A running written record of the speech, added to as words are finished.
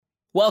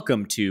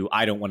Welcome to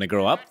I Don't Want to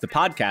Grow Up, the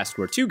podcast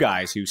where two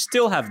guys who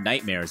still have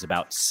nightmares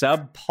about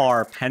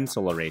subpar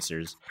pencil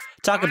erasers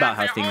talk about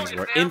how things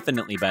were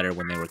infinitely better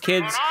when they were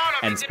kids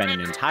and spend an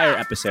entire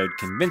episode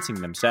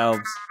convincing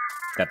themselves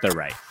that they're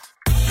right.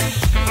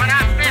 When I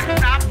say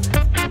stop,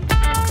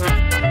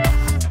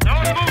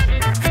 don't move.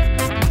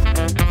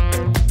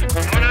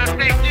 And when I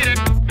say get it,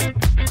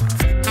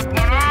 I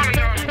want all of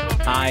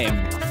y'all. I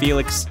am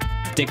Felix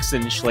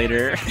Dixon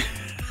Schlater.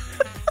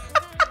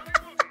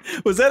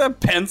 Was that a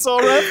pencil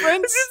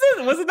reference?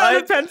 Wasn't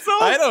that a pencil?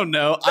 I don't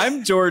know.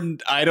 I'm Jordan.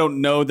 I don't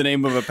know the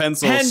name of a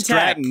pencil.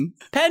 Stratton.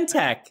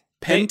 Pentec.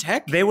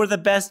 Pentec? They were the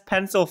best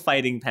pencil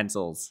fighting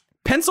pencils.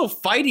 Pencil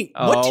fighting?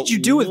 What did you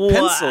do with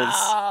pencils?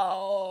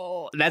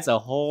 Wow. That's a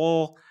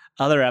whole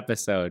other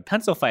episode.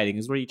 Pencil fighting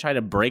is where you try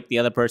to break the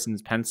other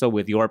person's pencil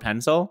with your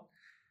pencil.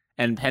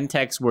 And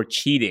Pentecs were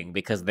cheating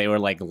because they were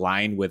like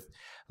lined with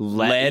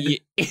lead.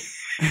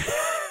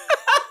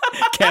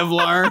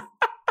 Kevlar.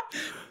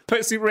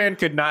 But Superman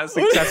could not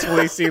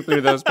successfully see through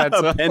those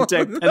pencils. A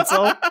Pentec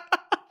pencil.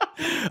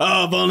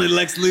 Oh, if only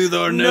Lex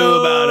Luthor knew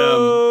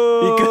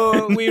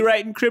about him. We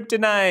write in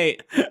kryptonite.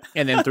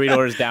 And then Three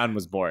Doors Down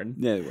was born.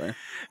 Yeah, they were.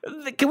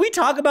 Can we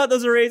talk about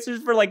those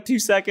erasers for like 2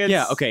 seconds?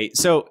 Yeah, okay.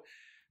 So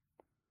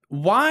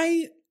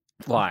why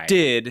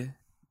did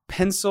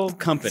pencil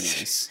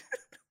companies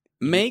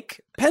make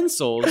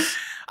pencils?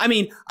 I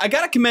mean, I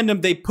got to commend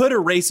them. They put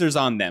erasers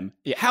on them.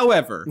 Yeah.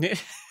 However,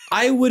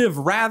 I would have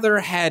rather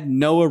had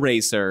no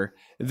eraser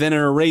than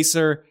an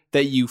eraser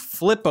that you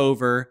flip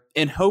over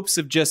in hopes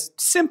of just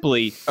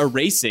simply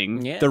erasing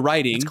the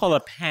writing. It's called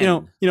a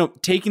pen. You know,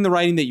 taking the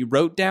writing that you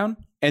wrote down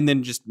and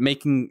then just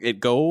making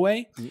it go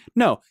away.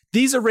 No,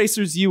 these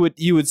erasers you would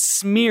just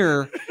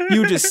smear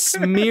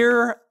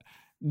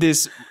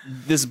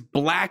this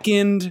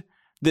blackened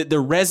the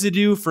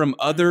residue from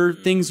other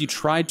things you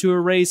tried to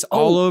erase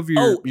all over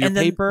your and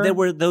paper. Then there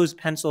were those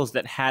pencils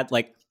that had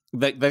like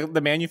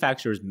the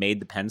manufacturers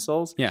made the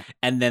pencils,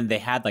 and then they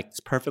had like this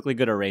perfectly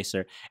good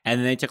eraser, and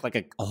then they took like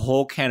a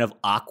whole can of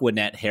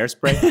Aquanet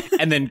hairspray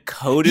and then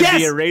coated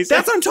the eraser.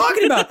 That's what I'm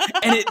talking about.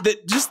 And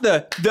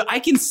the I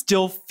can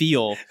still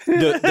feel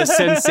the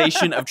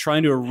sensation of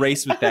trying to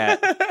erase with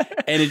that,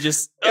 and it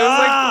was like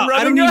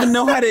I don't even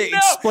know how to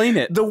explain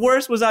it. The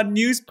worst was on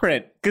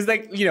newsprint because,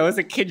 like, you know, as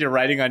a kid, you're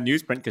writing on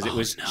newsprint because it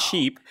was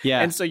cheap,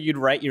 and so you'd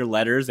write your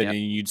letters and then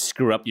you'd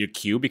screw up your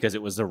Q because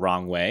it was the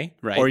wrong way,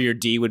 or your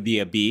D would be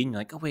a B. And you're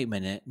like, oh, wait a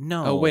minute.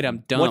 No. Oh, wait,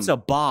 I'm dumb. What's a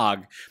bog?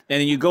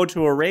 And then you go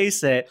to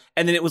erase it,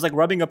 and then it was like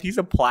rubbing a piece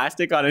of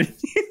plastic on a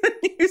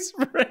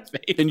newsprint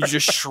paper. And you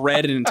just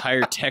shred an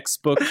entire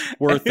textbook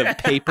worth of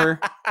paper.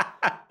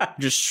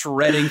 Just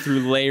shredding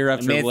through layer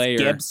after Miss layer.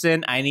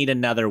 Gibson, I need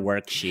another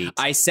worksheet.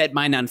 I set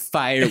mine on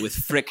fire with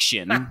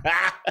friction.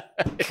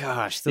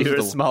 Gosh, You're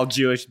a small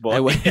Jewish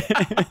boy.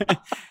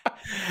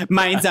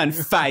 Mine's on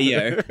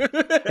fire.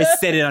 I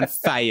set it on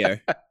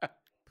fire.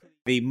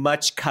 The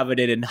much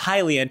coveted and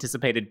highly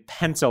anticipated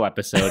pencil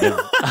episode of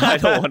I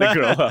Don't Want to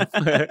Grow Up.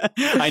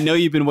 I know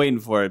you've been waiting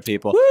for it,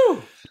 people.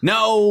 Woo!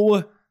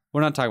 No,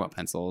 we're not talking about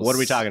pencils. What are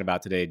we talking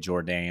about today,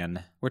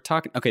 Jordan? We're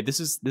talking. Okay, this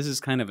is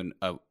kind of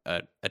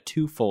a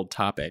twofold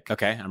topic.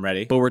 Okay, I'm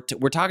ready. But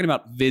we're talking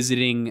about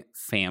visiting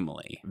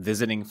family.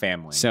 Visiting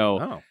family.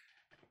 So.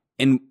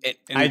 And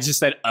I just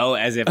said,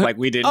 as if like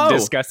we didn't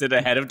discuss it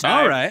ahead of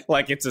time. All right.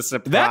 Like it's a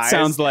surprise. That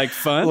sounds like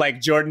fun.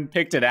 Like Jordan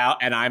picked it out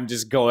and I'm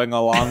just going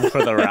along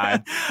for the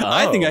ride.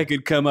 I think I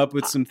could come up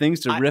with some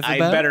things to riff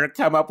about. I better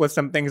come up with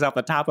some things off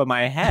the top of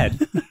my head.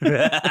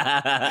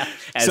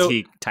 As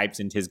he types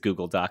into his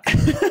Google Doc.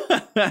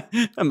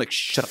 I'm like,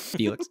 shut up,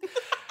 Felix.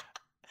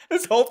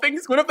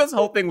 What if this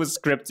whole thing was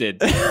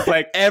scripted?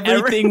 Like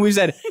everything we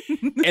said.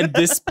 And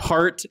this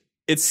part...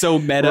 It's so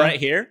meta. Right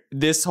here?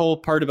 This whole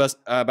part of us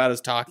about us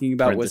talking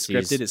about what's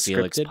scripted is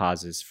Felix scripted.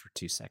 Pauses for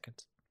 2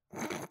 seconds.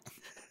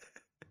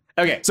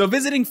 Okay. So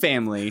visiting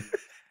family,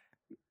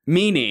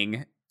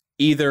 meaning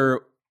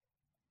either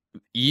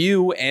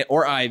you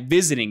or I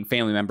visiting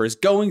family members,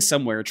 going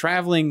somewhere,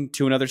 traveling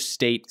to another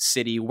state,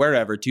 city,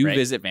 wherever to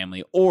visit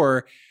family,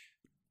 or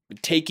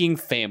taking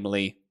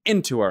family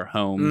into our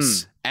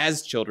homes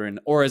as children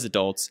or as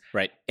adults,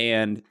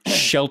 and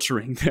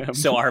sheltering them.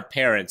 So our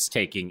parents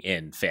taking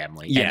in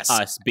family, yes,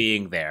 and us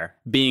being there,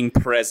 being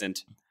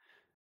present.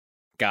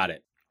 Got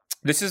it.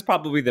 This is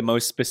probably the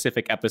most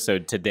specific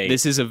episode to date.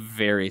 This is a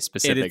very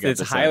specific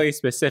episode. It's highly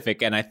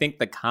specific, and I think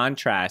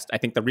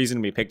the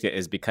reason we picked it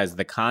is because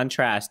the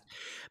contrast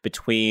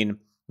between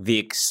the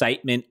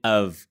excitement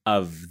of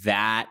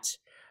that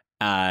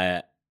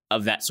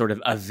sort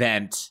of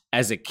event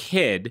as a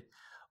kid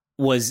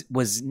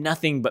was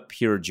nothing but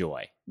pure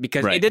joy,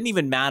 because it didn't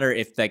even matter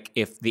if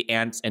the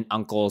aunts and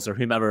uncles or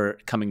whomever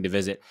coming to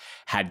visit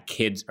had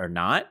kids or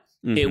not.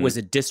 Mm-hmm. It was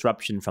a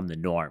disruption from the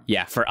norm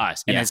for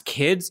us. And as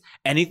kids,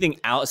 anything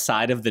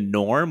outside of the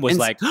norm was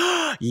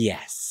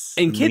yes.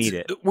 And kids,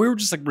 we were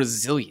just like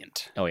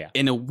resilient. Oh, yeah.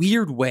 In a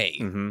weird way.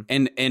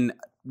 Mm-hmm. And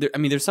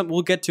there's some,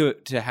 we'll get to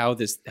how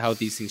these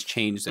things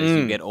change as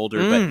you get older.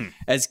 But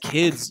as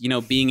kids,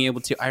 being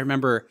able to, I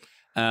remember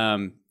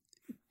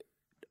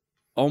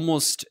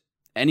almost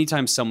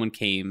anytime someone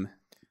came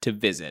to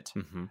visit,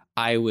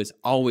 I was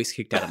always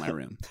kicked out of my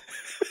room.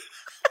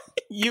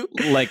 You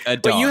like a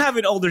dog. But you have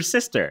an older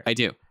sister. I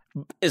do.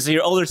 So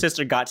your older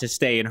sister got to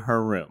stay in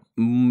her room.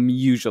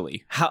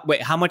 Usually.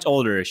 How much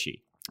older is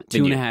she?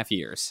 2.5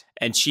 years.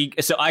 And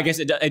so I guess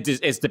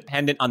it's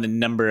dependent on the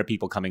number of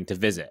people coming to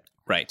visit.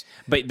 Right.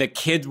 But the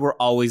kids were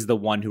always the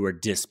ones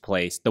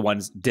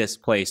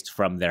displaced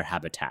from their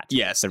habitat.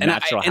 Yes. Their And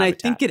natural habitat. I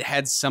think it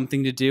had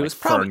something to do. It was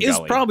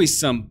probably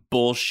some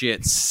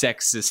bullshit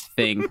sexist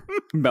thing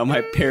about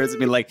my parents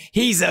being like,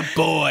 he's a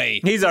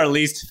boy. He's our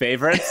least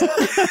favorite.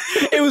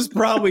 It was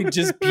probably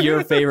just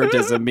pure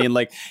favoritism, being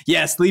like,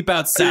 yeah, sleep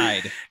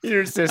outside.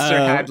 Your sister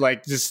had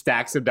like just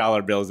stacks of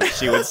dollar bills that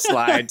she would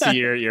slide to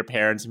your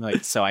parents and be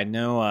like, so I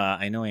know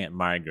Aunt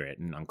Margaret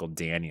and Uncle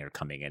Danny are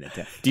coming in.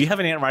 Do you have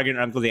an Aunt Margaret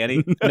and Uncle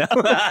Danny? No?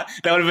 That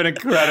would have been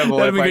incredible.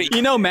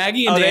 You know,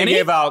 Maggie and Danny? They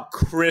gave out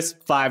crisp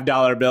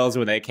 $5 bills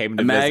when they came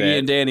to Maggie visit.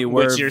 and Danny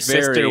were which your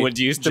sister would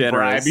use to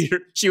generous.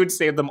 bribe. She would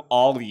save them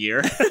all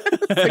year.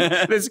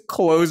 Like this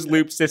closed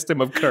loop system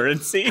of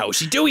currency. How is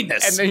she doing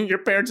this? And then your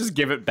parents just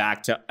give it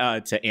back to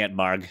Aunt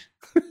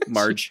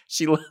Marge.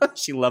 She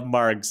loved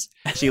Margs.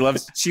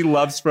 She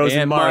loves frozen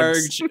Aunt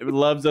Margs. Marge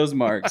loves those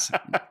Margs.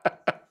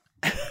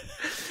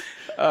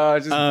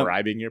 Just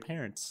bribing your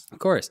parents. Of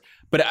course.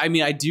 But I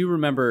mean, I do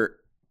remember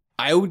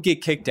I would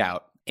get kicked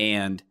out,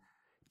 and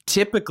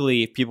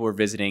typically if people were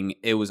visiting,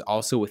 it was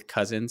also with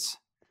cousins.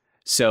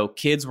 So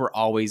kids were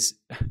always,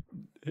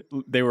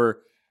 they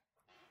were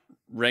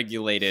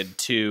regulated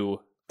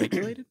to...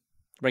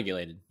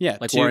 Regulated. Yeah.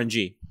 Like Warren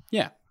G.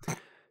 Yeah.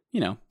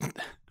 You know.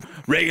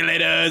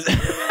 Regulators.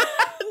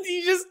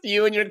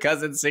 You and your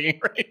cousin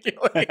singing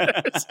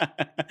Regulators.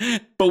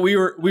 But we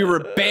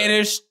were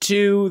banished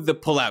to the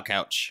pull-out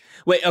couch.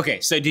 Wait, okay.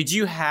 So did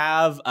you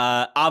have,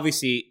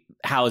 obviously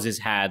houses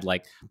had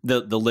like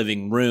the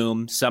living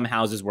room. Some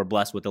houses were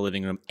blessed with the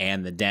living room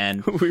and the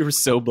den. We were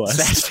so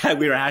blessed.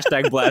 We were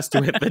 #blessed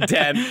with the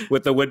den,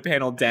 with the wood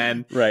panel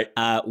den. Right.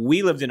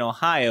 We lived in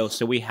Ohio,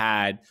 so we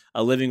had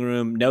a living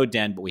room, no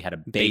den, but we had a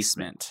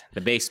basement.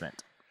 The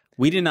basement.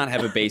 We did not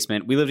have a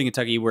basement. We lived in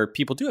Kentucky where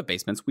people do have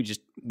basements. We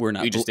were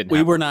not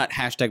not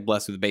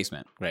 #blessed with a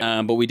basement.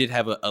 Right. But we did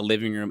have a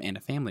living room and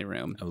a family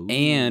room. Ooh.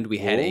 And we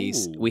had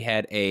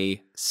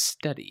a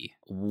study.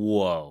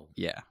 Whoa.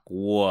 Yeah.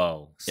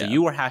 Whoa. So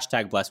you were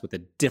 #blessed with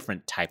a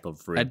different type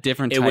of room.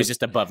 It was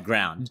just above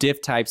ground.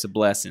 Diff types of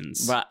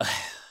blessings. Right.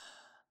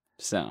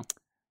 So.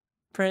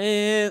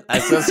 Praise. I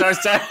was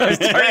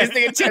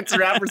thinking a Chance the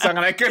Rapper song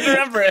and I couldn't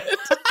remember it.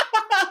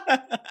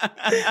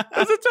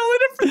 That's a totally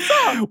different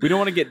song. We don't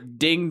want to get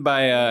dinged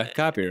by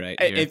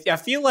copyright here. I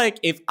feel like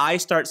if I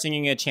start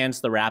singing a Chance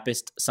the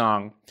Rapist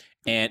song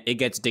and it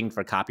gets dinged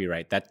for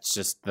copyright, that's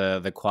just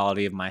the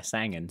quality of my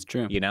singing. It's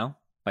true. You know?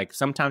 Like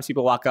sometimes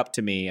people walk up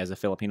to me as a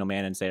Filipino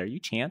man and say, "Are you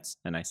Chance?"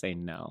 And I say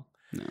no.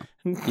 No.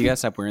 You gotta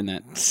stop wearing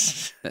that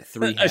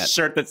 3 hat. A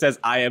shirt that says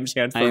I am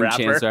Chance the I am Rapper.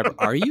 Chance the Rapper.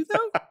 Are you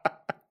though?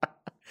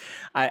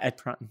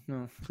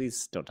 No,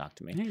 please don't talk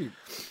to me. Anyway.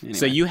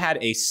 So you had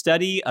a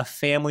study, a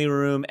family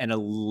room, and a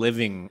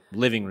living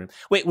room.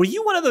 Wait, were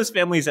you one of those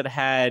families that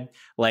had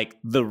like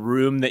the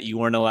room that you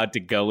weren't allowed to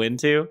go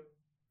into?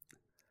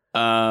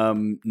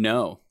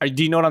 No.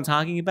 Do you know what I'm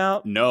talking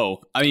about?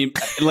 No. I mean,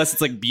 unless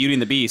it's like Beauty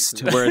and the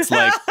Beast, where it's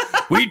like,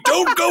 we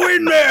don't go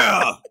in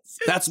there.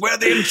 That's where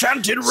the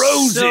enchanted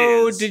rose is.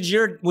 So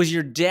was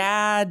your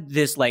dad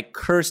this like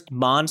cursed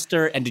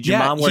monster, and did your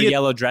mom wear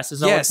yellow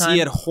dresses all the time? Yes, he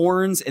had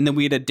horns, and then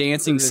we had a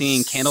dancing,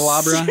 singing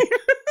candelabra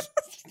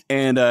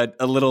and a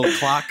little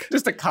clock.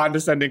 Just a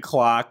condescending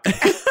clock.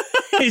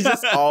 He's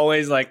just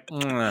always like,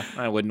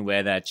 I wouldn't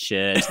wear that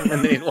shit. And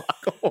then he'd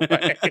walk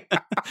away.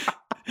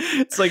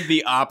 It's like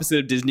the opposite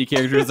of Disney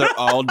characters. They're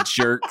all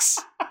jerks.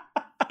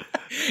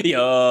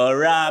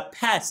 You're a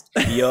pest.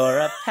 You're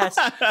a pest.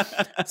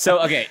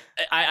 So, okay,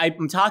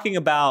 I'm talking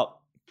about.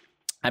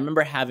 I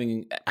remember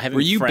having.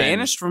 Were you friends.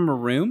 banished from a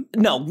room?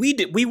 No, we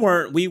did. We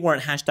weren't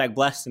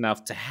 #blessed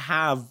enough to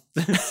have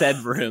said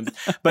rooms.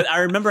 But I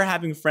remember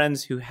having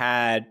friends who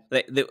had.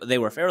 They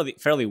were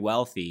fairly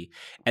wealthy,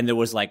 and there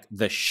was like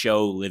the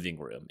show living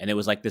room, and it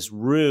was like this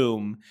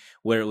room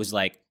where it was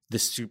like the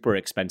super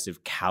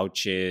expensive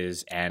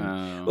couches,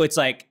 and it's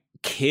like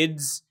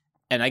kids.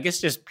 And I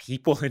guess just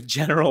people in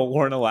general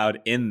weren't allowed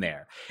in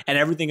there. And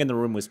everything in the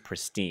room was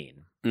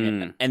pristine.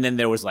 And then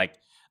there was like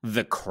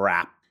the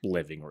crap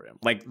living room.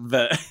 Like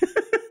the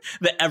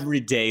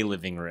everyday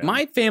living room.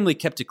 My family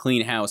kept a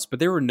clean house, but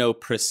there were no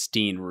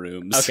pristine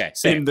rooms. Okay,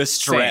 same. In the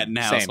Stratton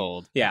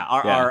household. Yeah,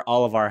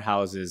 all of our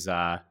houses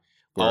all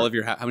of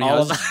your how many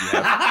houses did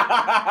you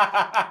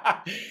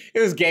have? It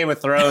was Game of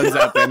Thrones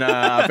up in the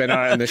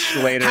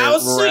Schlater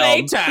House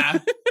realm.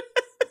 Slater.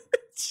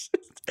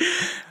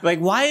 Like,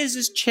 why is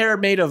this chair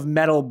made of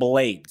metal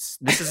blades?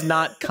 This is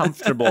not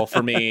comfortable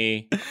for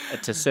me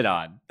to sit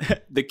on.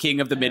 The king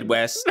of the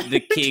Midwest, the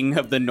king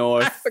of the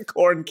North, The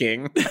Corn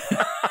King.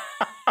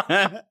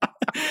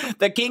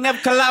 the king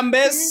of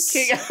Columbus.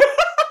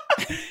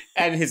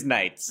 And his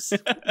knights.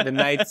 The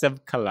Knights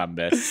of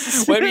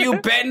Columbus. Where do you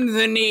bend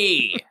the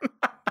knee?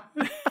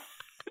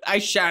 I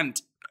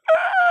shan't.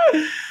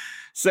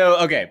 So,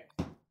 okay.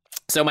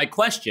 So my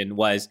question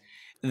was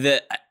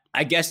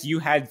I guess you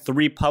had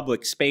 3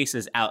 public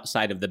spaces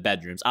outside of the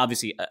bedrooms,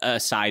 obviously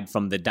aside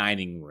from the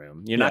dining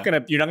room. You're not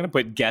gonna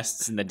put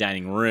guests in the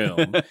dining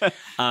room.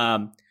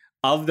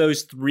 Of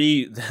those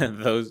 3,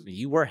 those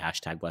you were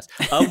 #blessed.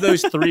 Of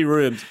those 3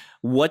 rooms,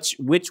 which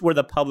were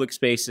the public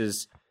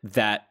spaces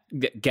that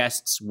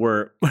guests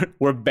were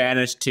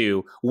banished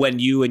to when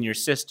you and your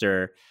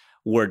sister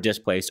were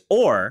displaced,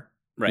 or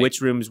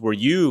which rooms were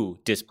you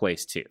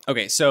displaced to?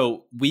 Okay,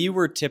 so we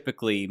were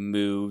typically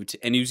moved,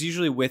 and it was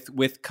usually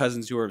with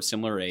cousins who are of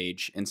similar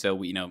age, and so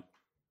we,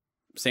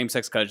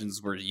 same-sex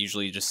cousins were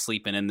usually just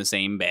sleeping in the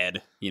same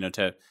bed,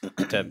 to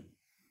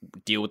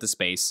deal with the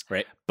space.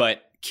 Right.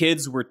 But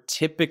kids were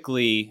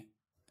typically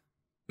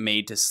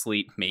made to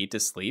sleep.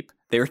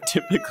 They were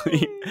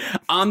typically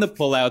on the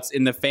pullouts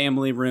in the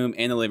family room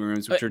and the living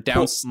rooms, which are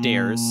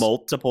downstairs.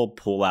 Multiple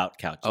pull-out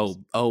couches.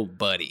 Oh,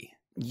 buddy.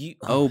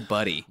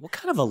 Buddy. What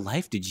kind of a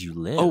life did you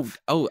live?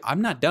 Oh,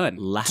 I'm not done.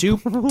 Two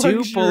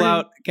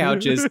pull-out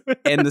couches,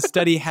 and the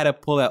study had a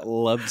pull-out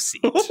love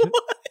seat. What?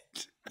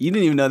 You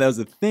didn't even know that was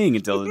a thing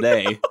until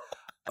today.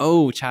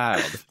 Oh,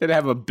 child. Did it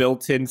have a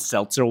built-in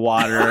seltzer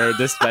water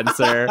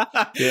dispenser?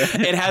 Yeah.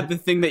 It had the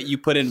thing that you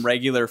put in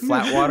regular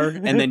flat water,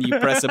 and then you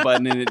press a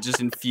button and it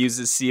just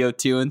infuses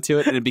CO2 into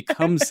it, and it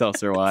becomes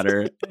seltzer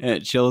water, and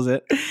it chills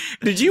it.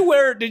 Did you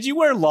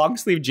wear long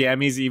sleeve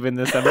jammies even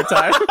this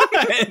summertime?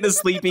 And a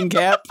sleeping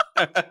cap?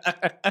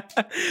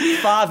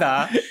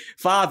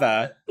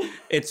 Father,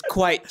 it's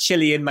quite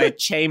chilly in my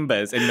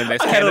chambers. And then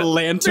I had a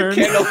lantern.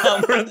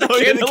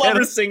 The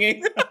candelabra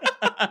singing.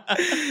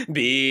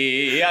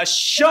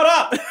 Shut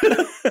up!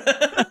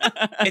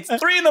 It's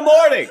 3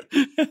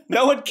 a.m.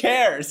 No one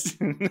cares.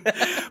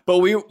 But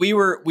we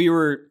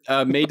were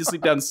made to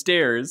sleep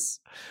downstairs.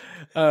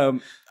 I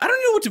don't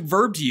know what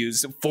verb to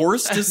use.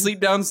 Forced to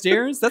sleep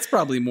downstairs? That's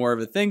probably more of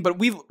a thing. But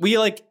we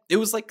it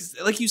was like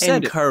you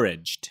said,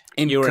 encouraged.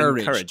 You were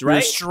encouraged, right? We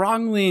were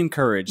strongly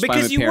encouraged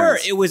because by my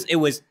parents. It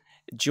was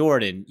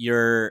Jordan.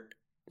 You're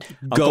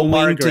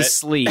going to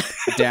sleep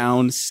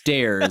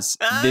downstairs.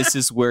 This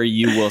is where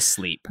you will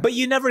sleep. But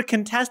you never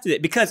contested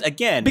it because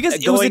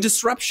it was a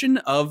disruption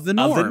of the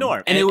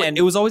norm. And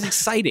it was always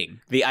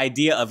exciting. The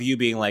idea of you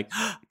being like,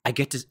 I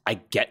get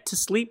to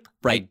sleep.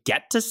 Right. I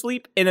get to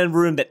sleep in a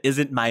room that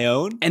isn't my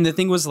own. And the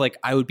thing was, like,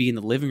 I would be in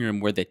the living room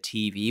where the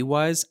TV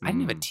was. I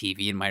didn't have a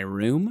TV in my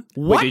room.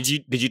 What?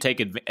 Wait,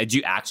 did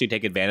you actually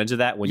take advantage of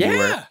that when you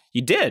were?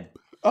 You did.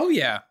 Oh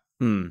yeah.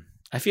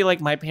 I feel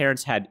like my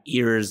parents had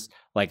ears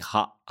like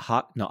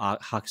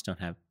hawks don't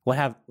have. What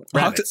have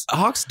rabbits?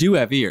 Hawks do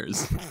have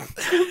ears.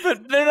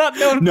 But they're not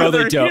known for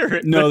their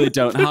ears. No, they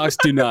don't. Hawks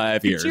do not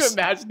have ears. Could you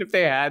imagine if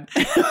they had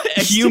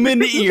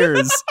human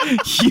ears?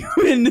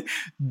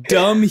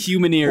 Dumb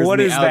human ears. What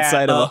is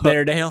outside that? Of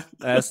there, Dale?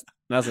 That's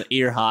an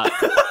ear hawk.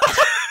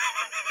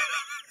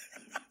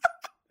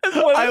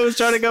 I was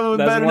trying to come up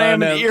with a better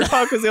name, and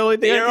Earhawk was the only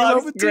thing I came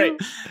up with. Great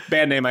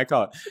band name, I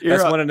call it.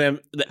 That's one of them,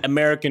 the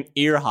American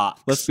Earhawks.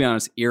 Let's be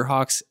honest,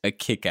 Earhawk's a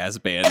kick-ass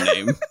band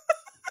name.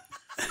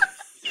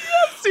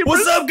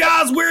 What's up,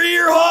 guys? We're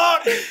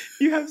Earhawk.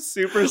 You have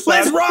super.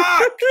 Let's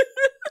rock.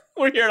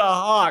 We're here to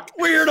hawk.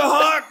 We're here to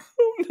hawk.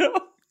 Oh no,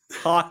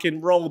 hawk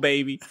and roll,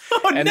 baby.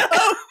 Oh no.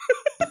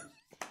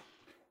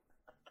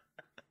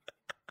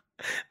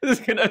 This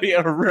is gonna be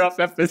a rough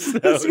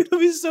episode. It's gonna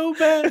be so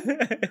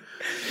bad.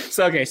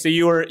 So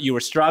you were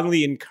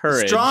strongly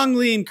encouraged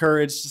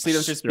to sleep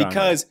upstairs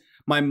because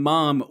my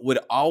mom would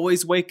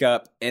always wake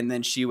up, and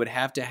then she would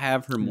have to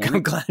have her morning.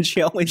 I'm glad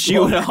she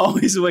would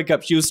always wake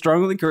up. She was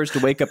strongly encouraged to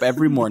wake up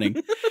every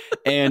morning,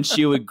 and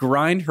she would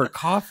grind her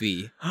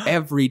coffee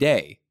every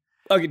day.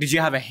 Okay, did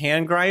you have a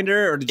hand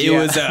grinder, or did you?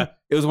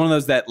 It was one of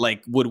those that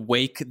like would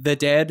wake the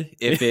dead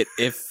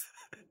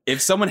if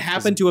someone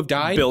happened to have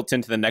died. Built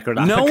into the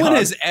Necronomicon. No one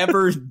has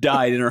ever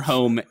died in her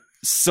home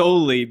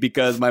solely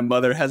because my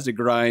mother has to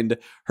grind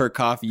her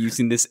coffee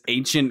using this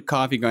ancient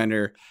coffee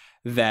grinder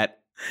that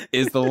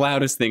is the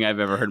loudest thing I've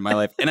ever heard in my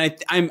life. And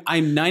I'm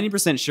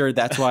 90% sure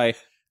that's why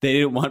they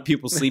didn't want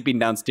people sleeping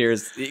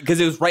downstairs, because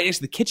it was right next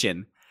to the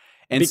kitchen.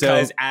 And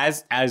because so,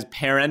 as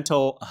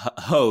parental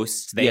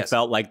hosts, they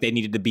felt like they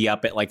needed to be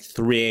up at like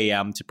 3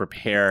 a.m. to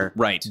prepare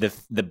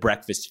the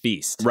breakfast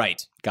feast.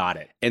 Right. Got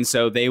it. And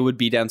so they would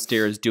be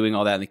downstairs doing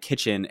all that in the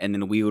kitchen, and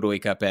then we would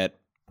wake up at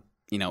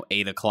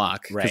 8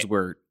 o'clock because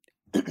we're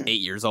 8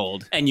 years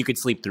old. And you could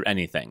sleep through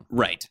anything.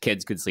 Right.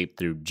 Kids could sleep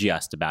through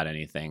just about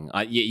anything.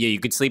 You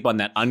could sleep on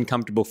that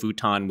uncomfortable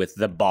futon with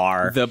the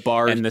bar. The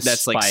bar and the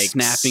that's spikes. Like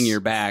snapping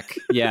your back.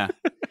 Yeah.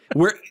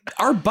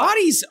 Our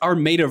bodies are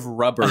made of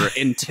rubber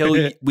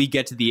until we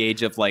get to the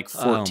age of like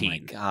 14. Oh my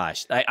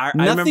gosh.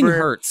 Nothing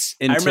hurts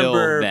until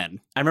then.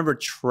 I remember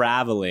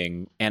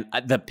traveling, and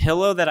the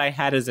pillow that I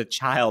had as a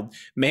child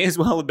may as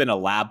well have been a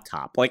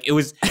laptop. Like it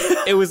was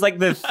like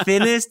the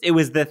thinnest. It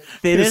was the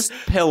thinnest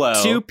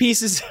pillow. 2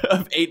 pieces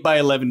of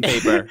 8x11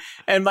 paper.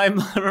 And I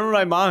remember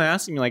my mom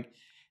asking me like,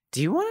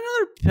 "Do you want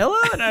another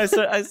pillow?" And I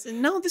said,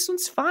 "No, this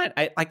one's fine.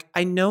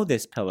 I know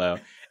this pillow."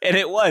 And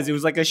it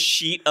was like a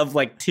sheet of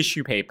like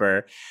tissue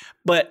paper.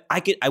 But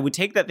I would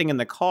take that thing in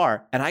the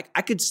car and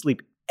I could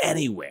sleep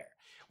anywhere.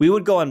 We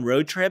would go on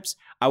road trips.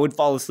 I would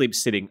fall asleep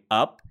sitting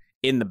up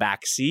in the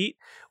back seat.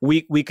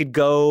 We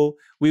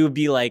would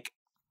be like,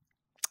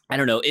 I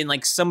don't know, in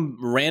like some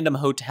random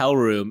hotel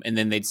room. And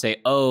then they'd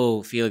say,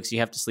 oh, Felix, you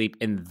have to sleep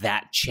in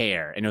that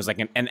chair. And it was like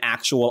an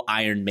actual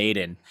Iron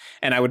Maiden.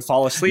 And I would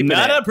fall asleep in it.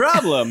 Not a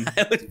problem.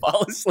 I would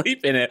fall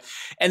asleep in it.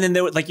 And then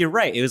there was, like, you're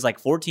right. It was like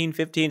 14,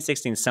 15,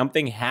 16.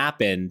 Something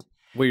happened.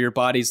 Where your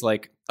body's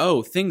like,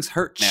 oh, things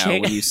hurt now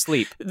when you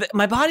sleep.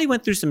 My body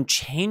went through some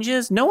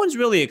changes. No one's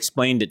really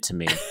explained it to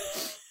me.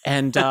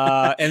 And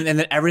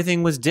then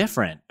everything was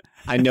different.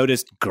 I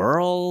noticed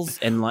girls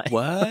and like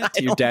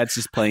what? Your dad's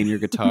just playing your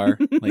guitar.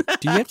 Like,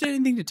 do you have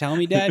anything to tell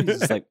me, Dad? He's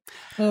just like,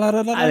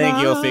 I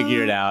think you'll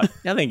figure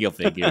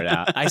it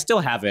out. I still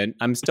haven't.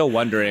 I'm still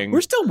wondering.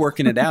 We're still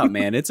working it out,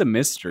 man. It's a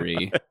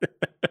mystery.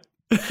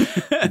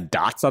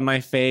 Dots on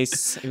my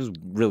face. It was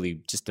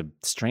really just a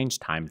strange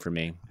time for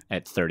me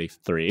at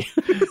 33.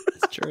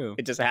 It's true.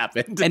 It just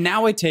happened. And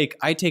now I take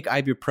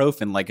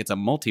ibuprofen like it's a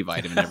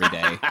multivitamin every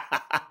day.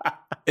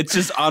 It's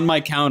just on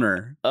my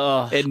counter.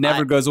 It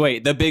never goes away.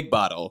 The big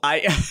bottle.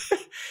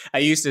 I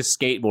used to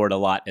skateboard a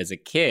lot as a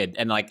kid,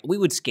 and like we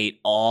would skate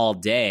all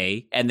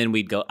day, and then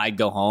I'd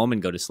go home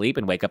and go to sleep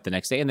and wake up the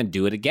next day and then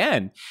do it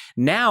again.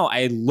 Now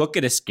I look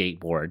at a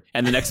skateboard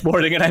and the next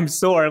morning and I'm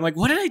sore. I'm like,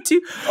 what did I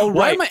do? Oh, right.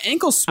 Why are my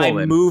ankles swollen?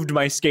 I moved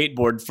my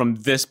skateboard from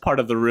this part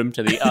of the room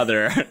to the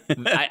other.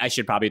 I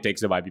should probably take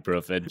some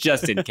ibuprofen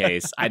just in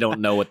case. I don't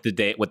know what the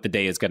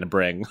day is going to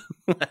bring.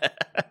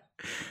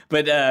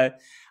 But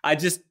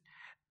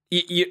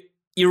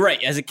you're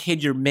right. As a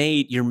kid, you're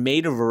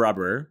made of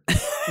rubber.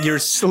 You're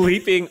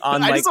sleeping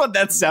on. I just want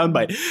that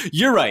soundbite.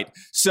 You're right.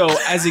 So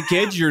as a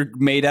kid, you're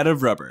made out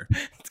of rubber.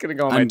 It's gonna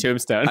go on my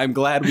tombstone. I'm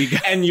glad we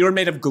got. And you're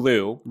made of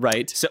glue,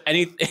 right? So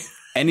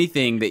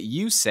anything that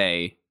you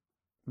say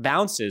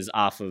bounces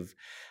off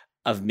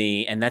of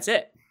me, and that's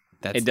it.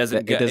 It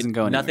doesn't go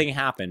anywhere. Nothing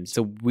happens. It's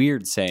a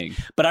weird saying.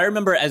 But I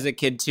remember as a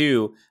kid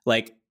too,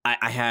 like.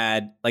 I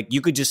had, like,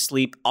 you could just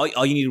sleep. All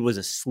you needed was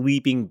a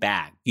sleeping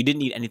bag. You didn't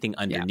need anything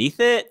underneath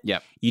it.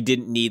 Yep. You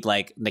didn't need,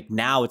 like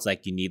now it's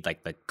like you need,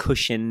 like, the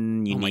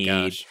cushion. You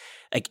need,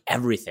 like,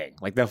 everything.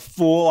 Like, the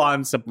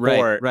full-on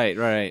support.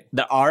 Right.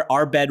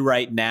 Our bed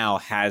right now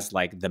has,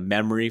 like, the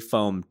memory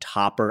foam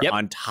topper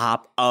on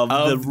top of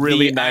the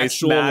really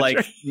nice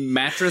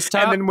mattress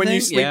top. And then when you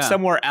sleep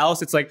somewhere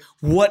else, it's like,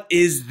 what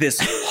is this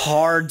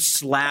hard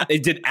slab?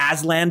 Did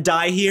Aslan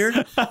die here?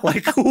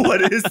 Like,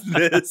 what is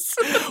this?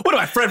 What am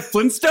I, Fred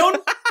Flintstone?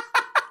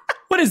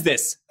 What is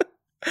this?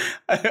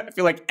 I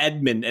feel like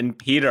Edmund and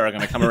Peter are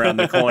going to come around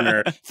the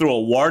corner through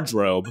a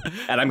wardrobe,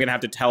 and I'm going to have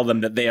to tell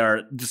them that they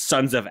are the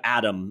sons of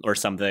Adam or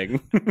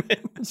something.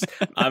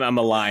 I'm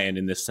a lion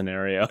in this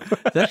scenario.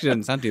 That actually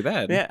doesn't sound too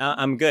bad. Yeah,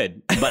 I'm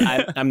good,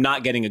 but I'm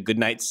not getting a good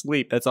night's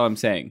sleep. That's all I'm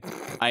saying.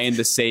 I am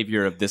the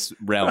savior of this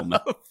realm.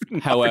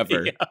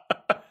 However,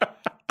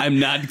 I'm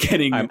not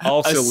getting I'm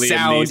also a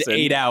sound Neeson.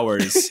 8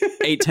 hours,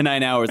 8 to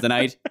 9 hours a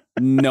night.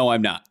 No,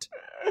 I'm not.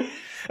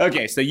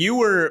 Okay, so you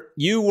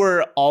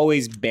were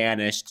always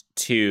banished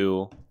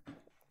to.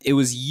 It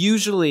was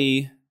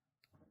usually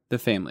the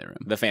family room.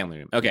 The family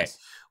room. Okay, Yes.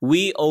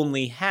 We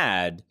only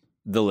had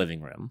the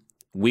living room.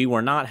 We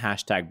were not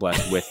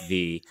 #blessed with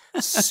the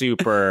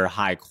super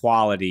high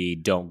quality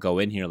don't go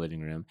in here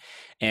living room,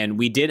 and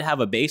we did have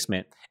a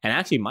basement. And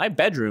actually, my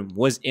bedroom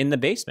was in the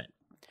basement.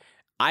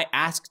 I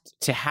asked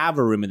to have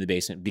a room in the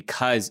basement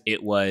because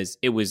it was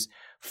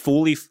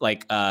fully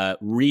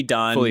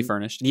redone, Fully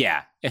furnished.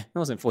 Yeah, it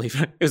wasn't fully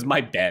furnished. It was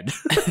my bed.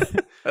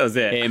 That was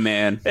it. Hey,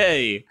 man.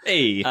 Hey.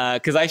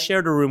 Because I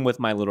shared a room with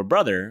my little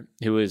brother,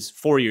 who was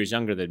 4 years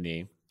younger than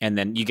me. And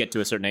then you get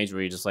to a certain age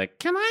where you're just like,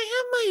 can I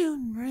have my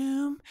own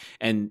room?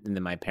 And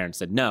then my parents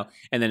said no.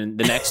 And then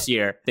the next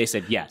year, they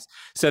said yes.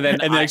 So then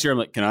the next year, I'm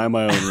like, can I have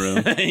my own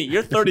room?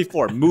 You're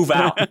 34. Move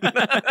out.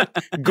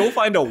 Go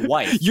find a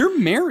wife. You're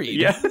married.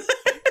 Yeah.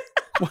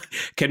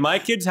 Can my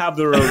kids have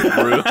their own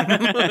room?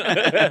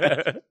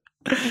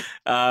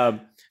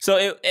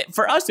 So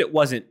for us, it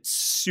wasn't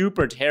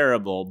super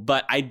terrible,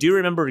 but I do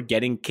remember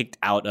getting kicked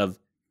out of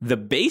the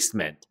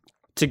basement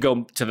to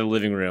go to the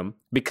living room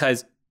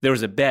because there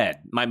was a bed.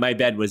 My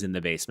bed was in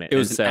the basement. It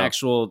was an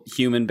actual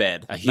human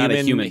bed. Not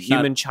a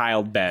human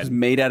child bed. It was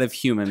made out of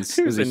humans.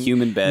 It was a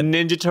human bed.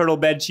 Ninja Turtle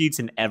bed sheets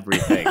and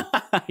everything.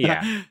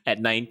 Yeah, at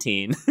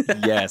 19.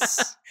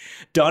 Yes.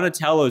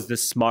 Donatello's the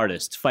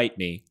smartest. Fight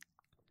me.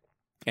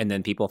 And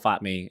then people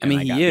fought me. I mean,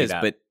 he is,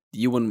 but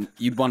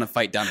you'd want to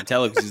fight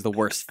Donatello because he's the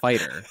worst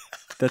fighter.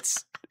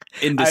 That's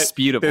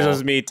indisputable. This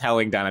was me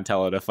telling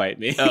Donatello to fight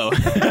me. Oh,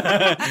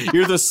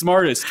 you're the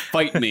smartest.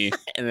 Fight me.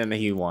 And then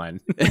he won.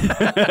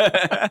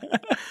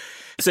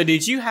 So do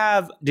you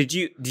have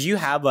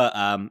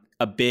a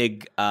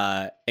big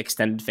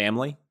extended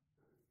family?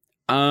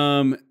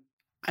 I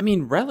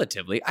mean,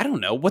 relatively. I don't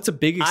know. What's a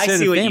big extended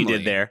family? I see what you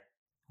did there.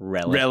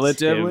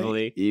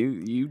 Relatively.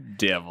 You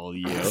devil,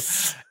 you.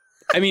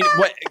 I mean,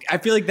 what? I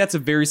feel like that's a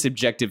very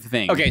subjective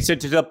thing. Okay, so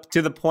to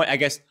the point, I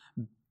guess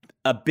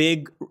a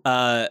big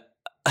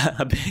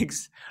a big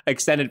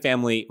extended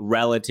family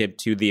relative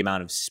to the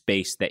amount of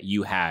space that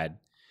you had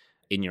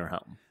in your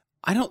home?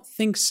 I don't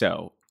think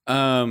so.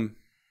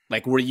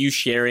 Like, were you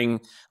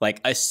sharing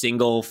like a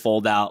single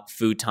fold out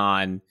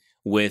futon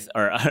with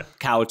or a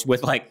couch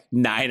with like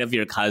 9 of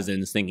your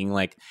cousins, thinking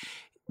like,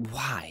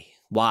 why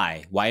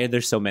are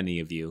there so many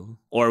of you?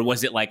 Or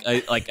was it like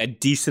a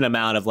decent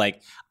amount of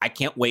like, I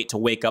can't wait to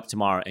wake up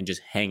tomorrow and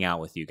just hang out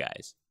with you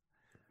guys?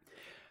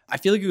 I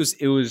feel like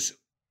it was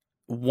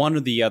one or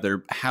the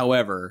other.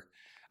 However,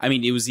 I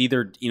mean, it was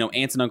either,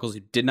 aunts and uncles who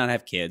did not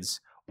have kids,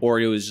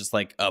 or it was just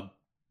like a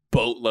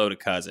boatload of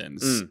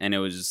cousins, and it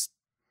was just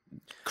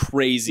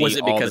crazy. Was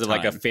it because of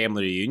like a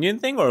family reunion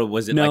thing, or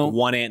was it like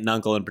one aunt and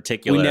uncle in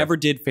particular? We never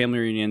did family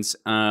reunions.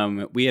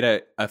 We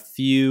had a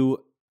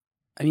few.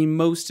 I mean,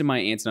 most of my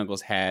aunts and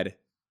uncles had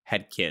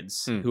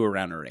kids who were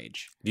around our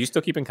age. Do you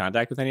still keep in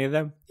contact with any of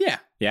them? Yeah.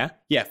 Yeah?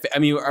 Yeah. I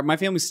mean, my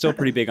family's still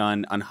pretty big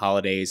on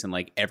holidays and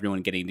like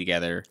everyone getting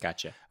together.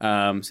 Gotcha.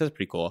 So that's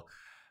pretty cool.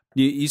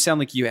 You sound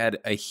like you had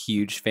a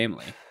huge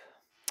family.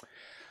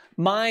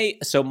 My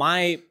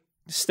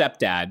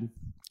stepdad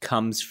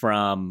comes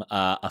from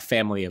a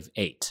family of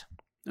 8.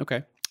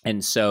 Okay.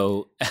 And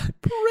so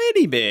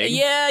pretty big.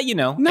 Yeah,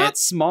 not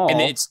small.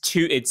 And it's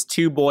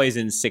 2 boys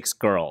and 6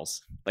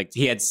 girls. Like,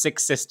 he had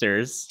 6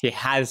 sisters. He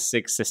has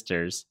 6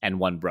 sisters and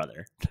 1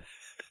 brother.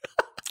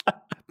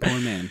 Poor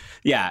man.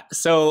 Yeah.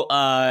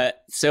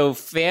 So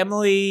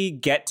family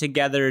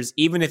get-togethers,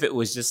 even if it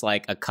was just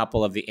like a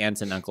couple of the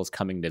aunts and uncles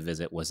coming to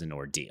visit, was an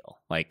ordeal.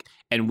 Like,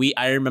 and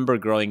I remember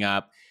growing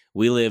up,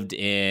 we lived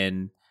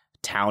in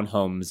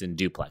townhomes and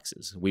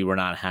duplexes. We were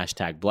not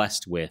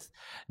 #blessed with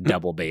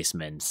double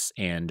basements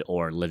and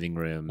or living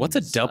rooms. What's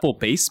a double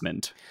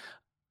basement?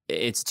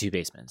 It's 2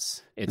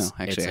 basements.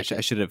 I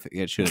should have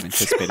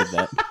anticipated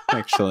that.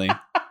 Actually,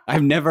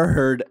 I've never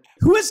heard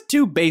who has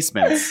 2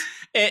 basements.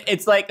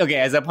 It's like, okay,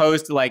 as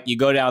opposed to like you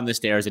go down the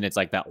stairs and it's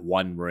like that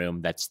one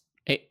room that's,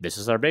 hey, this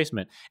is our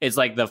basement. It's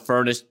like the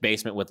furnished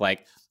basement with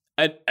like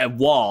a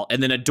wall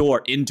and then a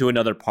door into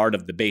another part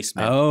of the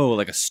basement. Oh,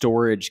 like a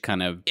storage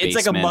kind of basement.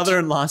 It's like a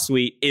mother-in-law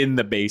suite in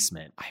the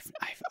basement.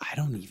 I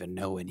don't even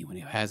know anyone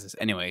who has this.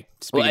 Anyway,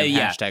 speaking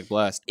of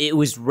 #blessed. It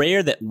was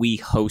rare that we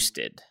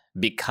hosted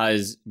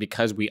because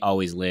we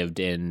always lived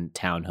in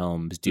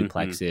townhomes,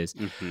 duplexes.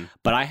 Mm-hmm.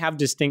 But I have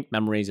distinct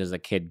memories as a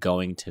kid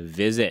going to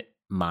visit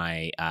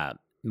my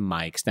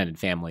extended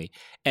family.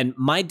 And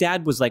my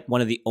dad was like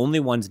one of the only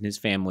ones in his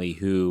family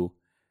who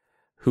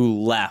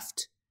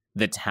left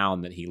the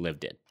town that he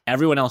lived in.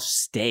 Everyone else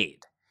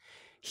stayed.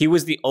 He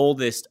was the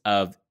oldest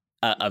of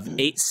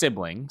 8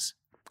 siblings,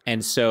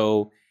 and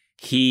so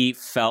he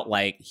felt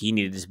like he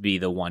needed to be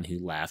the one who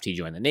left. He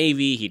joined the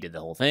Navy. He did the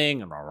whole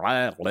thing,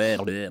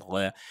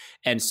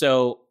 and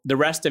so the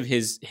rest of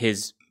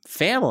his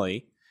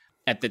family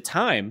at the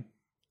time,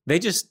 they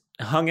just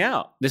hung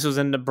out. This was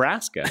in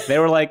Nebraska. They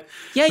were like,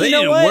 yeah, they you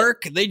know didn't what?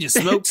 work. They just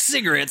smoked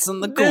cigarettes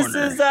in the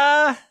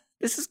corner.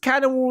 This is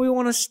kind of where we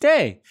want to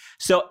stay.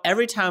 So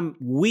every time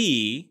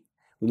we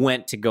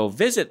went to go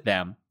visit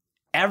them,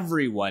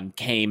 everyone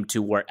came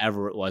to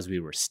wherever it was we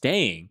were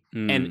staying,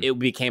 and it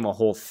became a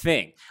whole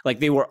thing.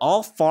 Like, they were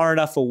all far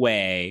enough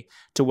away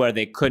to where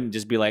they couldn't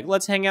just be like,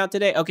 let's hang out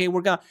today. Okay,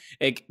 we're gone.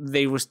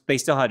 They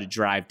still had to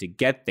drive to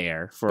get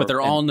there. But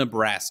they're all in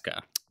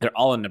Nebraska. They're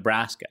all in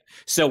Nebraska.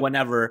 So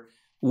whenever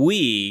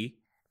my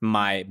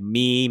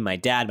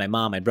dad, my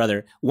mom, my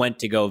brother went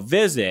to go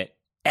visit,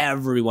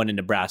 everyone in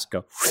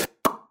Nebraska,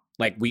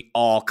 like, we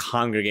all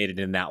congregated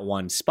in that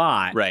one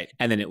spot. Right.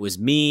 And then it was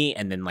me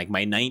and then like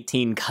my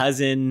 19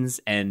 cousins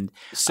and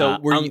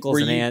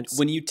uncles and aunts.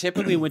 When you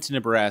typically went to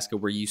Nebraska,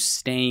 were you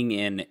staying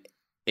in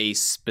a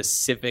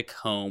specific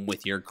home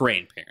with your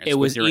grandparents? It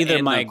was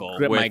either my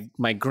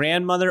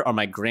grandmother or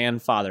my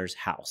grandfather's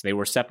house. They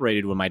were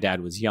separated when my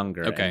dad was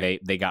younger. Okay.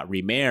 And they got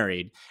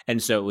remarried.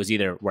 And so it was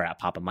either we're at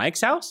Papa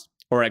Mike's house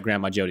or at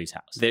Grandma Jody's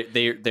house.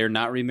 They're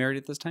not remarried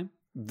at this time?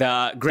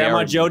 The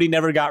Grandma Jody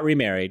never got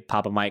remarried.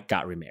 Papa Mike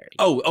got remarried.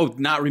 Oh,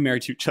 not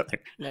remarried to each other.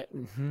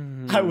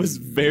 I was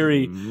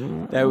very.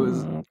 That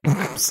was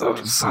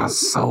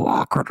so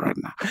awkward right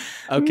now.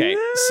 Okay,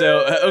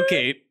 so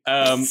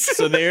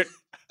so they're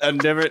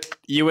never.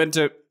 You went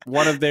to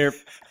one of their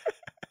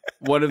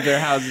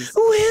houses.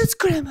 Where's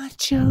Grandma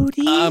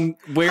Jody?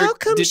 How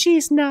come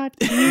she's not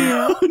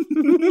here?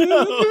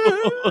 No.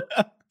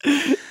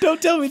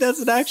 Don't tell me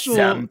that's an actual.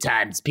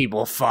 Sometimes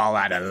people fall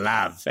out of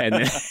love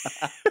and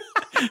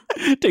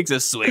takes a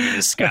swig of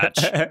the scotch.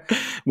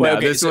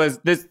 This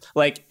was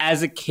like,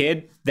 as a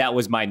kid, that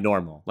was my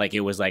normal. Like, it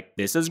was like,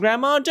 this is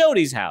Grandma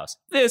Jody's house.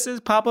 This is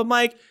Papa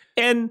Mike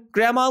and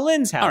Grandma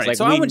Lynn's house. All right, like,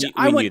 so we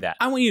knew that.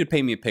 I want you to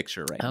paint me a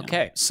picture right now.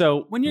 Okay.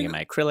 So when you're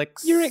my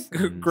acrylics, you're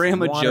at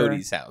Grandma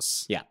Jody's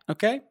house. Yeah.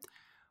 Okay.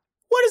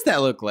 What does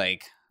that look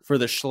like for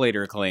the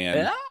Schlater clan?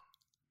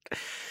 Yeah.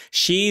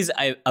 She's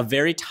a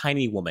very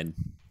tiny woman.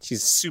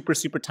 She's super,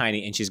 super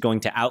tiny, and she's going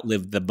to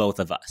outlive the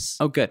both of us.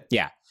 Oh, good.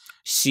 Yeah.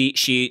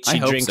 She I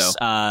hope drinks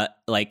so.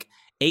 like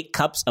 8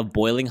 cups of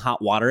boiling hot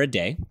water a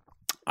day.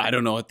 I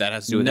don't know what that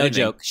has to do with No anything.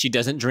 joke. She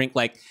doesn't drink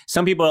like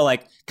some people are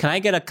like, can I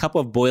get a cup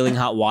of boiling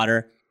hot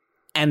water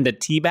and the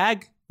tea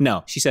bag?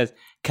 No, she says,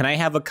 can I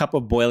have a cup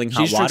of boiling She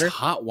hot just drinks water?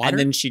 hot water? And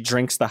then she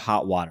drinks the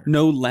hot water.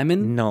 No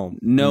lemon? No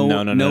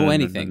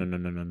anything.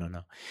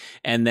 No.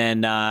 And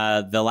then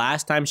the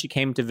last time she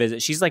came to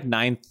visit, she's like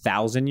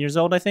 9,000 years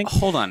old, I think.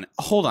 Hold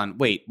on.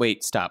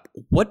 Wait, stop.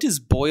 What does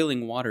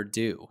boiling water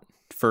do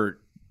for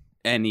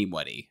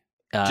anybody?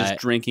 Just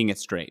drinking it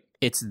straight.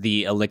 It's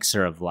the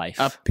elixir of life.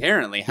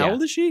 Apparently. How Yeah.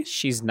 old is she?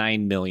 She's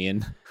 9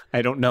 million.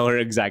 I don't know her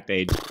exact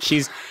age.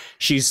 She's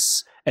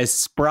as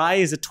spry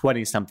as a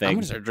 20-something. I'm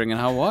going to start drinking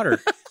hot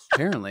water.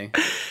 Apparently.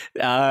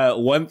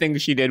 One thing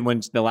she did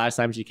when the last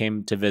time she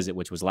came to visit,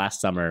 which was last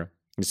summer,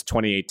 it's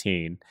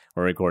 2018.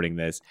 We're recording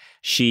this.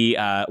 We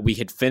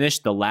had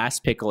finished the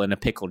last pickle in a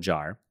pickle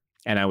jar,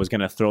 and I was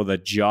going to throw the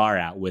jar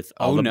out with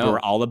all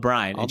the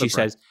brine. And she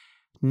says,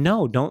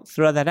 "No, don't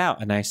throw that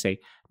out." And I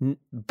say,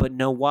 "But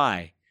no,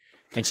 why?"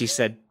 And she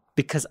said,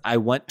 "Because I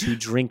want to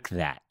drink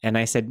that." And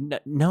I said,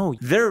 "No,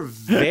 they're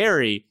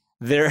very,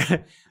 they're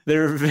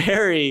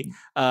very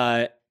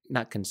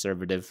not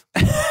conservative."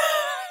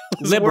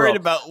 Liberal.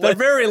 They're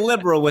very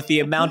liberal with the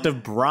amount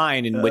of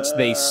brine in which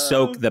they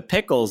soak the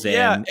pickles in.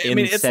 Yeah, I mean,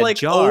 it's said like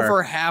jar.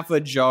 over half a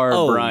jar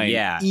of brine.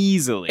 Yeah,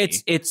 easily.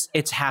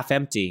 It's half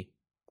empty.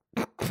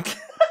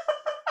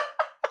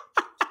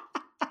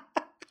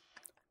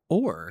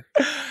 Or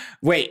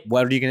wait,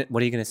 what are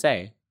you gonna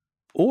say?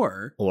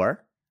 Or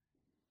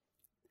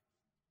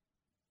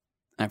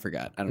I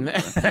forgot. I don't know.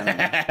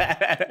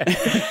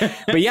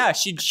 But yeah,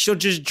 she'll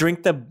just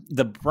drink the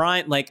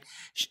brine. Like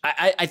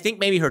I think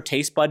maybe her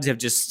taste buds have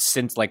just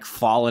since like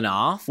fallen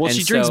off. Well, and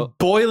she drinks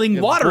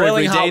boiling water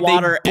every day. hot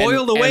water They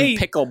boiled away and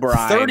pickle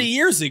brine 30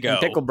 years ago.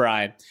 Pickle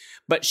brine.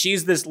 But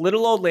she's this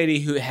little old lady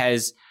who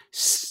has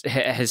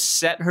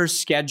set her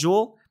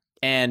schedule.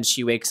 And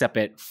she wakes up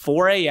at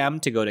 4 a.m.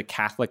 to go to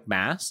Catholic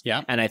Mass.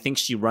 Yeah. And I think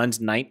she runs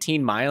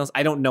 19 miles.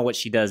 I don't know what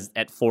she does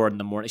at 4 in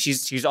the morning.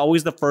 She's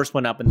always the first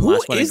one up and the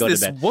last one to go to bed. Who is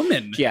this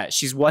woman? Yeah,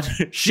 she's one.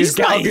 She's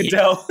Gal my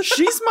Gadot.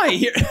 She's my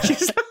hero.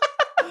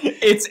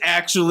 It's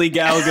actually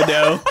Gal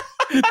Gadot.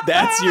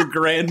 That's your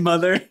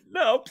grandmother?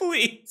 No,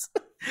 please.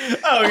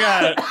 Oh,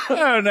 God.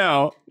 Oh,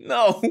 no.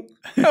 No.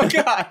 Oh,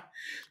 God.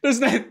 They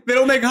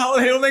don't make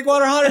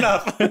water hot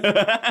enough.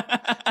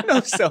 No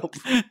soap.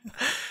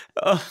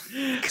 Oh,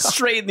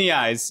 straight in the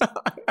eyes.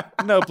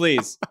 No,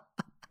 please.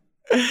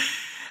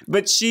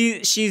 But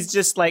she's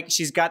just like,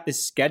 she's got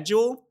this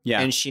schedule.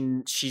 Yeah. And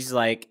she's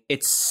like,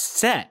 it's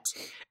set.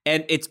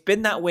 And it's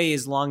been that way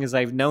as long as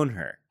I've known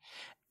her.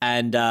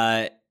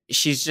 And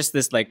she's just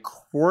this like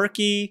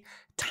quirky,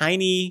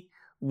 tiny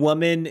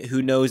woman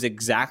who knows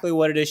exactly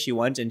what it is she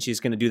wants, and she's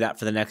going to do that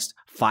for the next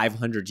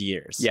 500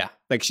 years. Yeah.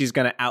 Like she's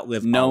going to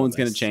outlive No all one's of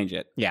going to us. change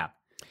it. Yeah.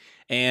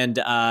 And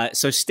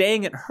so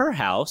staying at her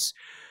house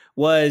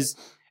was,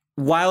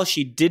 while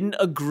she didn't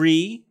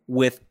agree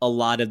with a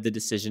lot of the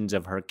decisions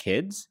of her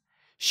kids,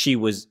 she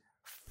was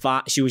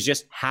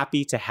just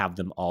happy to have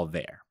them all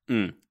there.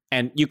 Mm.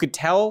 And you could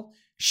tell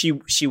she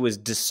was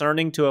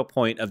discerning to a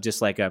point of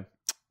just like I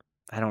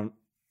don't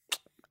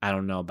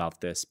know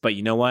about this, but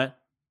you know what?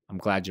 I'm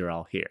glad you're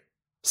all here.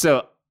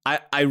 So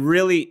I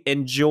really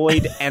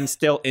enjoyed and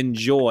still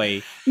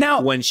enjoy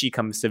now when she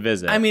comes to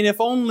visit. I mean,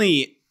 if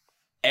only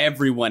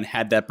everyone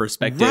had that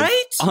perspective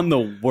Right? on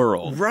the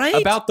world. Right?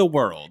 About the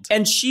world.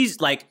 And she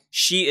is like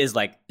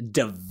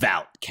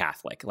devout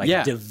Catholic,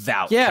 Yeah.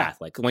 devout Yeah.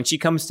 Catholic. When she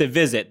comes to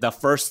visit, the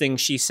first thing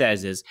she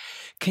says is,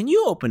 "Can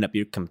you open up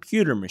your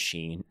computer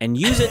machine and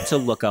use it to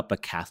look up a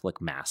Catholic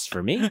mass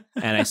for me?"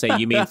 And I say,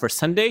 "You mean for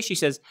Sunday?" She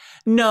says,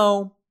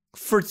 "No,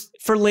 for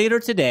later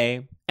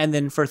today, and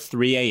then for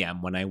 3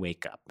 a.m. when I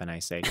wake up." And I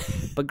say,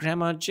 "But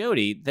Grandma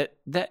Jody, that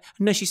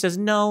no." She says,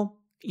 "No.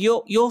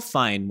 You'll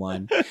find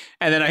one."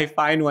 And then I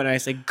find one and I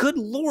say, "Good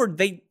Lord,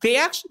 they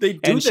actually do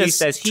and she this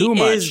says, too "He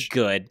much." is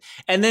good."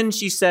 And then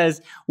she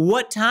says,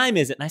 "What time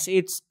is it?" And I say,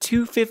 "It's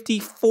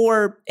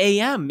 2:54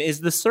 a.m.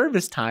 is the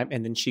service time."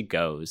 And then she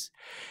goes.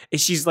 And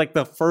she's like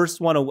the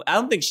first one. I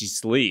don't think she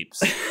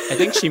sleeps. I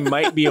think she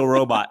might be a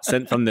robot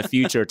sent from the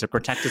future to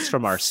protect us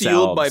from ourselves.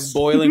 Fueled by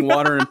boiling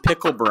water and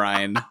pickle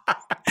brine.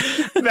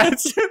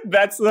 that's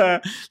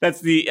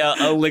the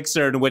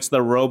elixir in which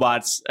the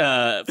robots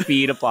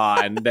feed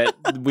upon that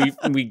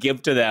we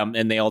give to them,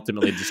 and they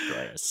ultimately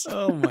destroy us.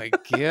 Oh my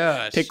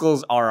gosh.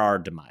 Pickles are our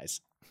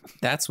demise.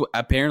 That's what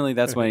I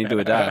need to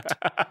adopt.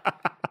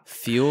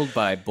 Fueled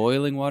by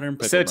boiling water and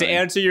pickle So brine. to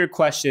answer your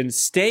question,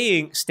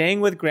 staying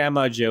with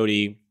Grandma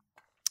Jody,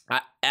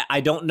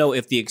 I don't know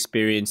if the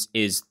experience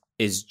is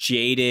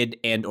jaded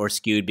and or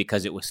skewed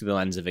because it was through the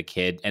lens of a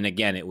kid. And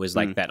again, it was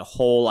like that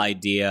whole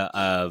idea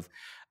of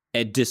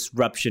a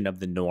disruption of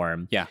the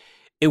norm. Yeah.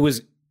 It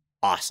was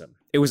awesome.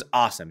 It was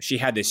awesome. She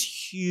had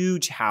this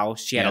huge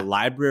house. She had a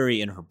library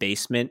in her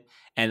basement,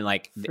 and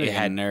like it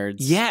had nerds.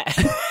 Yeah.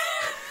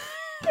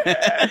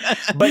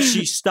 But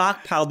she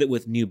stockpiled it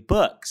with new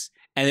books.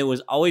 And it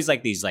was always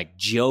like these like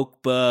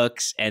joke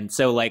books. And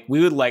so like we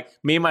would like,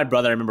 me and my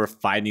brother, I remember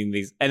finding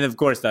these. And of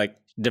course, like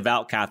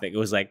devout Catholic. It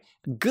was like,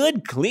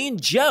 good, clean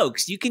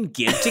jokes you can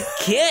give to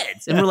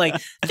kids. And we're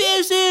like,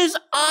 this is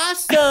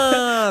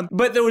awesome.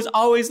 But there was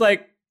always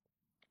like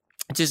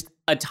just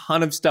a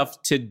ton of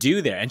stuff to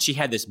do there. And she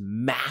had this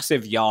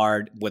massive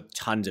yard with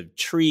tons of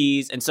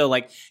trees. And so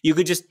like you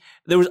could just,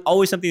 there was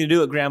always something to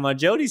do at Grandma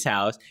Jody's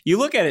house. You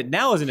look at it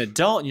now as an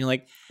adult and you're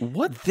like,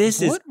 what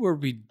were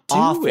we doing?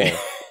 Awful.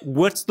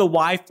 What's the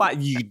Wi-Fi?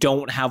 You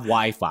don't have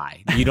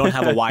Wi-Fi. You don't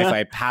have a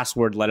Wi-Fi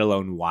password, let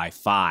alone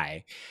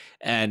Wi-Fi.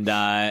 And,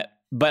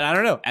 but I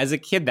don't know. As a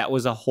kid, that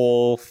was a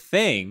whole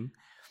thing.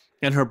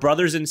 And her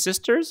brothers and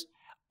sisters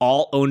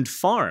all owned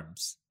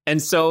farms. And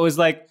so it was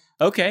like,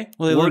 okay.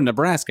 Well, they live in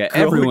Nebraska.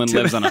 Everyone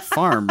lives on a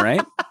farm,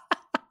 right?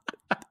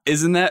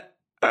 Isn't that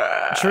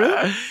true?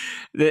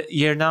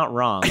 You're not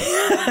wrong.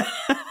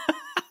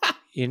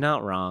 You're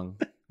not wrong.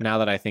 Now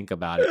that I think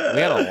about it,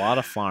 we had a lot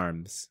of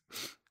farms.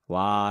 A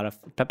lot of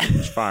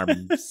Pepperidge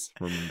Farms,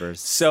 remember?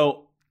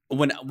 So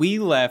when we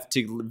left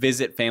to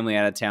visit family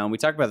out of town, we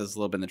talked about this a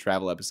little bit in the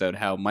travel episode,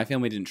 how my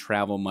family didn't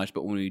travel much,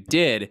 but when we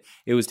did,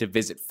 it was to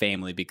visit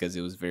family because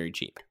it was very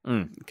cheap.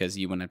 Because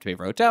you wouldn't have to pay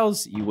for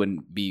hotels, you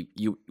wouldn't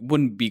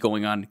be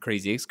going on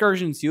crazy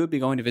excursions, you would be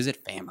going to visit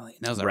family.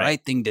 And that was the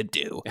right thing to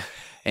do.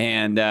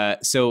 And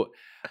so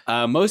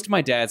most of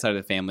my dad's side of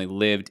the family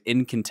lived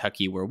in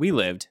Kentucky where we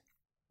lived.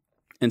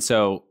 And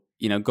so,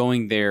 you know,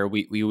 going there,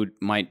 we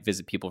might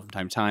visit people from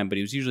time to time, but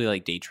it was usually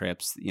like day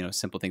trips, you know,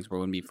 simple things where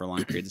we wouldn't be for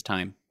long periods of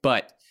time.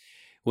 But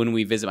when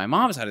we visit my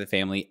mom's side of the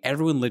family,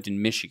 everyone lived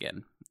in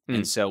Michigan.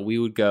 And so we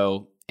would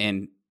go,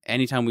 and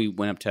anytime we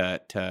went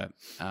up to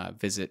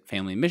visit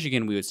family in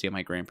Michigan, we would stay at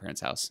my grandparents'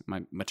 house,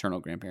 my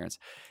maternal grandparents.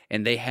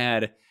 And they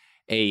had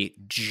a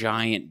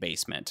giant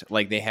basement.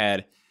 Like they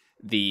had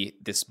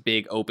this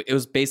big open, it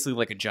was basically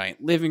like a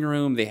giant living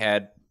room. They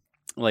had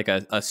like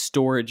a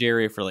storage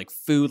area for like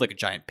food, like a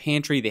giant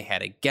pantry. They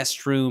had a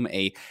guest room,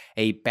 a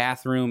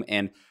bathroom,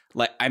 and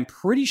like I'm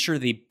pretty sure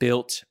they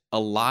built a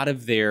lot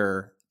of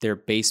their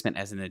basement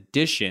as an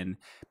addition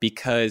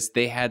because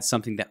they had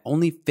something that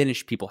only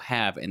Finnish people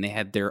have, and they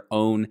had their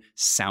own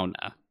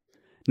sauna.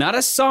 Not a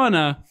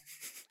sauna,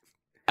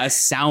 a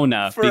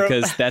sauna,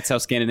 because that's how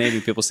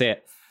Scandinavian people say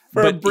it.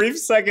 For a brief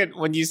second,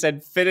 when you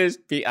said Finnish,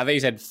 I think you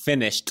said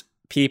finished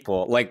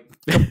people, like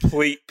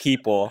complete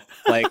people,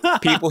 like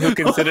people who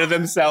consider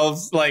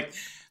themselves like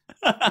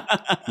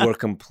we're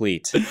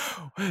complete.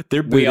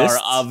 We are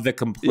of the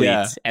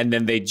complete, and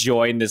then they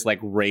join this like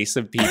race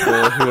of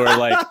people who are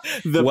like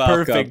the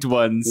perfect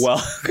ones. Well,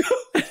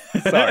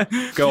 sorry,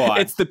 go on.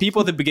 It's the people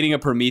at the beginning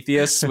of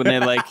Prometheus when they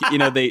like, you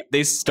know,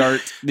 they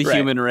start the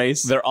human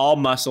race. They're all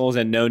muscles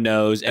and no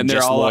nose, and they're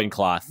just all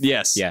loincloth.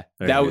 Yes, yeah.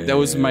 That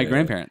was my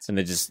grandparents, and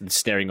they're just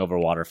staring over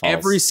waterfalls.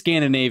 Every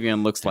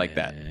Scandinavian looks like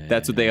that.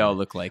 That's what they all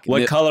look like.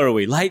 What color are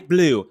we? Light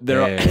blue.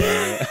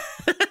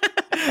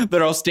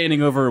 They're all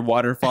standing over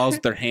waterfalls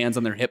with their hands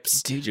on their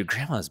hips. Dude, your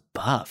grandma's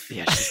buff.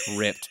 Yeah, she's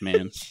ripped,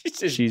 man.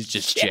 she's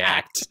just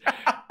jacked.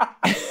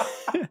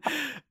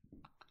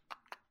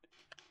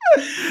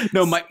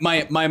 No,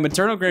 my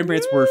maternal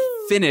grandparents were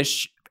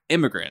Finnish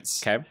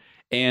immigrants. Okay.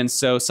 And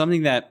so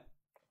something that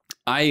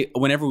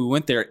whenever we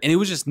went there, and it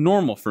was just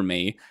normal for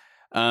me,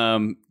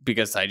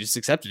 because I just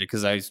accepted it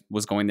because I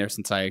was going there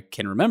since I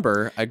can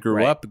remember. I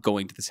grew up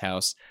going to this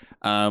house,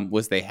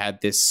 was they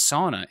had this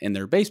sauna in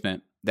their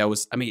basement that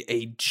was, I mean,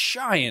 a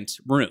giant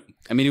room.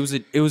 I mean,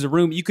 it was a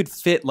room you could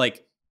fit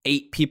like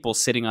 8 people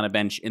sitting on a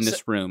bench in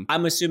this room.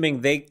 I'm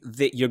assuming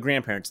your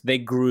grandparents, they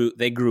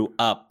grew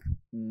up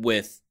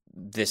with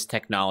this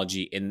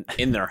technology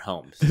in their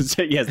homes.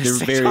 Yes, they're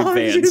very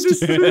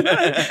advanced.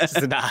 It's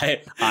an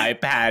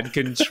iPad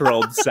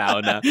controlled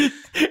sauna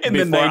in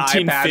the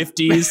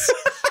 1950s.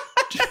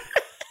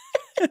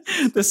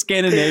 The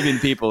Scandinavian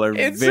people are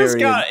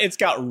it's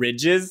got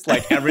ridges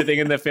like everything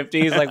in the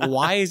 50s. Like,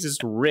 why is this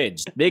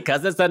ridged?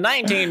 Because it's the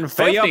 1950s.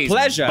 For your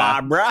pleasure,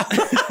 Barbara.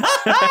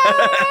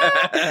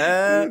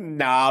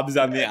 Knobs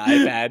on the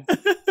iPad.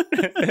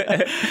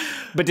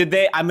 But did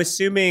they? I'm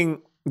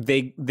assuming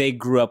they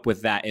grew up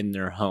with that in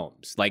their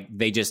homes. Like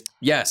they just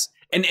yes.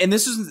 And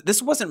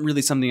this wasn't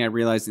really something I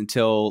realized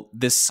until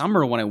this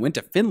summer when I went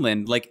to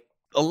Finland. Like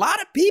a lot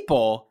of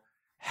people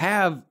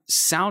have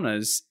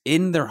saunas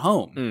in their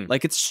home.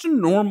 Like it's just a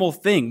normal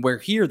thing, where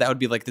here that would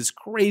be like this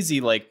crazy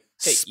like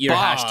spa, you're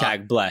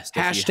 #blessed.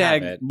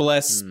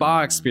 #blessed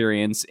spa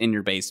experience in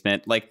your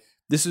basement. Like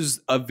this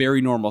is a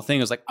very normal thing.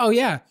 I was like, oh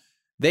yeah,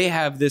 they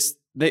have this.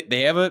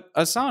 They have a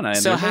sauna.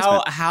 In so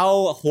their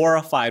how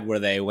horrified were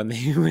they when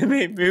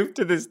they moved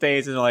to the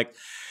States and like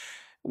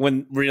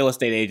when real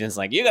estate agents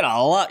like you're gonna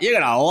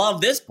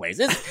love this place.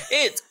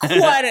 It's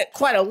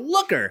quite a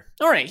looker.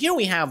 All right, here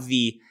we have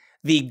the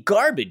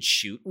garbage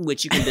chute in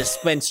which you can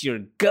dispense your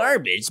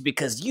garbage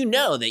because you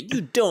know that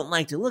you don't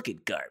like to look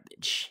at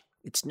garbage.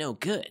 It's no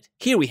good.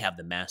 Here we have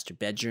the master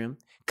bedroom,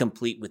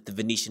 complete with the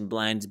Venetian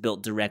blinds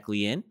built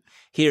directly in.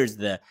 Here's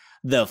the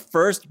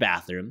first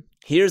bathroom.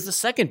 Here's the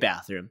second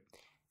bathroom.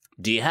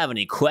 Do you have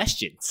any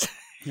questions?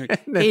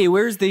 Hey,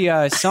 where's the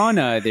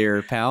sauna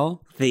there,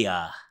 pal?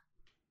 The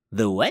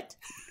what?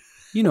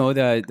 you know,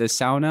 the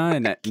sauna,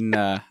 and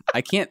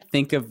I can't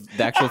think of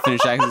the actual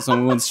Finnish accent, so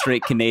I'm going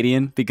straight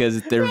Canadian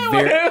because they're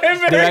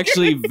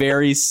actually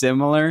very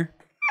similar.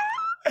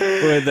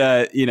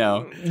 With you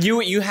know,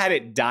 you had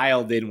it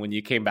dialed in when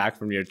you came back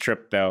from your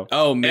trip, though.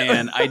 Oh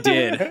man, I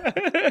did,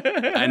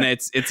 and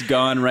it's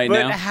gone right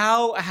but now.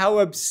 How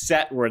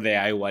upset were they?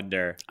 I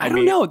wonder. I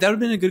don't know. That would have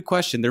been a good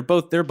question. They're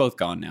both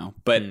gone now,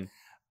 but.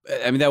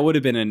 I mean, that would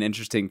have been an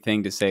interesting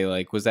thing to say.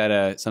 Like, was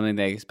that something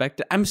they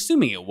expected? I'm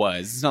assuming it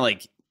was. It's not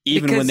like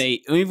even when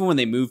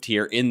they moved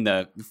here in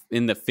the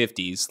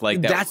 50s,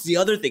 like that's the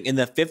other thing in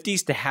the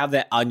 50s to have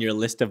that on your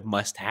list of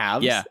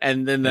must-haves. Yeah,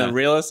 and then the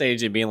real estate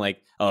agent being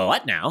like, "Oh,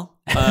 what now?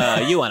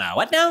 You want a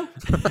what now?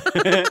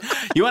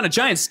 You want a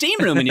giant steam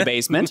room in your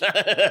basement?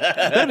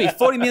 That'll be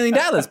 $40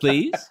 million,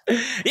 please.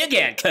 You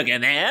can't cook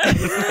in there."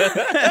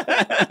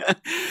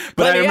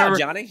 But I remember,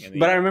 Johnny.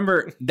 But I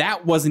remember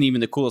that wasn't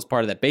even the coolest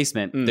part of that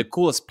basement. The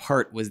coolest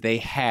part was they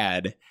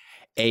had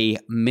a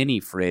mini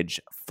fridge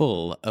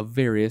full of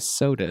various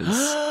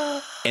sodas.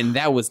 And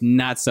that was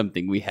not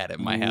something we had at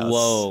my house.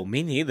 Whoa,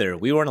 me neither.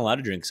 We weren't allowed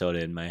to drink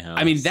soda in my house.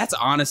 I mean, that's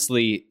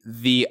honestly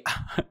the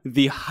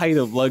height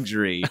of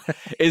luxury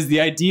is the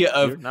idea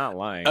of... You're not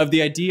lying. Of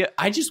the idea...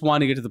 I just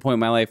want to get to the point in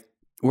my life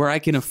where I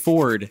can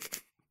afford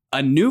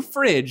a new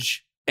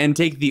fridge and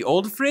take the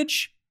old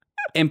fridge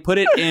and put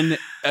it in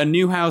a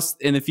new house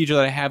in the future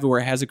that I have where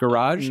it has a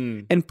garage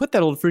and put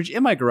that old fridge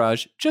in my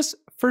garage just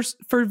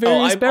for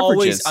various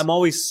beverages. I'm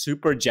always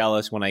super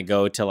jealous when I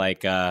go to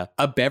like a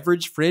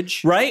beverage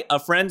fridge, right? A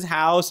friend's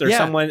house or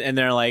someone, and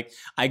they're like,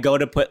 I go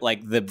to put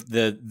like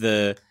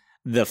the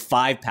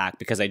 5-pack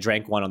because I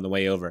drank one on the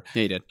way over.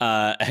 Yeah, you did.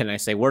 And I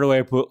say, where do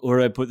I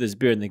put this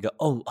beer? And they go,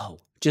 oh,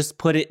 just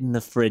put it in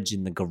the fridge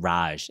in the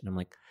garage. And I'm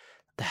like,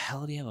 the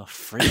hell do you have a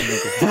fridge in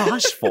the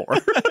garage for?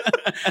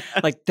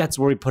 Like, that's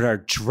where we put our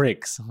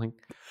drinks. I'm like,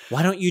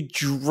 why don't you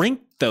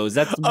drink those?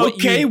 That's what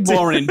okay, you do.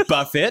 Warren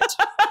Buffett.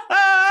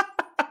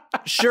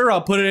 Sure,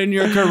 I'll put it in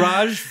your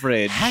garage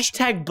fridge.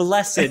 Hashtag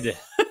blessed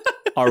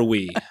are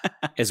we,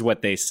 is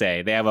what they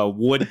say. They have a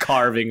wood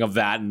carving of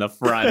that in the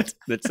front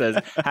that says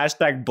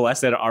hashtag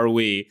blessed are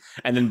we.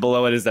 And then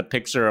below it is a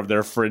picture of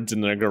their fridge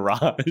in their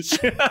garage.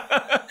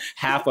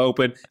 Half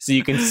open so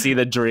you can see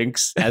the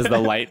drinks as the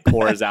light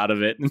pours out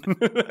of it.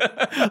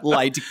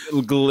 Light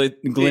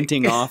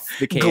glinting off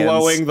the cans.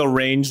 Glowing the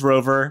Range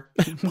Rover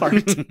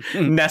parked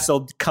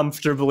nestled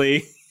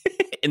comfortably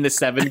in the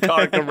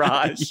 7-car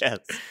garage. Yes.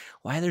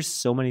 Why are there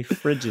so many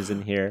fridges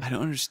in here? I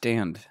don't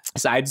understand.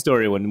 Side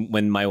story,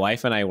 when my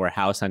wife and I were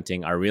house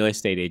hunting, our real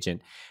estate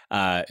agent,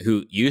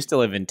 who used to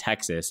live in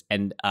Texas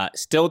and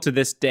still to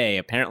this day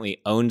apparently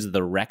owns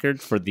the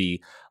record for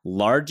the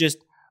largest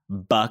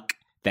buck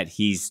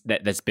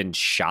that's been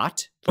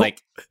shot.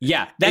 Like,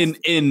 yeah.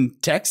 In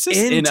Texas?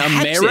 In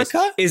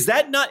America? Is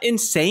that not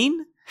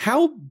insane?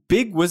 How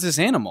big was this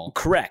animal?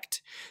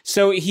 Correct.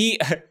 So we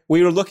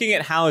were looking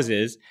at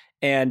houses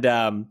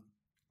and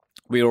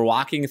we were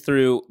walking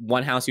through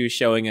one house he was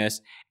showing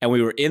us, and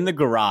we were in the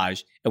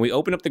garage, and we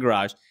opened up the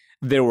garage.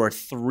 There were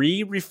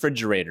 3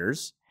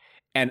 refrigerators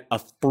and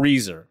a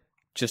freezer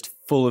just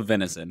full of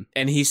venison.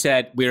 And he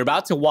said, we were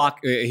about to walk.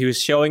 He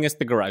was showing us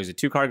the garage. It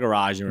was a 2-car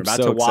garage, and we were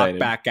about to walk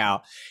back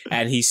out.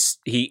 And he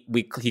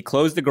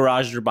closed the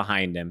garage door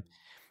behind him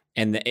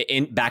and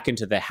back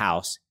into the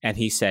house. And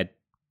he said,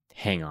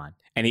 hang on.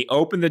 And he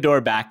opened the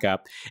door back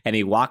up, and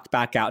he walked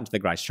back out into the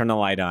garage, turned the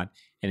light on.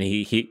 And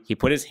he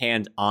put his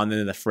hand on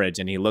the fridge,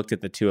 and he looked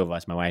at the two of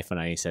us, my wife and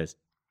I, and he says,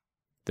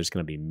 there's going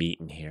to be meat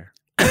in here.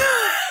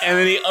 And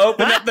then he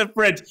opened up the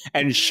fridge,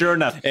 and sure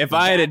enough. If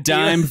I had a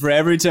dime for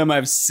every time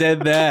I've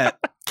said that.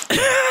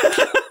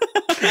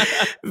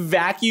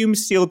 Vacuum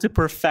sealed to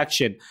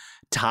perfection,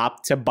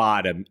 top to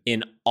bottom,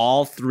 in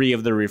all 3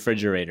 of the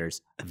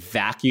refrigerators.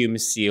 Vacuum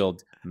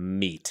sealed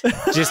meat.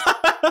 Just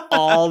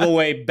all the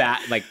way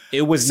back. Like,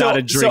 it was not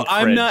a drink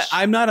fridge.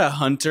 I'm not a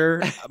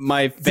hunter.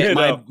 My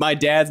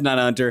dad's not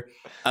a hunter.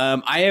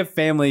 I have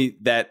family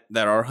that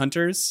are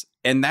hunters,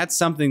 and that's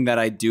something that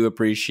I do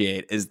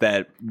appreciate, is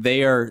that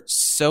they are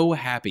so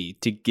happy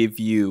to give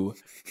you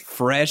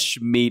fresh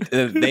meat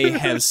that they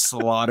have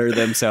slaughtered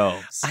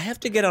themselves. I have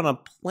to get on a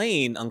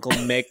plane, Uncle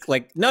Mick.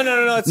 Like, no,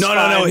 it's no.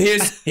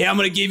 fine. I'm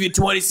going to give you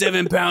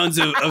 27 pounds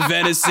of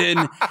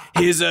venison.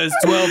 Here's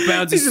 12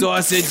 pounds of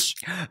sausage.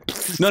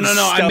 No.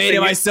 I made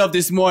it myself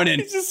this morning.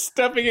 He's just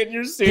stuffing it in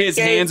your suitcase. His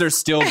hands are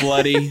still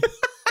bloody.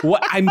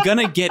 What? I'm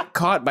gonna get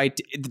caught by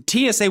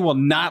the TSA will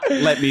not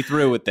let me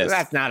through with this.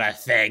 That's not a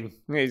thing.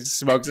 He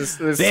smokes this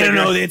They cigarette. don't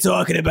know what they're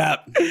talking about.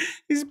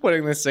 He's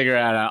putting the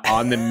cigarette out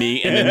on the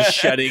meat and then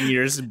shutting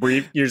your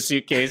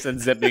suitcase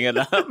and zipping it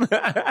up.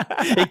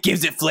 It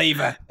gives it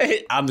flavor.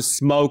 I'm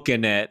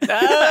smoking it.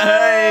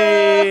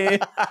 Hey.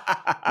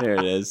 There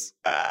it is.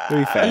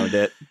 We found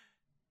it.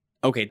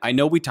 Okay, I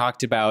know we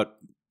talked about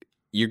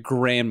your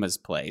grandma's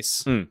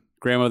place,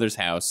 grandmother's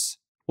house,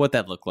 what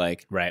that looked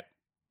like. Right.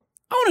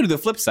 I want to do the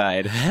flip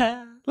side.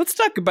 Let's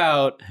talk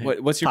about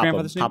what's your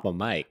grandfather's name? Papa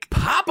Mike.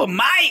 Papa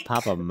Mike.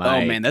 Papa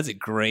Mike. Oh man, that's a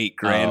great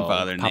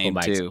grandfather Papa name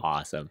Mike's too.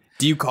 awesome.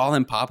 Do you call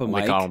him Papa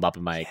Mike? We call him Papa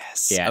Mike.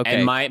 Yes. Yeah. Okay.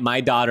 And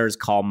my daughters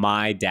call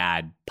my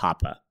dad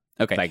Papa.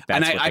 Okay. Like,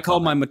 and that's what I they call call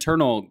my him.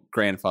 maternal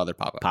grandfather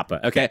Papa.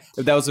 Papa. Okay.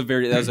 That was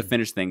a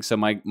Finnish thing. So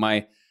my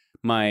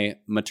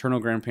maternal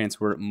grandparents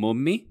were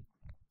mummi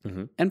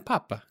and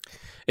Papa.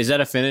 Is that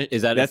a Finnish?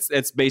 Is that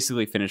That's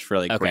basically Finnish for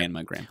like Okay.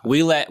 grandma, grandpa.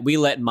 we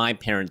let my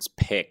parents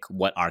pick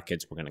what our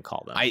kids were going to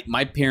call them.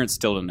 My parents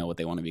still don't know what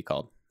they want to be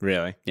called.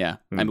 Really? Yeah,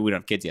 I mean we don't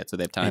have kids yet, so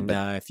they have time. And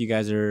But if you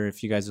guys are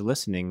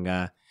listening,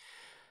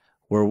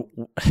 we're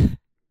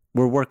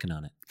working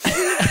on it.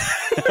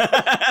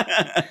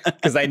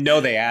 Because I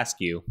know they ask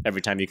you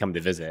every time you come to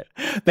visit.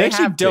 they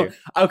actually have to. don't.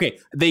 Okay,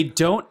 they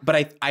don't.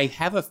 But I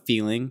have a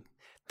feeling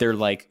they're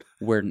like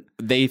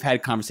they've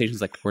had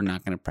conversations like we're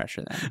not going to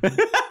pressure them.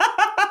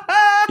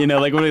 You know,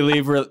 like when we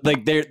leave, we're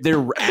like they're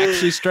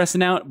actually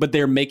stressing out, but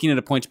they're making it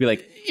a point to be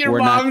like, Your we're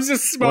mom's not,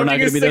 just we're not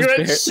smoking a gonna be those cigarette,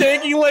 parents.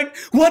 shaking like,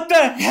 what the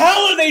hell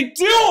are they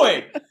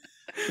doing?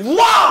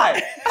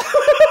 Why?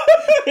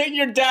 And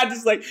your dad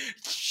just like,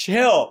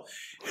 chill.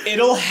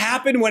 It'll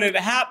happen when it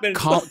happens.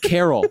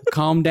 Carol,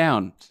 calm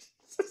down.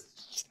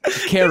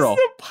 Carol,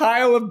 Just a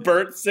pile of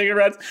burnt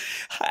cigarettes.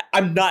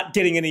 I'm not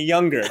getting any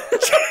younger.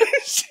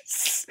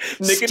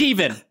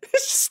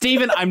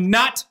 Steven, I'm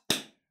not.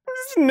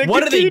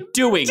 What are they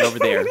doing over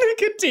there?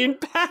 Nicotine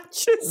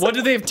patches. What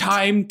do they have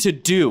time to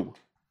do?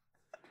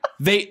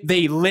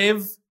 They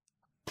live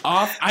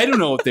off. I don't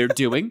know what they're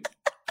doing.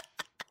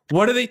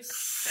 What are they?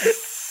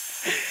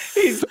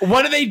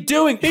 What are they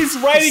doing? He's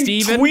writing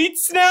Steven?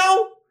 tweets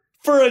now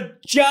for a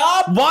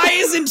job? Why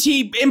isn't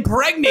he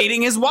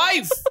impregnating his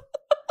wife?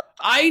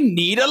 I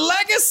need a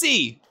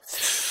legacy.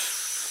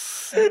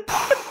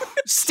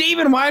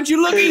 Steven, why aren't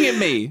you looking at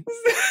me?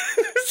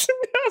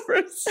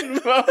 Never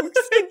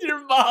smokes in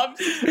your mom's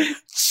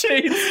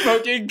chain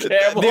smoking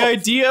camel. The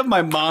idea of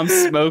my mom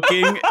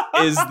smoking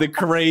is the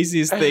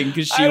craziest thing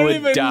because she I don't would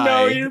even die.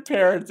 know your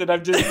parents, and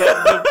I've just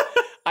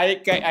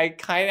I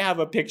kind of have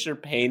a picture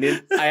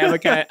painted. I have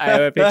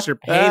a picture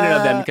painted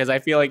of them because I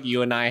feel like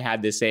you and I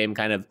had the same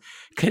kind of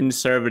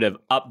conservative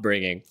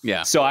upbringing.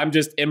 Yeah. So I'm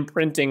just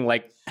imprinting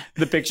like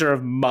the picture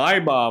of my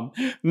mom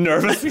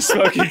nervously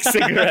smoking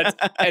cigarettes,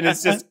 and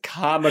it's just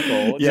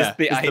comical. Yeah, just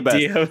the it's the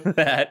idea of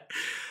that.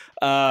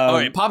 All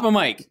right, Papa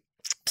Mike.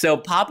 So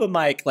Papa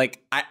Mike,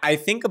 like I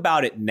think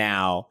about it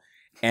now,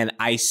 and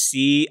I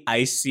see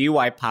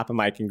why Papa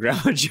Mike and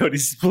Grandma Jody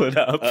split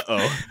up.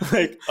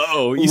 Like,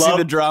 You see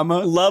the drama?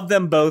 love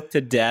them both to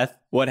death.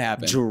 What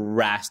happened?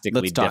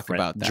 Drastically Let's different.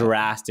 talk about that.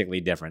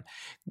 Drastically different.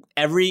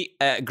 Every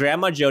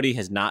Grandma Jody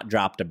has not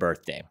dropped a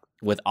birthday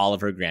with all of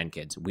her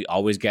grandkids. We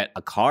always get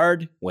a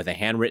card with a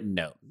handwritten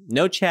note.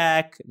 No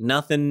check,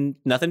 nothing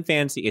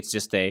fancy. It's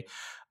just a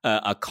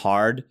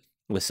card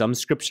with some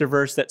scripture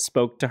verse that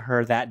spoke to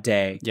her that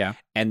day. Yeah.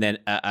 And then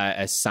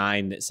a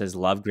sign that says,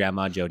 love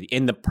Grandma Jody,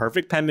 in the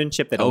perfect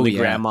penmanship that only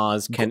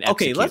grandmas can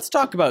execute. Okay, let's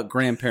talk about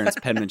grandparents'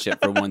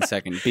 penmanship for 1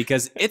 second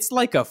because it's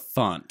like a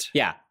font.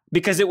 Yeah,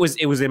 because it was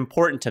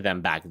important to them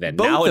back then.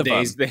 Both of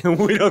Nowadays,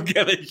 we don't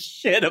give a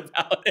shit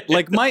about it.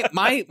 Like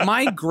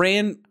my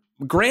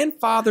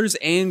grandfather's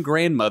and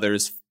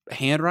grandmother's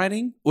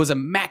handwriting was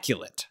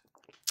immaculate.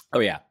 Oh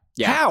yeah,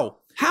 yeah.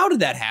 How did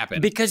that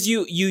happen? Because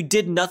you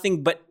did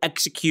nothing but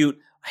execute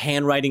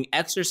handwriting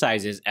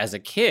exercises as a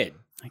kid.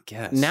 I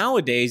guess.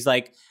 Nowadays,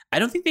 like I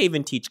don't think they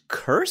even teach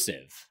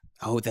cursive.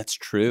 Oh, that's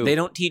true. They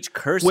don't teach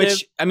cursive.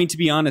 Which, I mean, to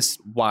be honest,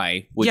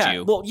 why would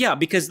you? Well, yeah,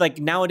 because like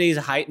nowadays,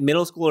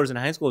 middle schoolers and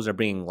high schoolers are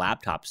bringing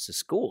laptops to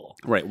school.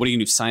 Right. What are you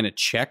going to do? Sign a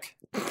check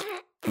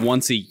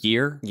once a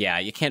year? Yeah,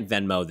 you can't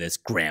Venmo this,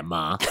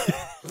 Grandma.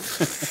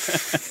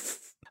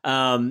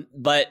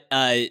 But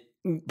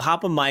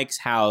Papa Mike's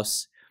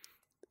house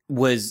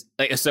was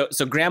like so.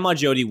 Grandma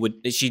Jody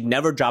she'd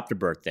never dropped a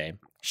birthday.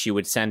 She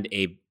would send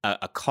a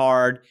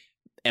card,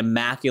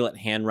 immaculate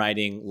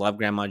handwriting, love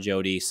Grandma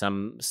Jody,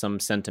 some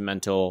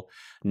sentimental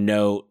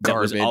note that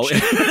was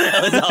Garbage.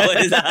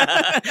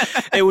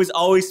 it was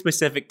always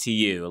specific to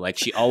you. Like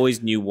she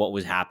always knew what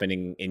was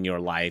happening in your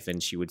life,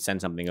 and she would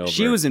send something over.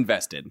 She was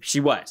invested. She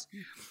was.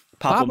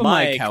 Papa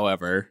Mike,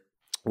 however,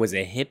 was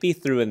a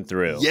hippie through and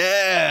through.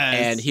 yes,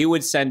 And he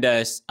would send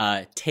us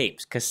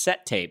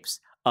cassette tapes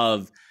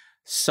of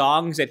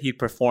songs that he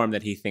performed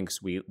that he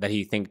thinks we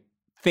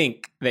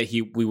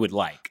would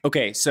like.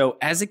 okay. So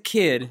as a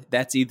kid,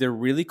 that's either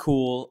really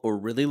cool or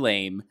really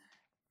lame.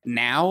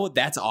 Now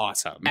that's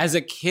awesome. As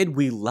a kid,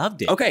 we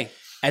loved it. Okay,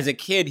 As a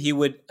kid,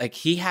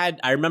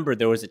 I remember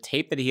there was a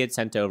tape that he had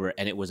sent over,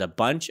 and it was a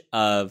bunch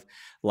of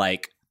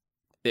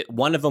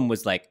one of them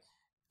was like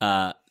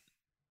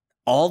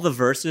all the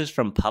verses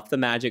from Puff the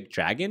Magic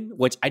Dragon,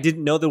 which I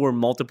didn't know there were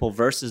multiple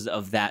verses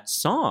of that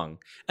song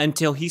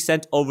until he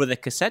sent over the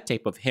cassette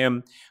tape of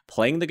him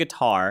playing the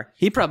guitar.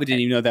 he probably didn't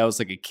even know that was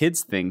like a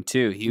kid's thing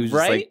too. He was just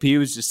Right? like he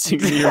was just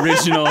singing the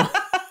original.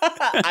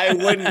 I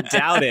wouldn't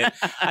doubt it.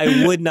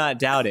 I would not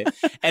doubt it.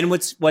 And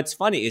what's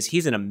funny is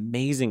he's an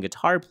amazing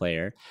guitar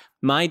player.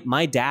 My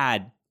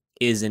dad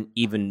is an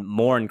even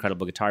more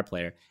incredible guitar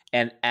player.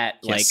 And at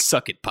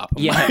suck it, Papa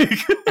yeah, Mike.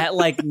 at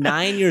like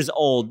 9 years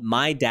old,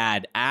 my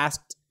dad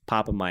asked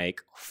Papa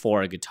Mike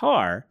for a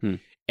guitar,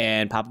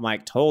 and Papa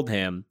Mike told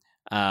him,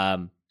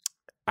 I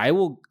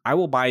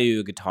will buy you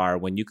a guitar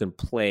when you can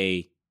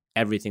play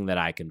everything that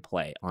I can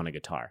play on a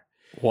guitar.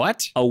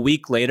 What? A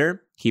week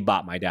later, he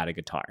bought my dad a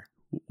guitar.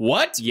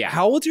 What? Yeah.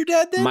 How old's your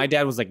dad then? My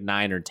dad was like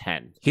 9 or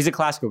 10. He's a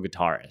classical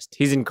guitarist.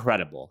 He's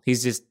incredible.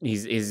 He's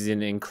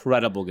an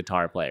incredible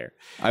guitar player.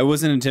 I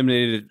wasn't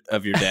intimidated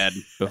of your dad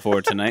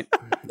before tonight,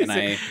 and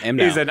I am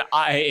now.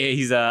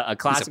 He's a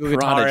classical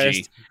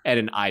prodigy. guitarist and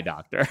an eye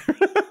doctor.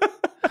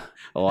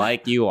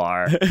 Like you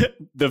are.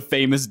 The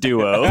famous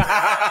duo.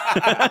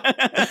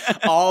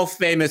 All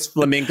famous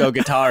flamenco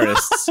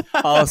guitarists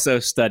also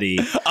study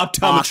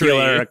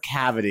ocular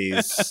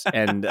cavities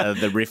and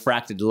the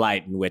refracted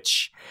light in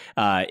which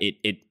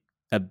it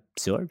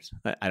absorbs.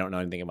 I don't know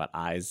anything about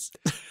eyes.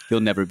 You'll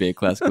never be a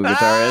classical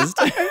guitarist.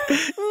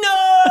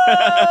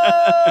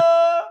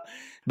 No!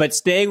 But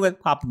staying with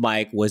Papa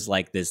Mike was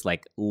like this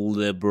like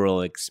liberal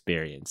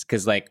experience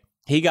because like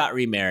he got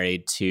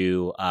remarried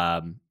to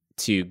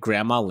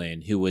Grandma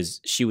Lynn,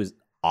 she was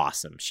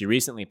awesome. She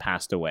recently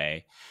passed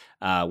away,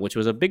 which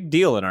was a big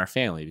deal in our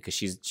family because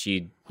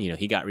he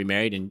got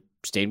remarried and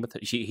stayed with her.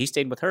 He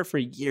stayed with her for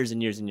years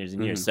and years and years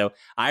and years. So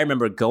I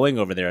remember going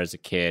over there as a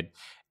kid,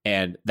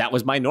 and that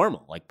was my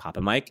normal, like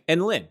Papa Mike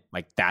and Lynn.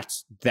 Like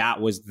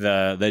that was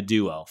the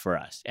duo for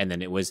us. And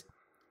then it was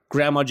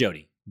Grandma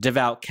Jody,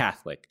 devout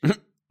Catholic,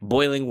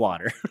 boiling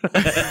water,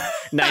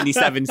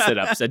 97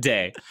 sit-ups a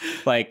day,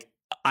 like.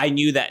 I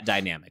knew that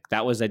dynamic.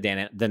 That was a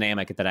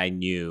dynamic that I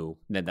knew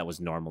that was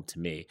normal to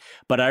me.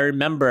 But I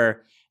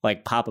remember,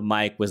 like, Papa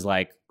Mike was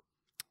like,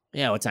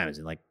 yeah, what time is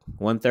it? Like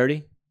 1:30?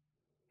 You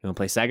want to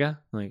play Sega?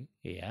 I'm like,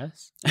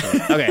 yes.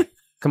 Like, okay,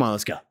 come on,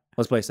 let's go.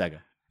 Let's play Sega.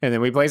 And then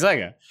we play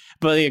Sega.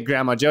 But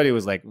Grandma Jody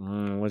was like,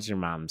 what's your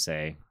mom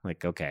say?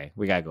 Like, okay,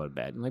 we got to go to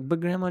bed. I'm like, but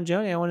Grandma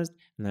Jody,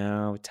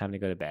 no, time to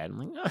go to bed. I'm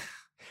like, oh.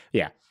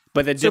 Yeah.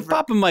 But so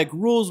Papa Mike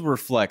rules were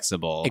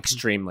flexible.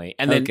 Extremely.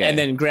 And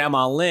then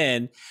Grandma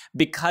Lynn,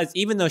 because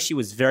even though she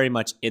was very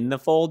much in the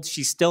fold,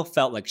 she still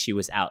felt like she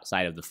was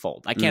outside of the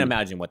fold. I can't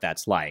imagine what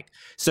that's like.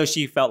 So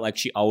she felt like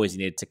she always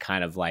needed to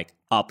kind of like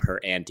up her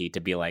ante to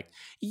be like,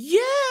 yeah,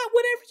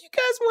 whatever you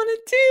guys want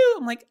to do.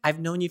 I'm like, I've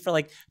known you for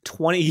like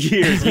 20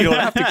 years. You don't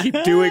have to keep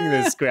doing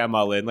this,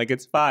 Grandma Lynn. Like,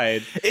 it's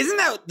fine. Isn't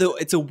that, though?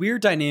 It's a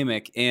weird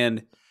dynamic.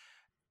 And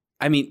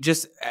I mean,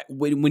 just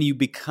when you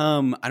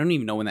become, I don't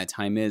even know when that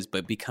time is,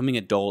 but becoming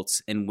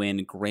adults and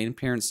when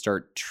grandparents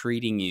start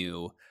treating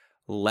you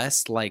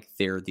less like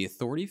they're the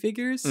authority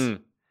figures. And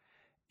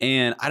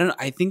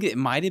I think it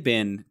might have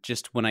been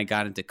just when I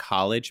got into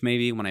college,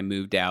 maybe when I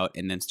moved out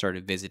and then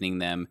started visiting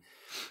them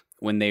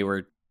when they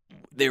were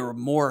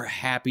more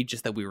happy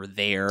just that we were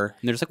there.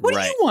 And they're just like, what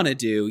do you want to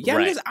do?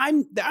 Yeah,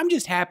 I'm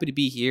just happy to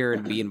be here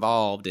and be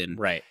involved. And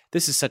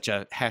this is such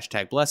a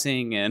hashtag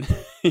blessing. And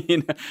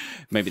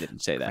maybe they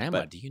didn't say that. Grandma,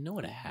 but do you know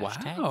what a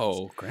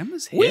hashtag is?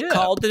 Grandma's hip. We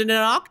called it an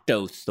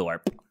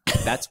octothorpe.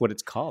 That's what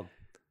it's called.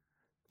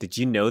 Did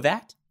you know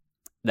that?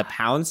 The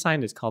pound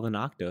sign is called an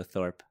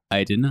octothorpe.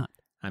 I did not.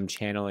 I'm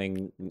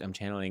channeling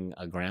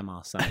a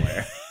grandma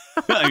somewhere.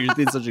 You're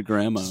being such a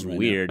grandma. It's right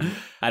weird. Now.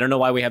 I don't know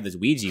why we have this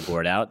Ouija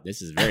board out.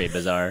 This is very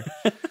bizarre.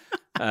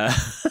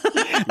 That's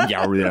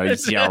that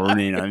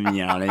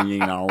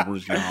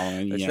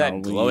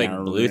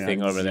glowing blue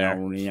thing over there.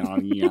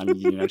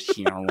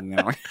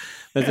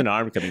 There's an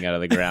arm coming out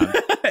of the ground.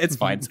 It's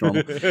fine. It's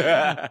normal.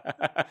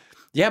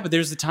 Yeah, but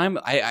there's a time.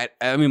 I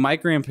mean, my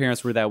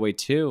grandparents were that way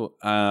too.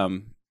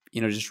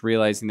 Just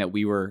realizing that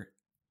we were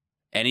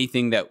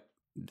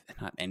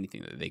not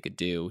anything that they could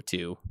do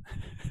to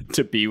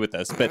be with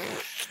us, but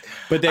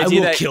the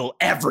idea that kill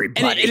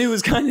everybody. And it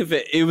was kind of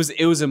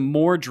it was a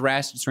more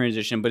drastic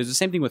transition, but it's the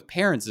same thing with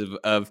parents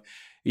of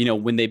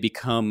when they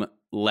become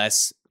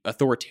less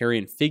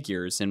authoritarian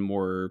figures and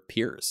more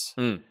peers.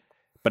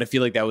 But I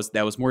feel like that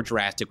was more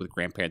drastic with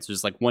grandparents. It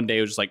was like one day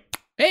it was just like,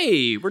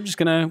 hey, we're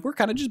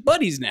kind of just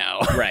buddies now.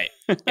 Right.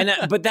 And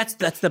but that's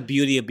the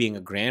beauty of being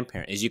a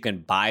grandparent is you can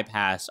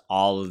bypass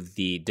all of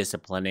the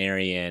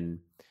disciplinarian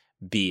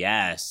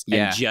BS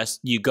and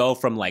just you go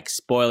from like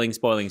spoiling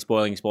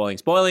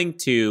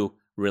to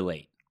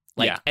relate.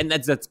 Like, and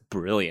that's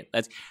brilliant.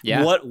 That's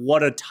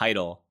what a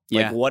title.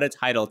 Like what a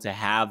title to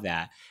have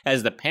that.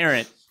 As the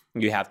parent,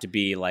 you have to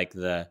be like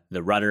the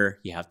rudder.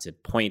 You have to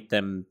point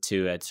them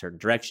to a certain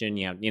direction.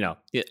 You have,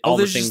 all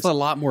there's the things. Just a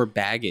lot more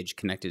baggage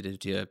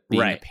connected to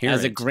being a parent.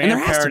 As a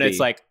grandparent, it's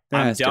like,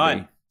 I'm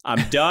done.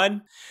 I'm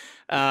done.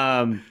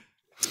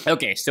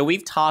 Okay, so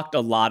we've talked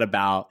a lot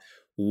about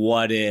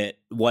what it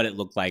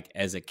looked like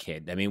as a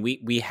kid. I mean,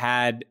 we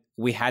had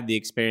the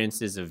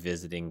experiences of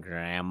visiting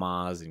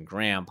grandmas and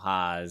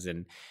grandpas,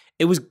 and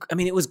it was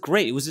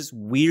great. It was this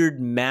weird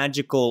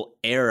magical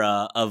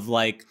era of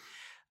like,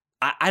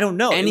 I don't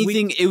know.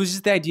 It was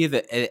just the idea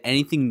that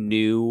anything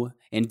new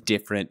and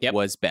different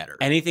was better.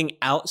 Anything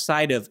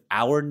outside of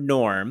our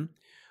norm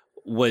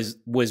was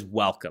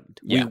welcomed.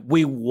 Yeah.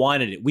 We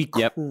wanted it. We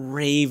Yep.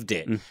 craved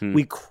it. Mhm.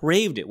 We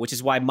craved it, which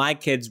is why my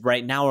kids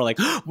right now are like,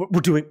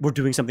 we're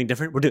doing something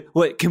different.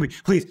 What can we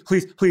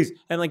please?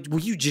 And like, will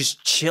you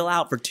just chill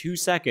out for 2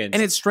 seconds?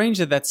 And it's strange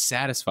that that's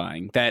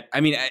satisfying. That,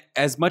 I mean,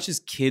 as much as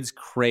kids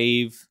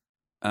crave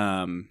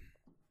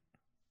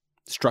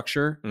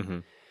structure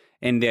Mhm.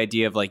 and the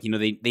idea of like,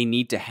 they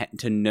need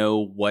to know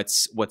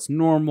what's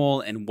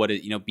normal and what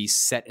it, be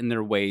set in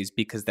their ways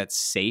because that's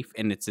safe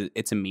and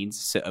it's a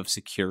means of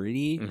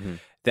security. Mhm.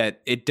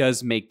 That it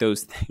does make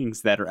those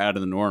things that are out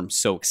of the norm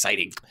so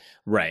exciting.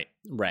 Right.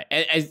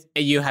 And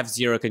you have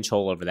zero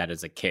control over that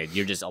as a kid.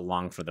 You're just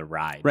along for the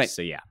ride. Right.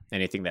 So yeah,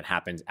 anything that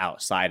happens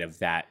outside of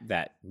that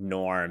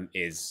norm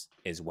is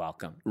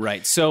welcome.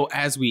 Right. So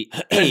as we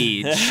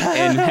age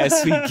and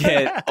as we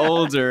get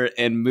older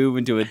and move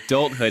into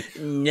adulthood,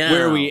 No.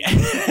 where we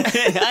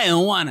I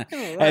don't wanna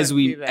as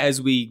do that.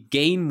 we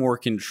gain more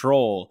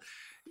control,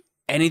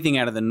 anything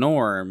out of the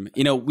norm,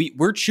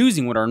 we're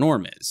choosing what our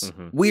norm is.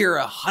 Mhm. We're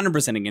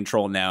 100% in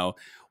control now.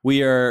 We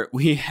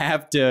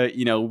have to,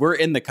 we're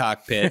in the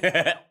cockpit.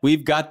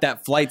 We've got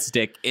that flight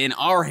stick in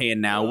our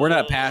hand now. We're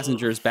not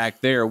passengers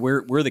back there.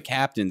 We're the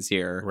captains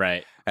here.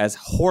 Right. As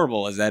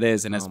horrible as that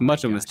is, and as Oh my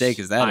much of a gosh. mistake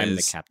as that is, I'm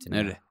the captain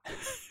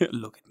now.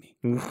 Look at me.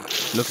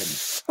 Look at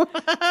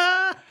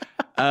me.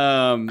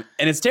 And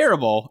it's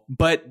terrible.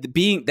 But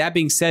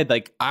being said,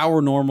 like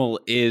our normal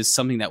is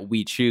something that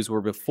we choose,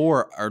 where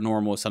before our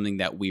normal was something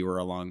that we were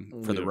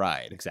along for the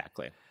ride.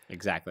 Exactly.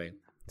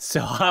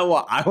 So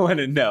I want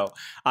to know.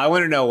 I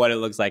want to know what it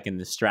looks like in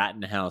the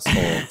Stratton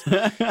household.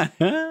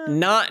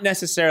 Not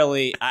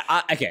necessarily.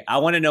 I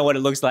want to know what it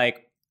looks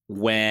like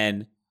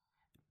when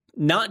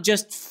not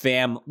just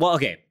Well,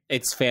 okay,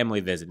 it's family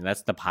visiting.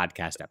 That's the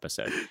podcast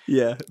episode.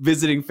 Yeah,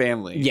 visiting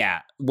family. Yeah,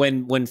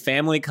 when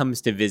family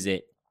comes to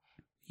visit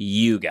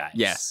you guys.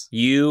 Yes.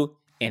 You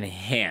and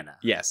Hannah.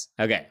 Yes.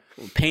 Okay,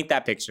 paint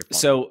that picture for me.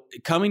 So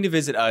coming to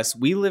visit us,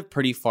 we live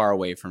pretty far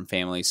away from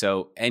family.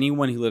 So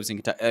anyone who lives in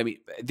Kentucky, I mean,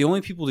 the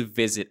only people to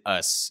visit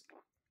us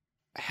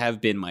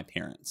have been my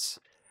parents,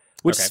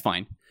 which Okay. is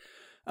fine.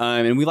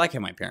 And we like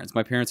having my parents.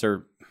 My parents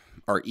are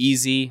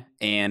easy,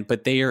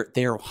 but they are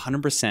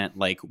 100%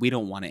 like, we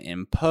don't want to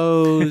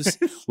impose.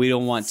 We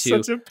don't want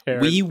to. Such a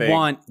parent we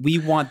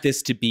thing. want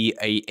this to be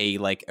a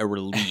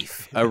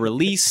relief, a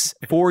release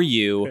for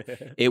you.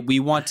 We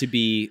want to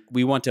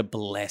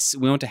bless.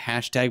 We want to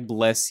hashtag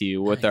bless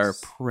you with our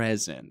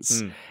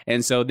presence. Mm.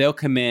 And so they'll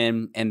come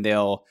in and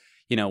they'll,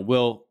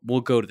 we'll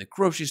go to the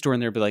grocery store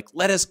and they'll be like,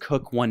 let us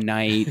cook one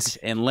night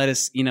and let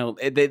us,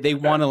 they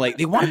want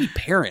to be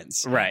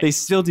parents. Right. They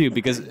still do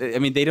because, I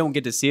mean, they don't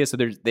get to see us. So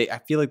I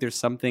feel like there's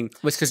something.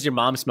 It's because your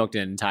mom smoked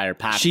an entire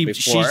pack before.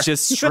 She's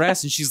just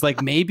stressed and she's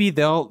like, maybe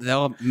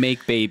they'll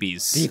make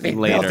babies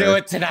later. they'll do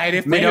it tonight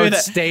if they don't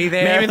stay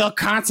there? Maybe they'll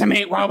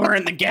consummate while we're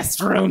in the guest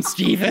room,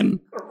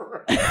 Stephen.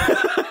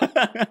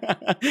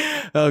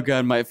 Oh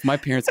God, if my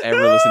parents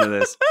ever listen to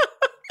this.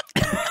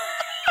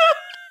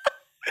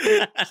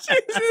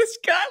 Jesus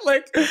got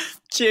like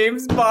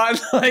James Bond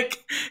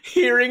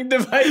hearing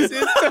devices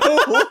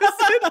to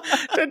listen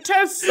to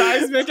test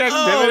seismic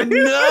activity.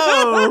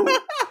 Oh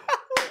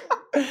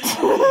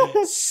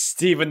no!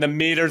 Steven, the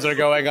meters are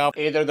going up.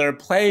 Either they're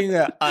playing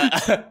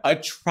a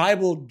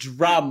tribal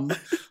drum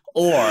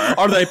or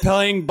Are they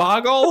playing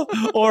Boggle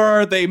or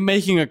are they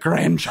making a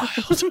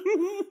grandchild?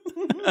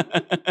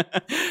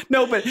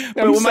 No, but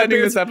I'm when my sending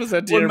parents- this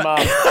episode to when your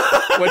my-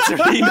 mom. What's your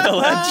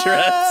email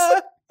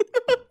address?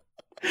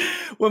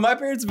 When my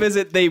parents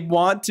visit, they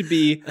want to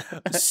be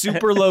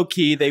super low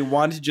key. They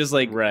want to just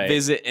Right.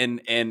 visit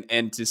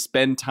and to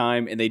spend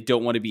time, and they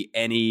don't want to be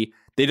any.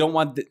 They don't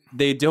want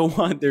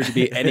there to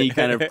be any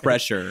kind of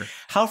pressure.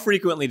 How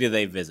frequently do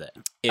they visit?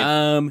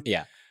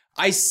 Yeah.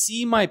 I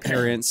see my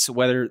parents,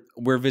 whether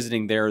we're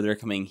visiting there or they're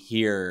coming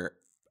here,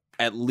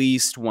 at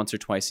least once or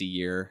twice a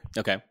year,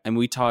 Okay. and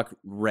we talk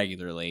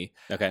regularly.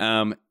 Okay.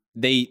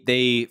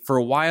 They for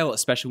a while,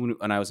 especially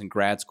when I was in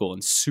grad school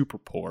and super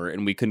poor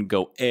and we couldn't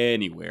go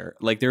anywhere.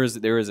 Like there was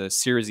a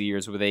series of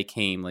years where they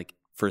came like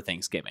for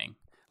Thanksgiving.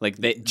 Like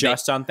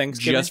Just on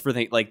Thanksgiving? just for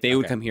they would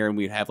Okay. come here and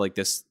we'd have like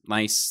this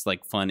nice,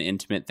 like fun,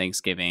 intimate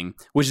Thanksgiving,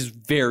 which is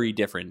very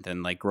different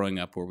than like growing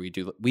up where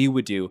we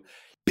would do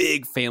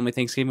big family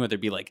Thanksgiving where there'd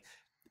be like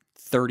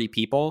 30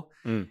 people.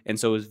 Mm. And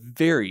so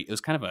it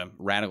was kind of a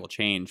radical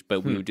change,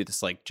 but we would do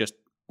this like just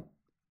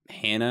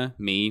Hannah,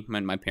 me,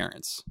 and my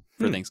parents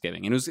for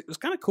Thanksgiving. And it was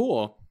kind of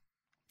cool.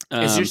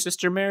 Is your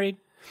sister married?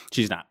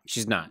 She's not.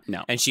 She's not.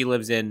 No. And she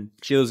lives in.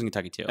 She lives in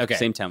Kentucky too. Okay.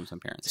 Same town as my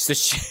parents. So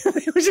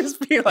she would just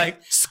be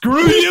like,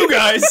 Screw you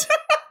guys.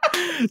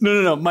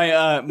 No.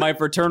 My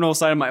fraternal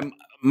side of my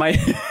my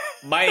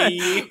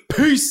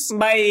peace.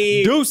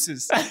 my.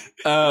 Deuces.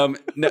 No,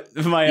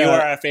 my You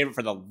are our favorite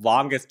for the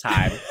longest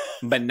time,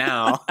 but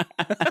now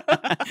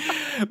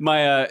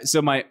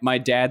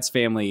my dad's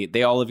family,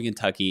 they all live in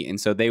Kentucky, and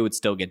so they would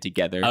still get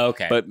together.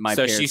 okay. But my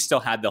so parents, she still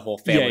had the whole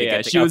family. yeah,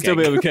 get she would still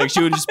be able to cook.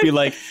 She would just be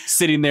like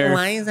sitting there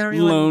Why is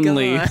everyone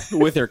lonely gone?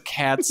 with her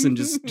cats and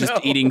just No.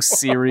 eating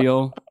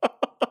cereal.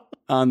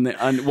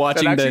 on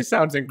watching That actually the.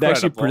 sounds That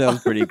actually incredible.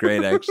 sounds pretty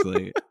great,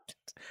 actually.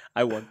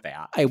 I want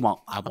that. I want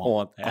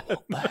that.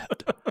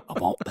 I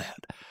want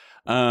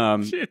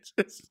that. Shit,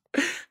 just-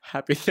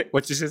 Happy.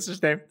 What's your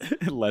sister's name?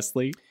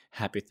 Leslie,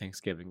 Happy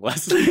Thanksgiving,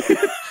 Leslie.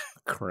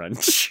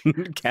 Crunch.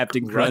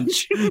 Captain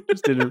Crunch.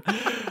 Just didn't-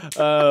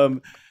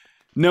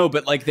 no,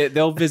 but like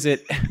they'll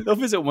visit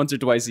once or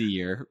twice a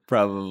year,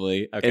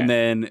 probably, Okay. and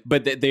then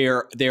but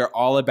they're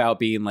all about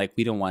being like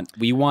we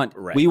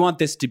want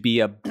this to be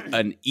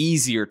an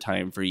easier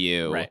time for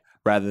you, Right.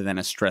 rather than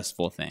a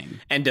stressful thing.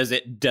 And does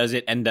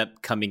it end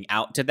up coming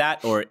out to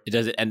that, or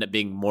does it end up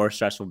being more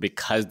stressful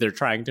because they're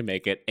trying to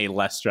make it a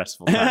less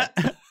stressful time?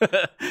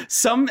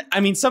 Some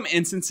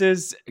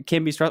instances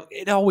can be stressful.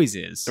 It always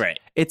is. Right.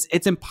 It's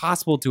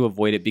impossible to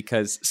avoid it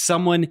because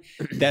someone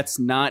that's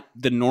not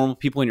the normal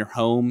people in your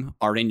home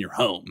are in your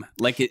home.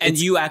 Like And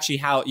it's, you actually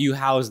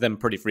house them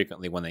pretty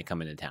frequently when they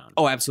come into town.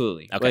 oh,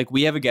 absolutely. Okay. Like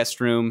we have a guest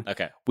room.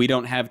 Okay. We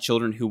don't have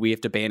children who we have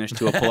to banish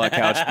to a pull-out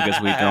couch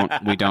because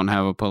we don't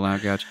have a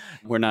pull-out couch.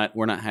 We're not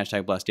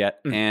hashtag blessed yet.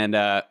 And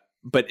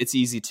but it's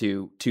easy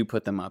to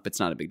put them up. It's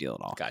not a big deal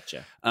at all.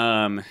 Gotcha.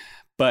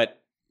 But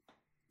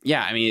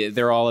yeah, I mean,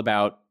 they're all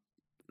about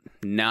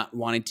not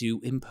wanting to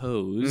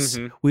impose.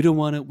 Mhm. We don't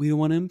want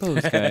to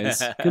impose,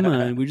 guys. Come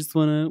on, we just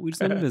want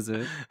to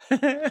visit.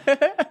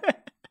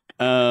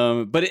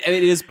 But it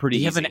is pretty. Do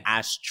you have easy. an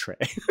ashtray?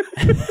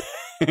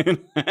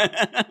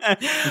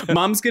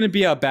 Mom's gonna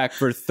be out back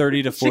for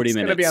 30 to 40 She's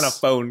minutes. gonna be on a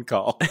phone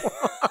call.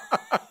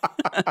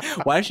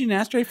 Why is she an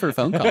ashtray for a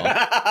phone call?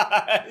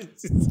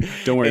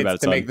 Don't worry about it,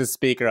 To son. make the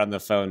speaker on the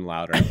phone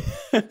louder.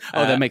 Oh,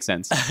 that makes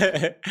sense.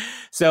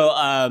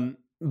 So,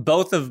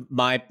 both of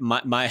my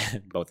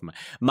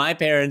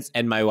parents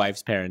and my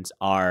wife's parents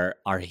are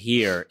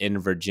here in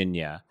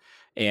Virginia,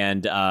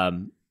 and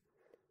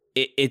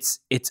it's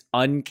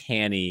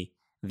uncanny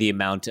the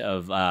amount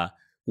of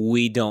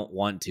we don't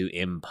want to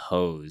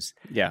impose,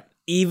 Yeah.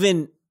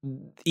 even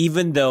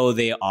though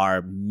they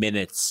are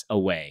minutes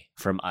away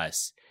from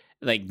us.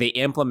 Like they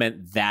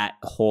implement that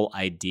whole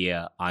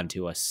idea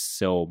onto us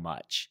so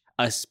much,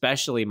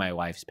 especially my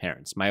wife's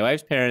parents. My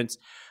wife's parents,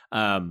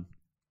 they're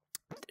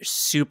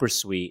super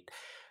sweet,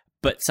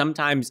 but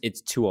sometimes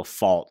it's to a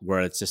fault where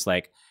it's just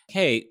like,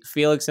 hey,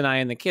 Felix and I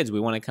and the kids, we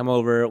want to come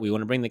over. We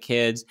want to bring the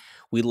kids.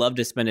 We'd love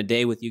to spend a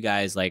day with you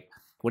guys. Like,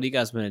 what are you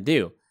guys going to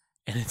do?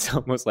 And it's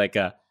almost like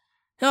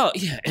oh,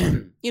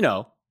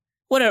 yeah,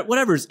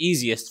 whatever's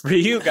easiest for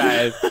you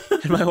guys.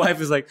 And my wife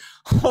is like,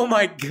 oh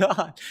my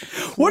God.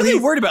 What are they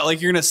worried about?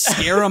 Like you're gonna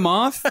scare them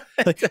off?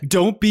 Like,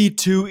 don't be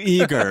too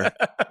eager.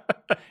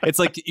 It's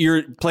like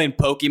you're playing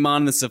Pokemon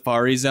in the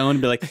Safari Zone.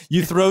 Be like,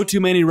 you throw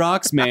too many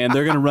rocks, man,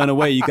 they're gonna run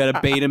away. You gotta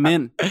bait them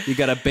in.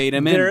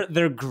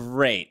 They're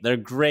great. They're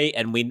great,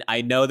 and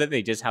I know that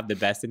they just have the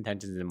best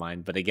intentions in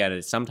mind. But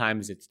again,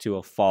 sometimes it's to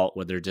a fault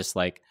where they're just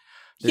like,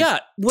 yeah,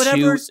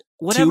 whatever's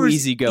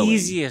easygoing.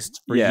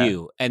 easiest for Yeah.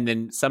 you. And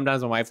then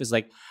sometimes my wife is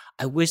like,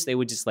 I wish they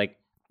would just like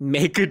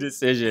make a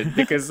decision,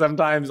 because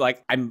sometimes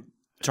like I'm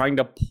trying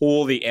to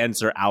pull the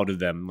answer out of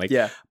them. Like,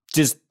 Yeah.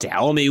 just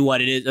tell me what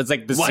it is. It's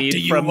like the What do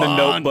scene you from want?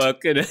 The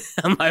Notebook,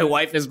 and my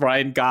wife is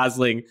Ryan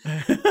Gosling.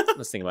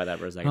 Let's think about that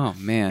for a second. Oh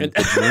man,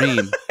 the dream.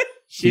 Can you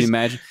She's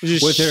imagine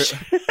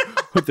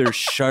with her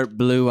sharp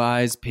blue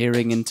eyes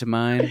peering into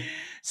mine?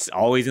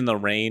 always in the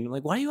rain.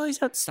 Like, why are you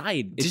always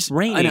outside? It's Just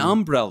raining. An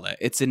umbrella.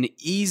 It's an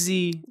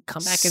easy,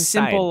 Come back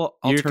inside. simple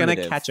You're gonna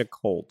alternative. catch a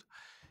cold.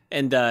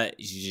 And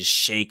she's just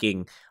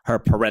shaking her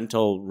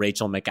parental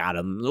Rachel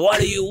McAdams. What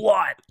do you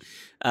want?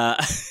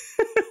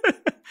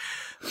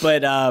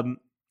 But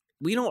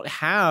we don't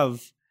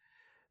have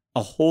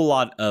a whole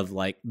lot of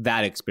like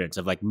that experience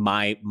of like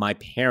my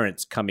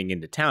parents coming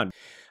into town.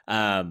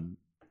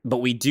 But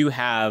we do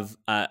have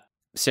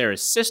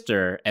Sarah's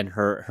sister and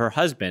her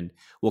husband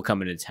will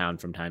come into town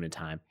from time to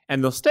time,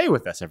 and they'll stay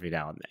with us every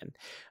now and then.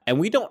 And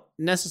we don't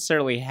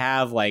necessarily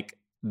have like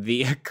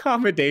the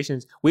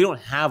accommodations. We don't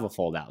have a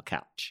fold out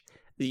couch.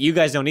 You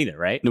guys don't either,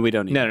 right? No, we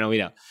don't. No, we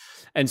don't.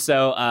 And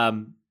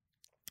so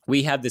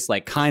we have this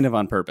like Kind of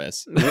on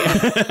purpose.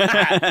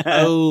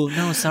 oh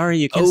no, sorry,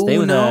 you can't stay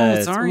with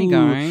us. sorry, Ooh,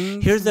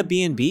 guys. Here's the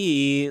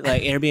B&B,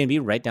 like Airbnb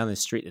right down the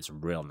street. It's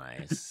real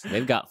nice.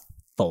 They've got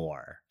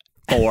four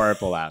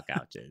pull-out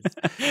couches.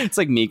 It's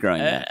like me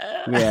growing up.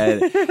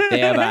 They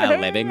have a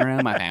living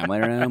room, a family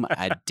room,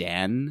 a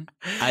den.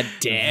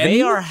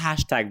 They are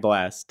hashtag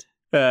blessed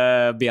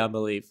beyond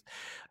belief.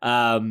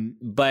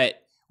 But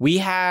we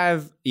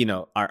have,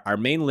 our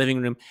main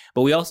living room,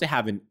 but we also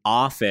have an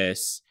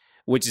office,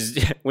 which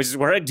is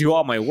where I do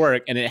all my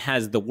work, and it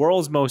has the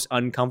world's most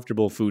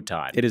uncomfortable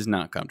futon. It is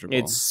not comfortable.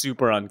 It's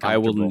super uncomfortable. I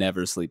will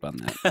never sleep on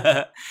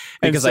that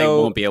And because I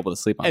so- won't be able to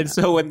sleep on that. And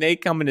so when they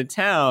come into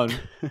town,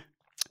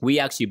 we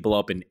actually blow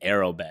up an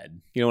arrow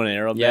bed. You know what an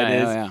arrow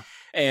bed is? Yeah.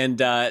 And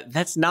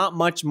that's not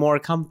much more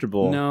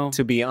comfortable, No.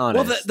 to be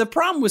honest. Well, the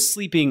problem with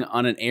sleeping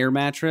on an air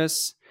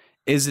mattress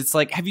is it's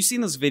like, have you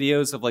seen those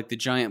videos of like the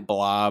giant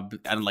blob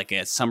at like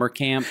a summer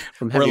camp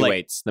From where, like,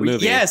 Heavyweights, the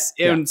movie. Yes,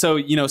 and so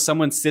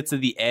someone sits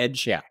at the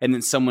edge, and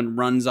then someone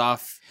runs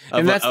off of,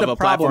 and that's of the a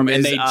platform, problem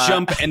and is, they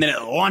jump, and then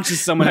it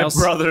launches someone my else.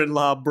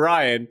 brother-in-law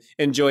Brian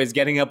enjoys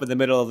getting up in the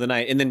middle of the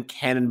night and then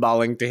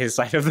cannonballing to his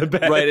side of the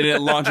bed. Right, and it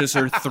launches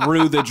her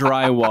through the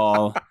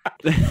drywall.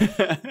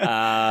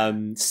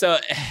 So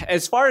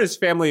as far as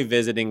family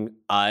visiting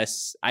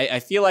us, I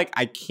feel like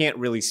I can't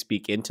really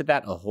speak into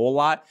that a whole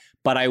lot,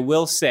 but I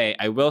will say,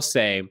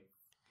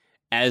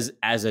 as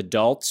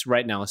adults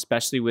right now,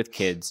 especially with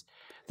kids,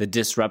 the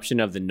disruption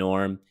of the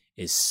norm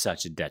is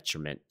such a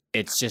detriment.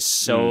 It's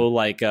just so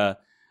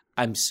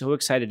I'm so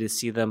excited to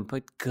see them,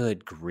 but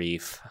good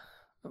grief,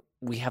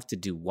 we have to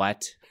do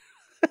what?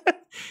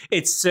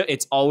 It's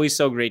always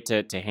so great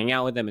to hang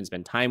out with them and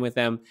spend time with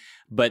them,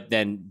 but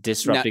then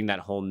disrupting that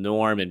whole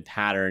norm and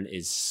pattern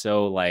is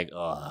so like,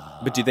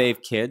 ugh. But do they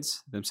have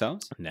kids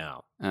themselves?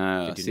 No.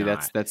 See,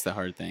 that's the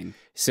hard thing.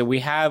 So we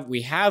have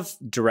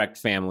direct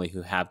family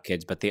who have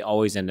kids, but they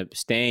always end up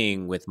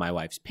staying with my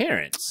wife's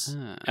parents,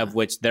 of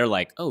which they're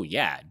like, oh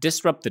yeah,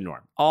 disrupt the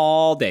norm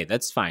all day.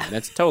 That's fine.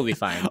 That's totally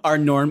fine. Our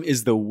norm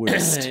is the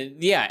worst.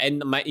 Yeah,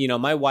 and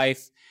my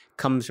wife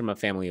comes from a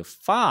family of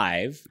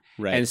 5,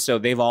 right? And so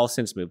they've all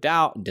since moved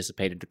out and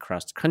dissipated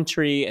across the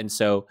country, and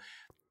so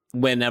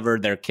whenever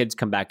their kids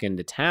come back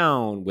into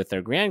town with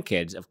their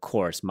grandkids, of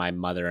course, my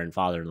mother and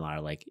father-in-law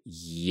are like,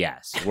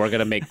 yes, we're going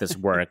to make this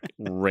work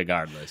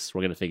regardless.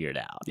 We're going to figure it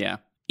out. Yeah.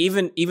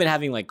 Even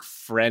having like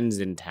friends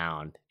in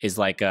town is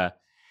like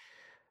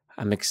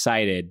I'm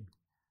excited,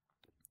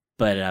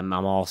 but I'm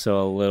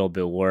also a little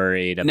bit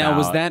worried about. Now,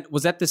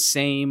 was that the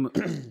same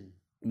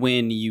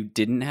when you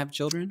didn't have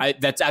children?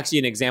 That's actually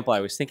an example I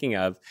was thinking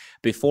of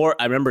before.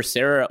 I remember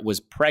Sarah was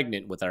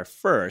pregnant with our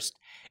first,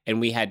 and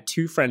we had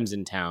 2 friends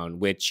in town,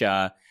 which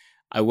I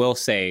will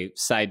say,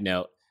 side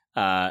note,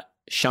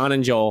 Sean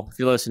and Joel, if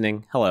you're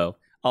listening, hello.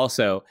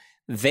 Also,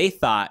 they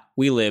thought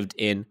we lived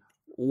in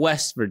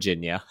West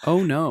Virginia.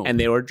 Oh, no. And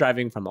they were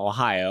driving from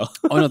Ohio.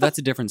 Oh, no, that's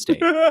a different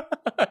state.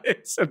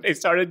 So they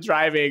started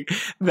driving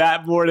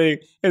that morning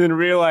and then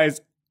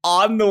realized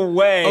on the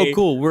way. Oh,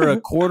 cool. We're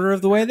a quarter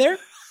of the way there?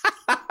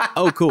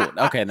 Oh, cool.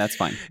 Okay, that's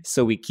fine.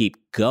 So we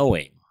keep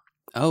going.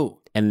 Oh.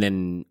 And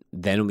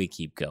then we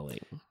keep going.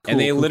 And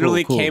they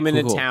literally came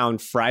into town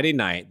Friday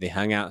night. They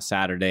hung out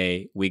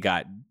Saturday. We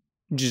got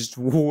just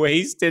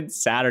wasted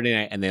Saturday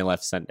night, and they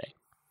left Sunday.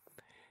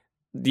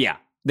 Yeah,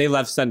 they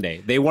left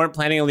Sunday. They weren't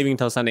planning on leaving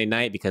until Sunday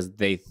night because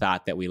they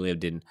thought that we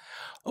lived in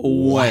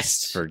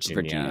West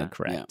Virginia.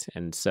 Correct. Yeah.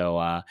 And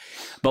so,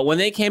 but when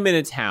they came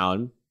into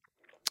town,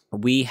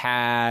 we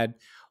had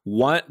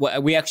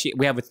we have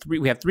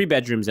 3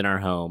 bedrooms in our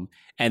home,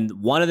 and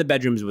one of the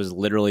bedrooms was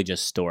literally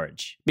just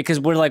storage because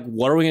we're like,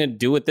 what are we going to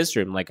do with this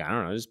room? Like, I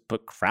don't know, just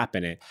put crap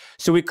in it.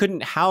 So we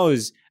couldn't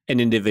house an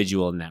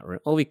individual in that room.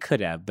 Well, we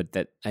could have, but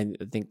I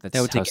think that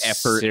would take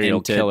effort.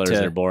 Serial killers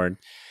are born.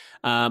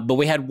 But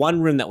we had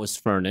one room that was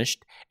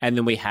furnished, and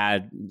then we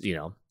had,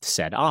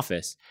 said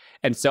office.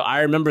 And so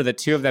I remember the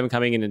 2 of them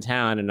coming into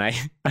town, and I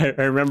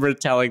remember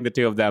telling the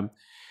 2 of them,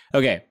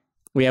 okay,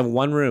 we have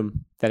one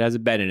room that has a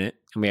bed in it,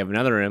 and we have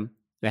another room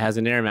that has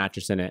an air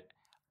mattress in it.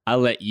 I'll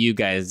let you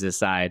guys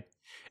decide.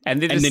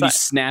 And then you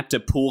snapped a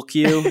pool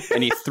cue,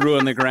 and he threw it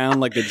on the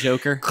ground like the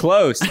Joker.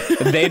 Close.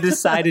 They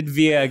decided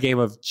via a game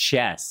of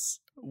chess.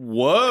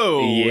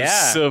 Whoa.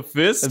 Yeah.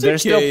 Sophisticated. They're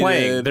still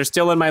playing. They're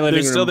still in my living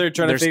room. They're still there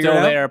trying to figure it out?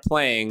 They're still there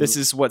playing. This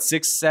is,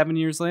 6-7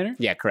 years later?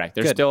 Yeah, correct.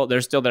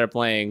 They're still there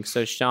playing.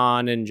 So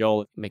Sean and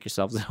Joel, make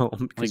yourselves at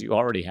home because you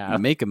already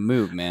have. Make a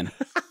move, man.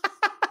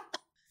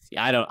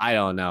 I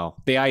don't know.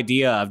 The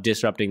idea of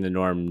disrupting the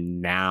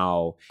norm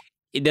now,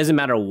 it doesn't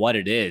matter what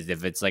it is.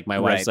 If it's like my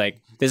wife's like,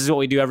 this is what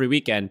we do every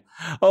weekend.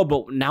 Oh,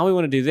 but now we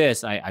want to do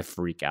this. I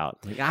freak out.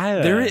 Like,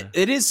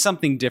 it is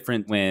something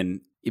different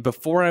when,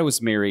 before I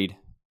was married,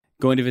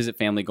 going to visit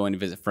family, going to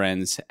visit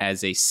friends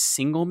as a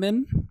single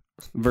man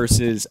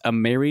versus a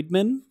married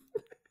man,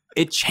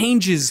 it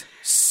changes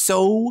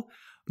so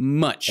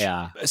much.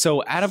 Yeah.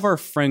 So out of our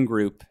friend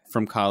group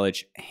from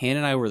college, Hannah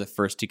and I were the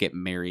first to get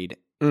married.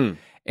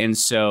 And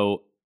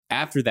so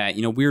after that,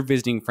 we were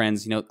visiting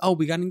friends, oh,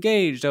 we got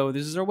engaged. Oh,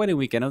 this is our wedding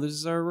weekend. Oh, this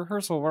is our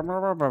rehearsal. Blah, blah,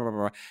 blah, blah,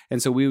 blah.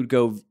 And so we would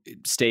go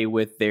stay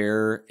with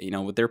their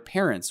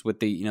parents, with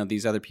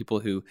these other people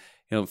who,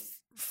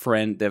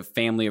 the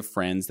family of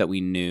friends that we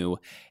knew.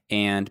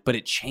 But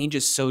it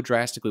changes so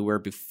drastically where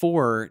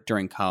before,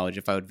 during college,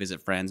 if I would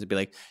visit friends, it'd be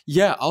like,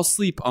 yeah, I'll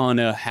sleep on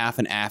a half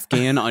an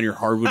Afghan on your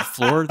hardwood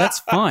floor. That's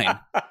fine.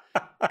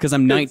 Because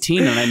I'm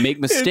 19 and I make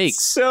mistakes.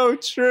 It's so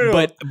true.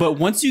 But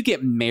once you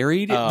get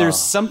married, there's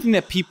something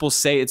that people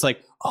say. It's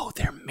like, oh,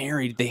 they're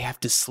married. They have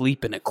to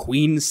sleep in a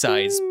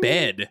queen-size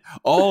bed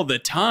all the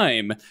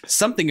time.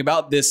 Something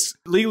about this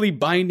legally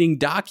binding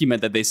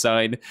document that they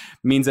signed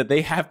means that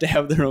they have to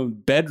have their own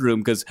bedroom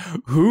because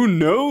who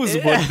knows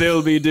what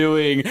they'll be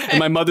doing. And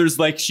my mother's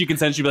like, she'd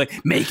be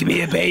like, make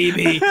me a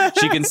baby.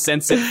 She can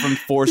sense it from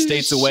 4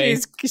 states away.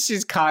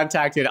 She's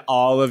contacted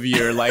all of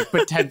your like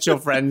potential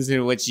friends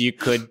in which you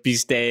could be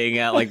staying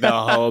at, like the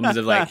homes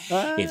of like,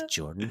 if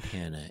Jordan and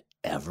Hannah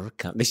ever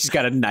come, she's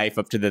got a knife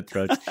up to the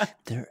throat.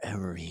 They're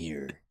ever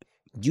here,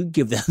 you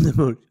give them the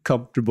most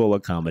comfortable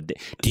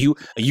accommodation.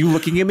 Are you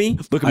looking at me?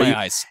 Look at my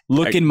eyes.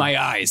 Look in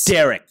my eyes.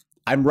 Derek,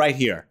 I'm right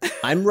here.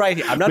 I'm right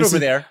here. I'm not over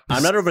there.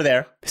 I'm not over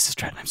there. Mrs.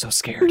 Stratton, I'm so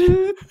scared.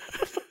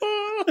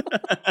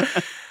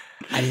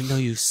 I didn't know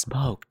you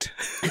smoked.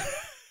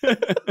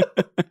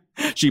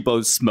 She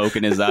blows smoke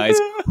in his eyes.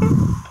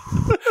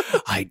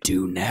 I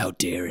do now,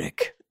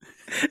 Derek.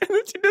 And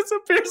then she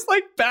disappears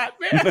like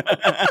Batman.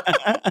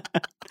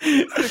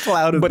 A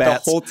cloud of bats.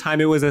 But the whole time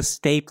it was a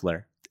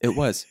stapler. It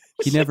was.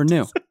 He never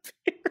knew.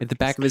 At the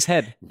back of his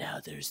head. Now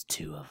there's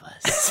 2 of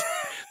us.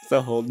 It's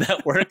the whole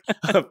network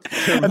of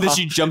and then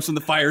she jumps from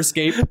the fire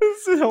escape.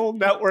 It's the whole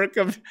network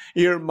of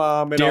your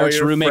mom and Derek's all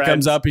your roommate friends.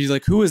 comes up and he's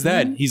like, who is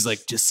that? He's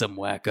like, just some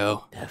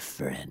wacko. A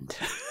friend.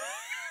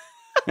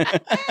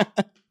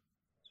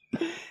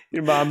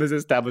 Your mom has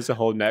established a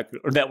whole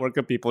network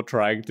of people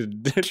trying to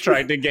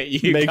get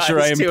you make guys sure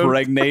I to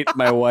impregnate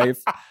my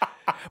wife.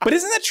 But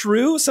isn't that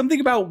true? Something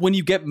about when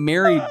you get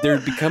married, there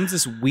becomes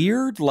this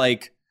weird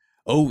like,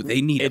 oh,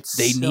 they need a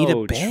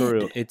bed.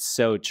 True. It's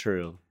so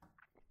true.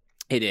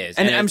 It is,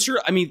 and I'm sure.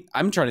 I mean,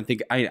 I'm trying to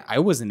think. I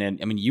wasn't in.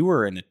 I mean, you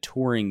were in a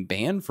touring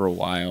band for a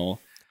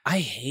while. I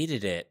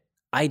hated it.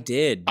 I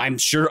did. I'm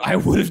sure I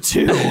would have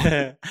too.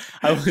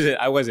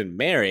 I wasn't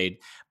married,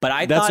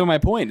 but that's what my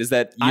point is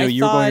that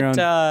you were going around.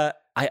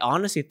 I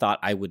honestly thought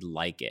I would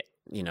like it.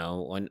 You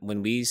know,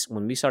 when we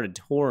started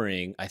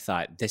touring, I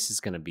thought this is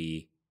going to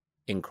be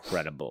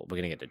incredible. We're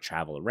going to get to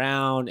travel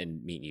around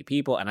and meet new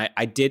people, and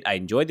I did. I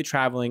enjoyed the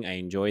traveling. I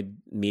enjoyed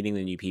meeting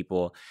the new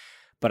people,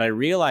 but I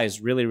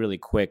realized really, really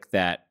quick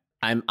that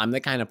I'm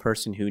the kind of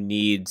person who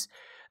needs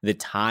the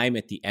time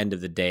at the end of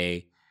the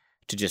day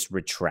to just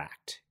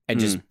retract. And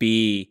just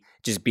be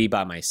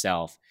by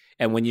myself.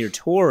 And when you're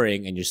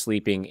touring and you're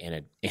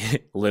sleeping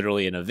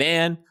literally in a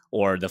van,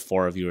 or the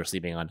 4 of you are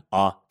sleeping on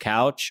a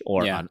couch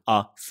or on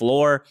a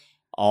floor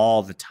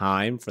all the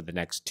time for the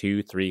next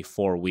 2, 3,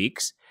 4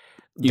 weeks,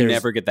 you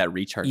never get that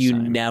recharge You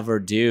time. never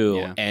do.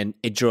 Yeah. And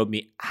it drove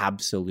me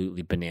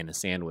absolutely banana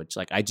sandwich.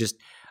 Like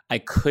I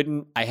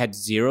couldn't, I had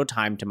 0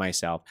 time to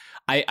myself.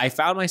 I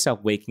found myself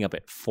waking up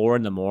at 4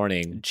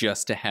 a.m.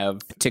 just to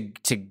have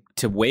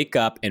to wake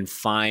up and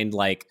find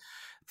like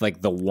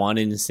the one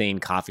insane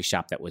coffee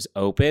shop that was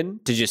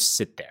open to just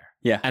sit there.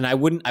 Yeah. And I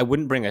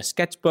wouldn't bring a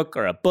sketchbook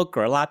or a book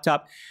or a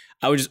laptop.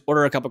 I would just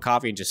order a cup of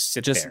coffee and just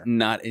sit there. Just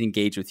not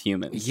engage with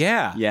humans.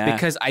 Yeah. Yeah.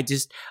 Because I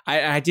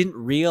didn't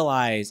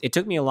realize, it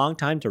took me a long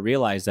time to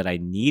realize that I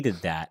needed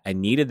that. I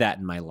needed that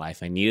in my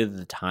life. I needed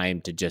the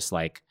time to just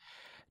like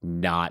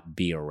not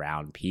be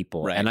around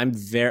people. Right. And I'm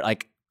very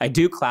I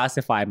do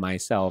classify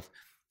myself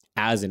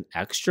as an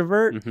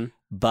extrovert,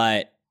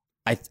 but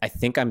I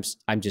think I'm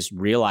just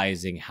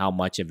realizing how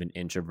much of an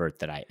introvert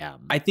that I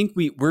am. I think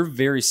we're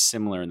very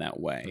similar in that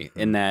way.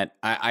 In that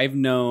I've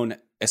known,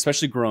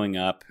 especially growing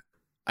up,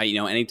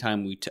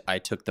 anytime I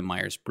took the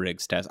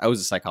Myers-Briggs test. I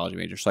was a psychology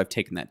major, so I've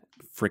taken that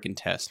freaking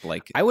test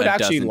like I would a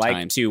actually dozen like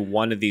times. to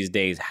one of these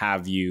days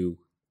have you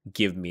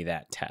give me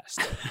that test.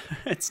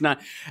 It's not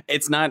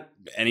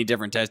any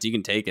different test. You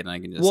can take it and I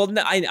can just. Well,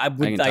 no, I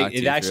would. can talk to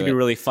It'd you actually through be it.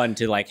 really fun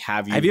to like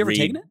have you. Have you ever read.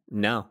 taken it?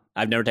 No,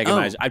 I've never taken Oh.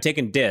 Myers. I've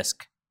taken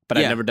DISC, but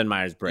Yeah. I've never done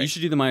Myers-Briggs. You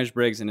should do the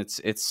Myers-Briggs, and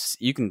it's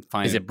you can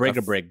find Is it Brig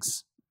or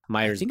Briggs?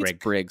 I think it's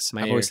Myers-Briggs. Briggs.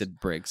 I've always said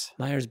Briggs.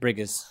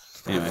 Myers-Briggs.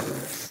 Anyway,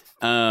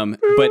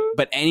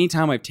 but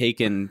anytime I've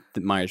taken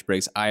the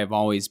Myers-Briggs, I have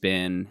always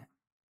been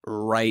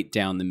right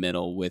down the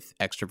middle with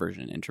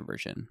extroversion and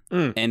introversion.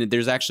 And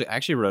there's I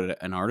actually wrote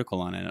an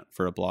article on it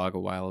for a blog a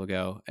while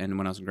ago, and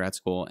when I was in grad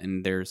school,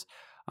 and there's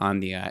on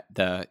the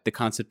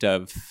concept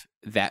of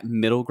that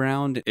middle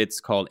ground. It's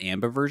called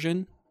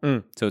ambiversion.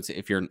 So it's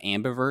if you're an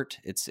ambivert,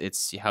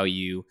 it's how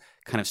you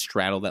kind of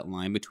straddle that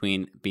line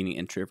between being an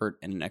introvert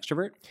and an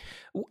extrovert.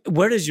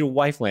 Where does your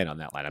wife land on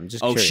that line? I'm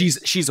just curious.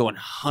 She's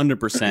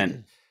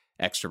 100%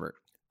 extrovert.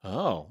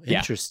 Oh, Yeah.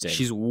 interesting.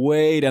 She's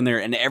way down there,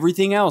 and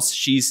everything else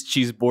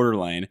she's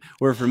borderline.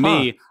 Where for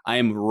me, I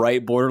am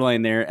right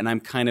borderline there, and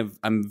I'm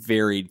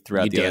varied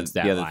throughout the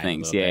other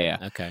things. Yeah.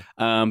 Okay.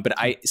 But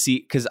I see,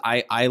 because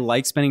I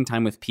like spending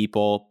time with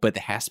people, but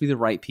it has to be the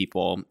right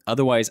people.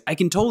 Otherwise, I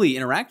can totally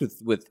interact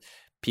with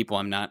people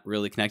I'm not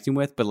really connecting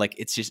with, but like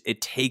it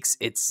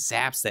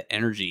zaps that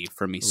energy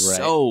from me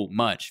so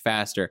much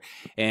faster.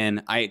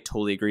 And I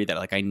totally agree that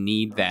like I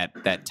need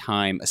that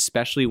time,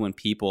 especially when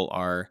people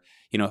are.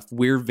 If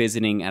we're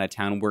visiting out of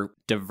town, we're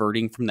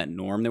diverting from that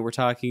norm that we're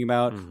talking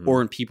about, or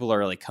when people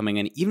are like coming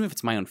in, even if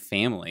it's my own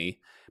family,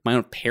 my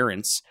own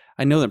parents.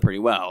 I know them pretty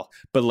well,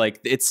 but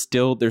like it's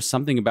still, there's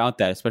something about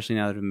that, especially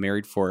now that I've been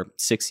married for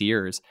 6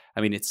 years.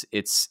 I mean,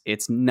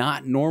 it's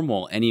not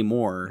normal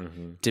anymore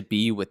to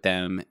be with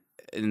them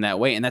in that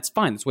way. And that's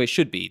fine. That's the way it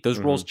should be. Those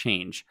roles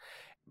change,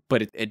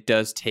 but it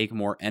does take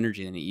more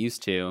energy than it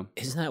used to.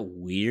 Isn't that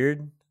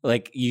weird?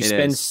 Like you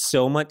spend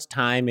so much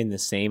time in the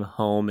same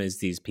home as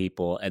these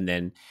people, and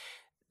then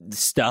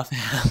stuff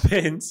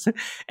happens,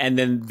 and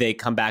then they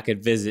come back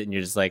and visit, and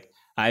you're just like,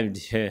 I'm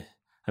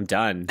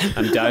done.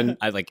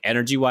 I like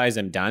energy wise,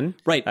 I'm done.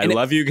 Right. I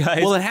love you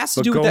guys. Well, it has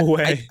to do with go that.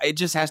 away. It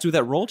just has to do with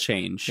that role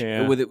change.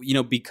 Yeah. With it,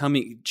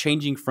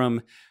 changing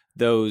from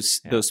those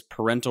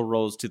parental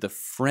roles to the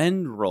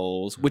friend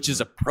roles, which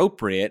is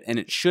appropriate and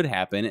it should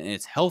happen and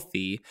it's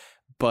healthy.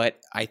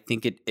 But I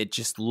think it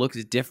just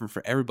looks different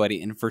for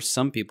everybody, and for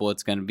some people,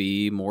 it's going to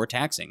be more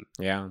taxing.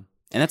 Yeah,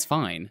 and that's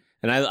fine.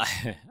 And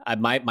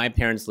my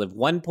parents live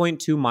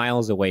 1.2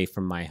 miles away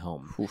from my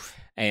home. Oof.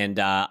 And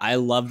I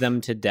love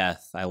them to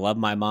death. I love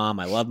my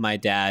mom. I love my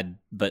dad.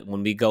 But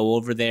when we go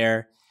over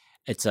there,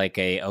 it's like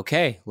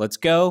okay, let's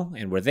go.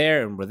 And we're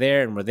there, and we're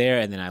there, and we're there.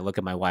 And then I look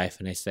at my wife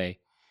and I say,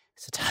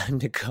 is it time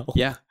to go?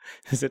 Yeah.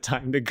 Is it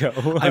time to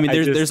go? I mean,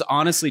 there's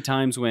honestly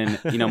times when,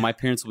 my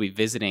parents will be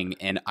visiting,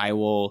 and I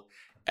will,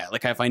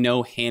 like, if I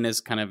know Hannah's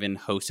kind of in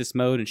hostess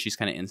mode and she's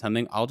kind of in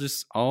something, I'll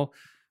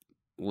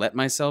let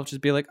myself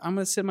just be like, I'm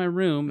going to sit in my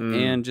room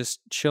and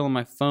just chill on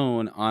my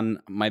phone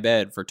on my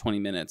bed for 20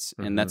 minutes.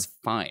 And that's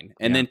fine.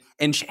 And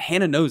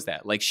Hannah knows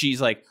that. Like,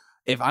 she's like,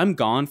 if I'm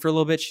gone for a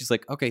little bit, she's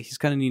like, okay, he's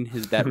kind of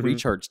needing that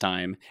recharge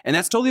time. And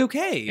that's totally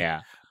okay.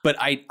 Yeah. But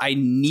I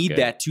need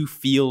that to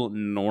feel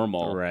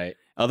normal. Right.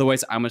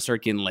 Otherwise, I'm going to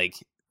start getting like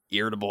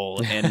irritable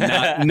and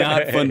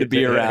not fun to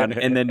be around.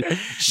 And then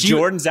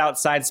Jordan's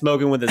outside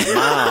smoking with his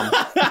mom.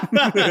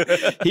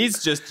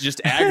 He's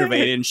just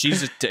aggravated, and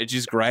she's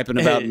just griping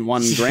about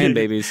one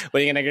grandbabies.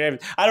 What are you gonna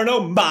grab? I don't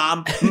know,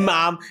 mom,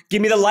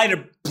 give me the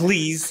lighter,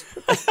 please.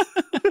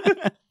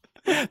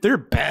 They're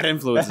bad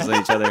influences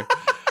on each other.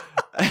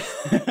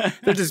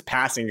 They're just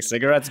passing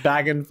cigarettes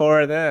back and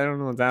forth. I don't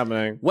know what's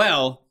happening.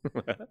 Well,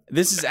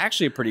 this is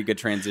actually a pretty good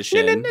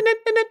transition.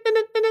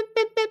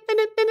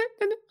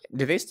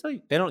 Do they still?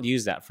 They don't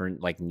use that for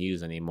like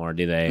news anymore,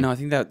 do they? No, I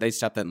think that they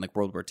stopped that in like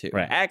World War II.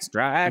 Right,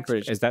 extra.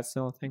 Is that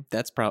still a thing?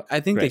 That's probably.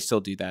 I think they still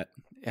do that.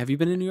 Have you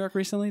been in New York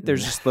recently?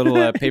 There's just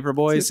little paper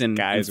boys and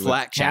guys and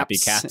flat with chappy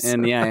caps, caps.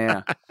 and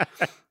yeah.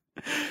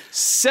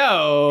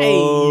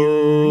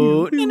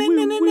 So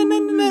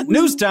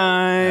news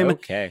time.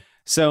 Okay.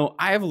 So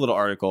I have a little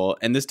article,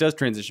 and this does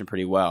transition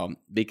pretty well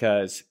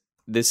because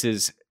this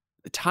is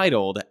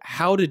titled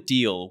 "How to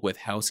Deal with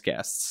House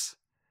Guests,"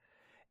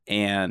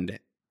 and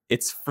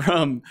it's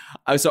from.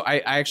 So I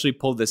actually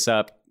pulled this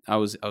up. I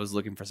was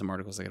looking for some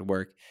articles that could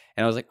work,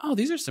 and I was like, oh,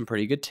 these are some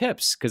pretty good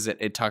tips, because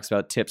it talks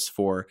about tips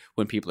for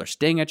when people are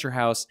staying at your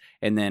house,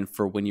 and then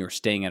for when you're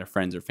staying at a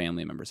friend's or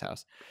family member's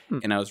house.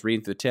 And I was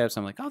reading through the tips.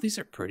 I'm like, oh, these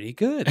are pretty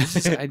good. I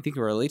think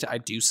it relates. I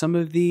do some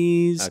of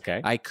these.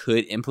 Okay. I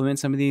could implement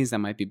some of these. That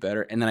might be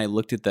better. And then I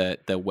looked at the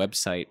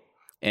website,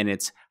 and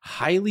it's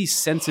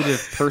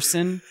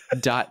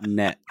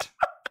highlysensitiveperson.net.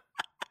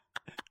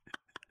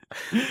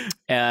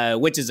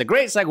 Which is a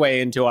great segue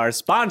into our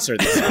sponsor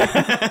this week.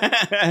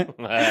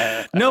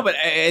 No, but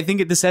I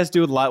think this has to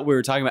do with a lot we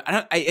were talking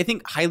about. I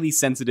think highly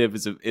sensitive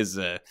is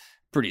a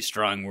pretty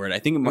strong word. I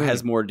think it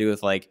has more to do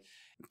with like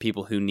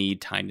people who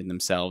need time to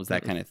themselves,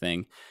 that kind of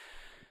thing.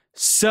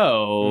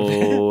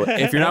 So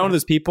if you're not one of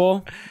those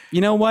people,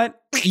 you know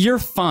what? You're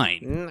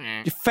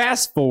fine.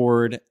 Fast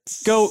forward.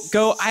 Go.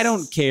 I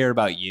don't care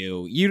about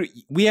you.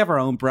 We have our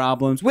own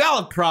problems. We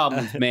all have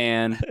problems,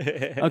 man.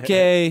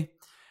 Okay.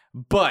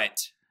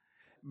 But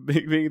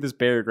this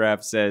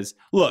paragraph says,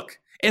 look,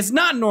 it's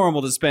not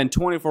normal to spend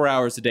 24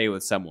 hours a day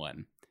with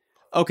someone.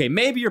 Okay,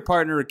 maybe your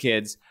partner or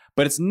kids,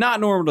 but it's not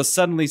normal to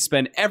suddenly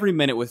spend every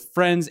minute with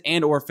friends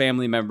and or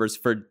family members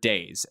for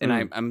days. And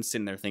I'm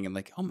sitting there thinking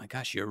like, oh my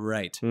gosh, you're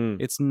right.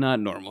 It's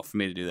not normal for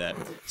me to do that.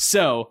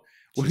 So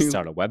we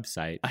start a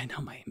website. I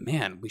know,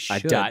 we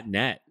should. A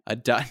 .net. A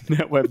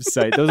 .net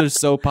website. Those are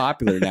so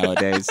popular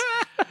nowadays.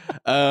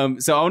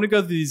 So I want to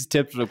go through these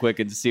tips real quick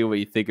and see what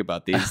you think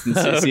about these, and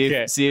see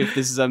if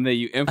this is something that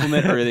you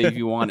implement or that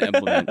you want to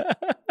implement.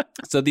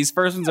 So these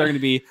first ones are going to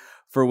be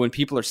for when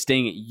people are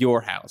staying at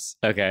your house.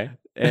 Okay.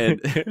 And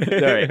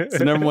all right.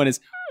 So number one is,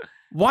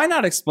 why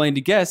not explain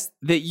to guests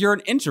that you're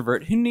an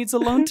introvert who needs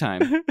alone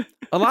time?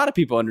 A lot of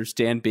people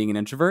understand being an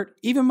introvert.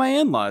 Even my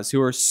in-laws,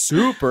 who are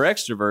super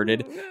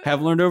extroverted,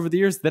 have learned over the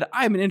years that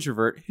I'm an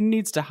introvert who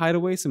needs to hide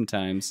away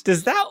sometimes.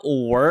 Does that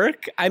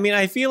work? I mean,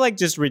 I feel like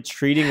just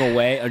retreating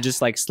away or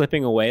just like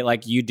slipping away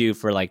like you do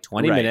for like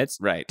 20 minutes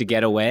to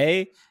get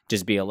away,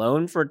 just be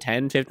alone for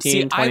 10,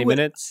 15, 20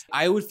 minutes.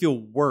 I would feel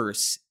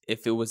worse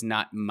if it was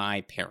not my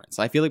parents.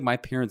 I feel like my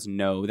parents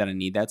know that I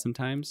need that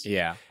sometimes.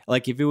 Yeah.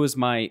 Like if it was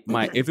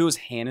if it was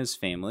Hannah's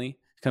family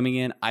coming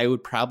in, I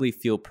would probably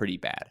feel pretty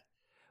bad.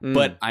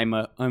 But I'm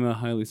a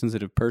highly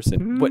sensitive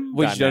person. What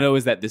you don't know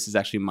is that this is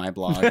actually my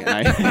blog. And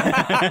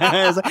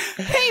I was like,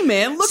 hey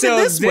man, look at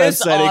this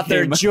website.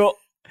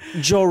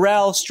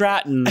 Jorel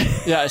Stratton,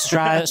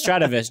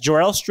 Stratavis.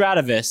 Jorel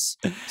Stratavis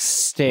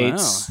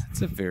states. Wow,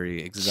 that's a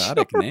very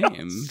exotic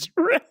name.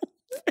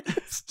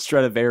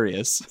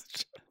 Stradivarius.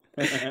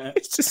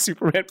 It's just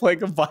Superman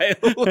playing a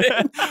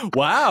violin.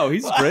 Wow,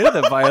 he's great at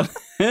the violin.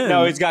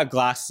 No, he's got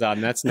glasses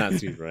on. That's not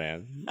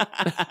Superman.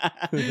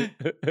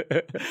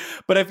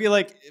 But I feel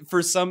like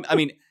for some, I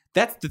mean,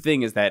 that's the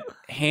thing is that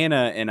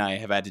Hannah and I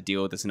have had to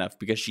deal with this enough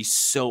because she's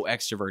so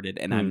extroverted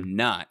and I'm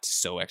not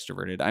so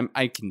extroverted.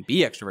 I can be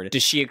extroverted.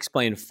 Does she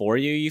explain for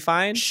you, you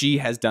find? She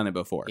has done it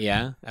before.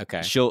 Yeah?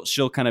 Okay.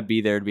 She'll kind of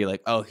be there to be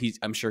like, oh,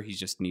 I'm sure he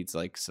just needs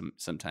like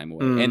some time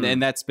away.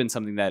 And that's been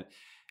something that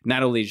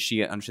not only does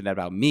she understand that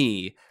about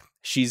me,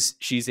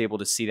 she's able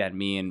to see that in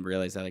me and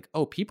realize that like,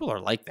 oh, people are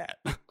like that.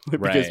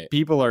 Because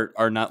people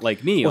are not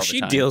like me. Well,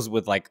 she deals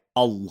with like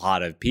a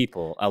lot of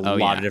people, a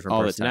lot of different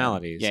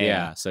personalities.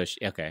 Yeah. So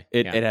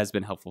it has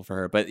been helpful for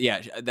her. But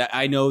yeah,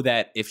 I know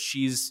that if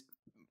she's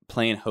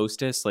playing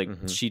hostess, like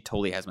she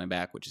totally has my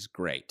back, which is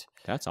great.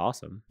 That's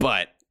awesome.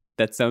 But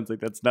that sounds like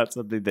that's not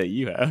something that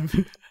you have.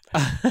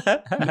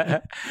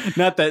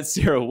 Not that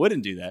Sarah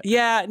wouldn't do that.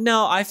 Yeah,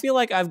 no, I feel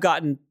like I've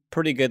gotten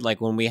pretty good. Like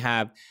when we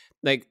have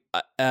like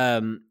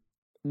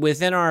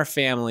within our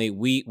family,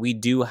 we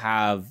do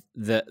have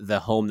the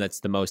home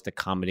that's the most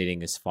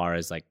accommodating as far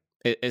as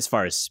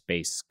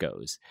space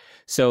goes.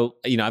 So,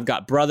 I've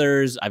got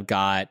brothers, I've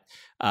got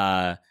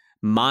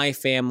my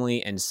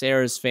family and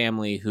Sarah's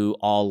family who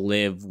all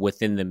live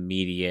within the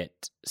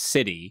immediate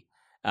city.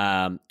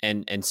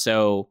 And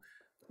so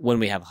when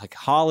we have like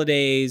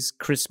holidays,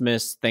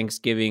 Christmas,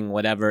 Thanksgiving,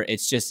 whatever,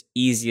 it's just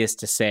easiest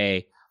to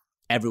say,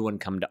 everyone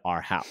come to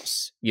our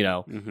house,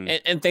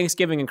 and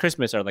Thanksgiving and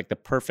Christmas are like the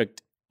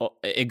perfect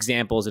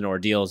examples and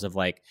ordeals of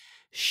like,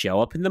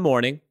 show up in the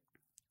morning,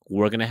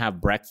 we're going to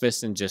have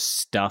breakfast and just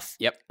stuff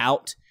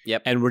out.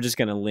 Yep. And we're just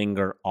going to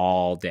linger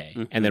all day.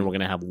 And then we're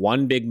going to have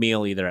one big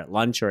meal either at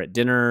lunch or at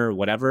dinner or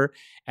whatever.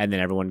 And then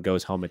everyone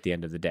goes home at the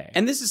end of the day.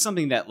 And this is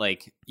something that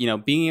like,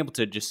 being able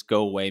to just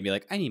go away and be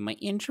like, I need my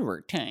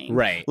introvert time.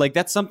 Right. Like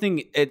that's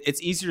something,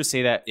 it's easier to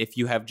say that if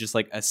you have just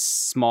like a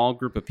small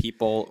group of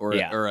people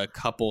or a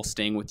couple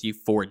staying with you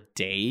for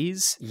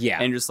days.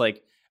 Yeah. And just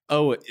like,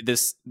 oh,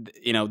 this,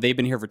 they've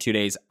been here for 2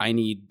 days. I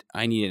need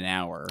an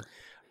hour.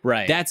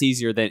 Right. That's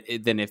easier than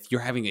if you're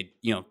having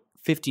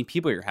 15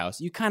 people at your house.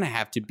 You kind of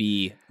have to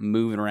be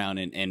moving around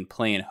and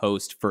playing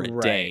host for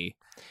a day.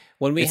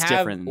 When we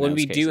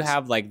do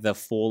have like the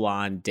full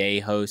on day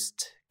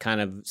host kind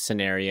of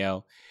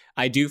scenario,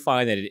 I do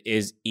find that it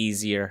is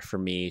easier for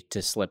me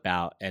to slip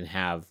out and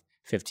have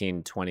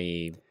 15,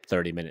 20,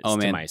 30 minutes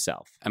to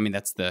myself. I mean,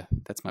 that's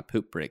my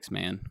poop breaks,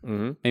 man.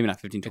 Mm-hmm. Maybe not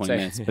 15, 20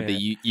 minutes, but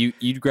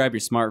you grab your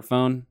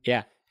smartphone.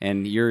 Yeah.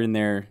 And you're in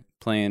there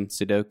playing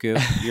Sudoku.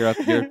 You're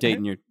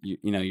updating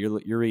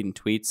you're reading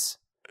tweets.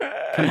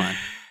 Come on.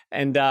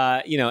 And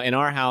in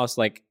our house,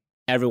 like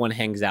everyone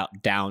hangs out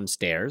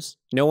downstairs.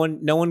 No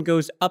one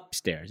goes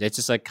upstairs. It's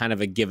just like kind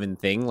of a given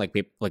thing. Like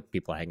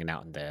people are hanging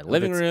out in the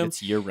living room.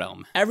 It's your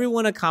realm.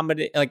 Everyone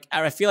accommodate. Like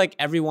I feel like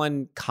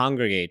everyone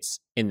congregates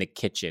in the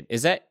kitchen.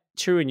 Is that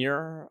true in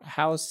your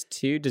house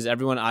too? Does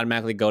everyone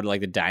automatically go to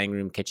like the dining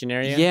room kitchen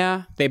area?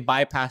 Yeah. They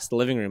bypass the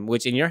living room,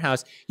 which in your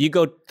house, you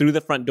go through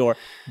the front door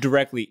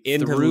directly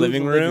into the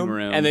living room,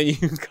 and then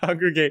you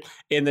congregate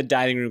in the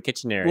dining room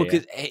kitchen area. Well,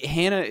 because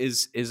Hannah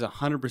is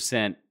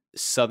 100%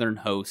 Southern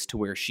host to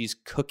where she's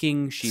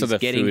cooking, she's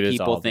getting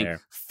people think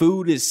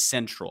food is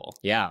central.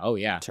 Yeah. Oh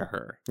yeah. To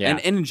her. Yeah. And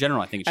in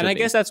general, I think it should be. And I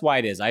guess that's why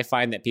it is. I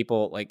find that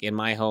people like in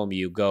my home,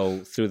 you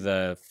go through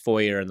the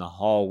foyer and the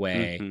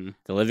hallway,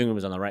 the living room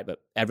is on the right, but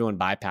everyone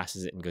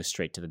bypasses it and goes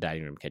straight to the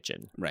dining room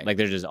kitchen. Right. Like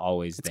they're just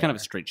always It's kind of a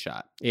straight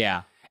shot.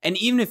 Yeah. And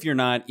even if you're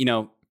not,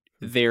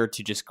 there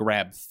to just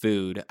grab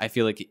food, I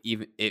feel like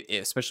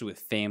especially with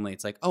family,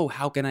 it's like, oh,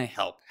 how can I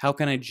help? How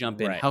can I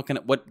jump in?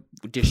 Right. What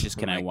dishes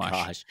can I wash?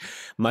 Gosh.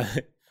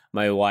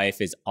 My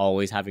wife is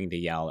always having to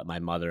yell at my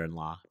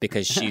mother-in-law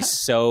because she's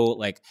so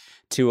like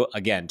to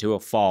a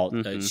fault.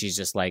 She's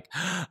just like,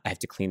 I have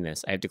to clean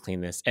this.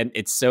 And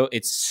it's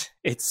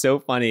so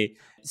funny.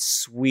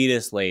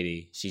 Sweetest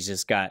lady. She's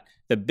just got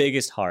the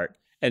biggest heart.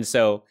 And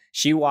so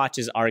she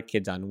watches our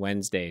kids on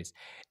Wednesdays,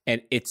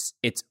 and it's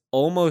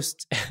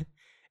almost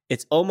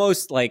it's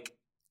almost like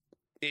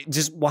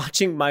just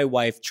watching my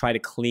wife try to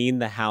clean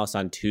the house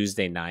on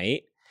Tuesday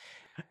night.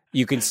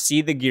 You can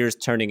see the gears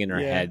turning in her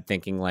head,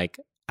 thinking like,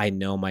 I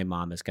know my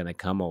mom is going to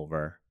come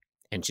over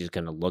and she's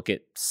going to look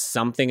at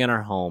something in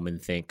our home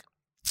and think,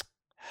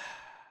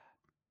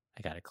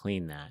 I got to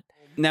clean that.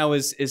 Now,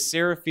 is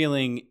Sarah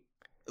feeling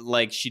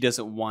like she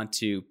doesn't want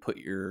to put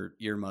your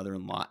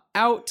mother-in-law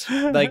out?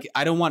 Like,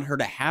 I don't want her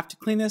to have to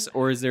clean this?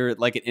 Or is there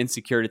like an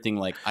insecurity thing?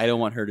 Like, I don't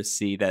want her to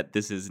see that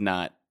this is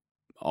not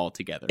all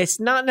together. It's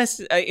not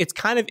necessarily. It's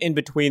kind of in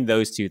between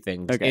those two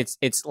things. Okay.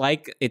 It's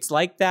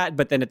like that,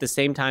 but then at the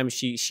same time,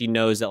 she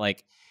knows that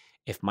like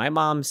if my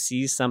mom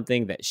sees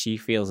something that she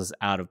feels is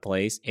out of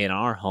place in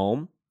our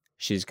home,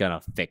 she's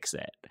gonna fix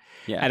it.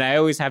 Yeah. And I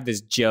always have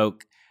this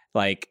joke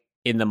like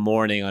in the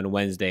morning on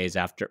Wednesdays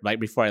after, right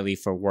before I leave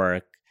for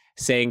work,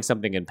 saying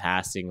something in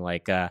passing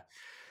like,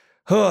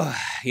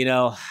 You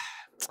know,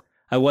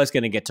 I was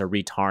going to get to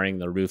retarring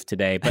the roof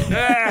today, but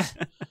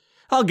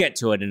I'll get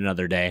to it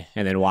another day,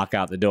 and then walk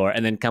out the door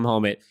and then come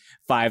home at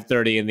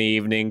 5:30 in the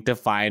evening to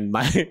find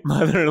my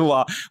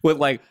mother-in-law with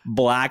like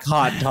black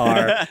hot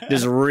tar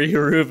just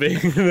re-roofing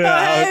the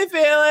house. Hey,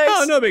 Felix.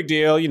 Oh, no big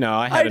deal. You know,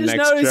 I had an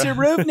extra. noticed your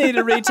roof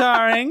needed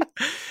retarring.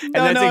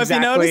 Don't know if you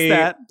noticed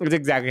that. That's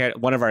exactly how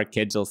one of our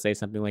kids will say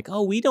something like,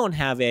 "Oh, we don't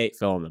have a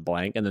fill in the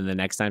blank," and then the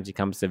next time she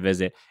comes to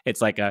visit,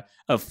 it's like a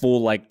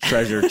full like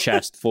treasure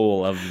chest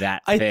full of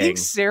that I thing. think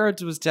Sarah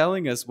was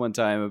telling us one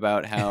time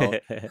about how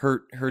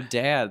her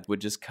dad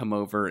would just come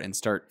over and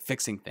start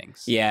fixing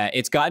things. Yeah,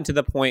 it's gotten to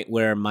the point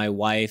where my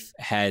wife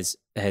has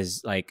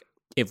like,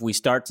 if we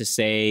start to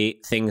say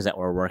things that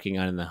we're working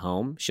on in the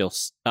home, she'll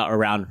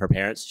around her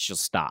parents, she'll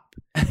stop.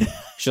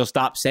 She'll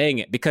stop saying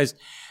it because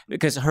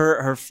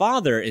her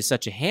father is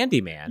such a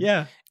handyman.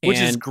 Yeah, which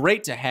is And-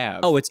 great to have.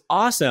 Oh, it's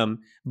awesome,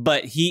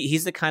 but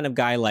he's the kind of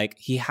guy, like,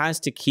 he has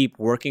to keep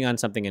working on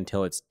something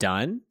until it's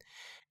done.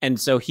 And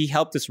so he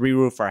helped us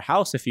re-roof our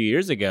house a few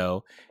years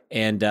ago,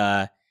 and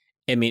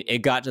I mean, it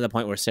got to the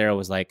point where Sarah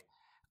was like,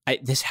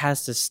 this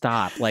has to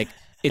stop. Like,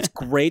 it's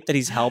great that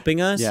he's helping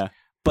us, Yeah.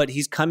 but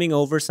he's coming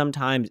over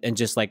sometimes and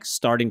just like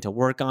starting to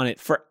work on it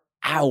for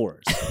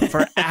hours,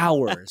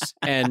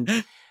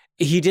 and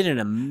he did an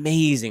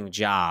amazing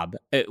job,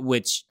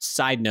 which,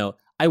 side note,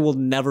 I will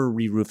never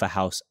re-roof a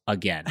house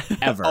again,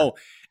 ever. Oh,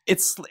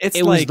 it's it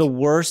like was the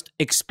worst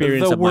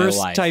experience the of my worst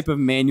life. type of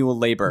manual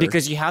labor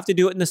Because you have to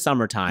do it in the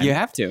summertime. you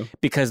have to.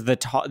 Because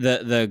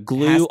the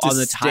glue Has to on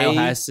the tile stay-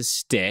 has to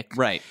stick.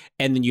 Right.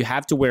 And then you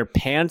have to wear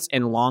pants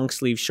and long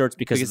sleeve shirts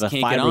because Because of the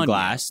it can't get on you.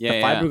 fiberglass. Yeah, the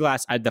yeah.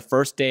 fiberglass, the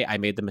first day I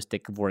made the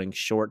mistake of wearing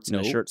shorts and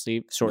a Nope. short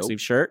sleeve Nope.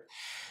 shirt.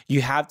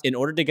 You have, in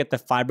order to get the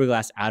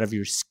fiberglass out of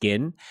your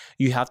skin,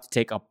 you have to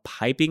take a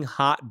piping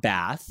hot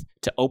bath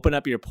to open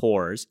up your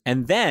pores,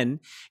 and then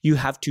you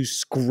have to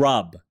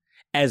scrub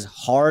as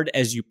hard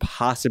as you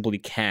possibly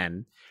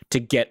can to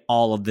get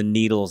all of the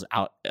needles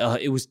out.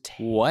 It was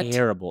What?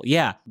 terrible.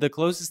 Yeah. The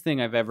closest thing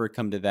I've ever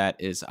come to that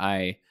is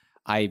I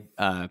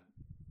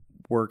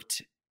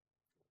worked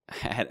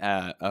at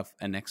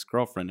an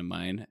ex-girlfriend of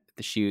mine.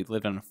 She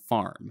lived on a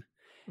farm,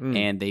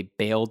 and they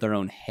baled their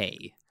own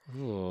hay.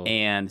 Ooh.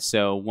 And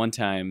so one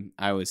time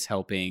I was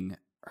helping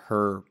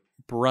her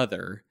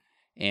brother,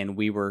 and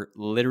we were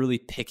literally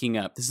picking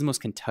up. This is the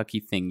most Kentucky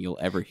thing you'll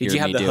ever hear. Did you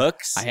have me the do.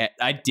 hooks?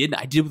 I did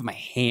with my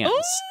hands,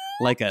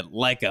 like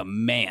a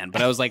man.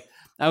 But I was like,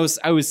 I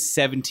was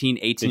 17,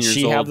 18 Did years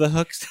she old. have the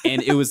hooks?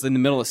 And it was in the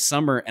middle of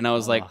summer, and I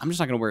was like, Oh. I'm just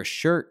not gonna wear a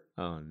shirt,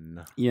 Oh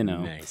no. you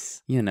know.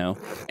 Nice.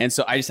 And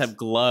so I just have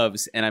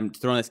gloves, and I'm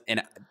throwing this,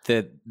 and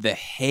the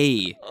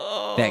hay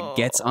that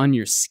gets on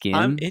your skin.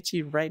 I'm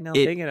itchy right now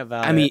It- thinking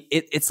about it. I mean,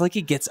 it's like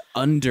it gets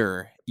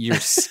under your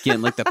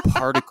skin, like the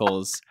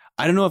particles.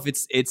 I don't know if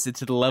it's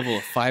to the level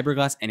of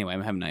fiberglass. Anyway,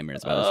 I'm having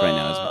nightmares about this right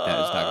now. As we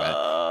talk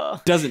about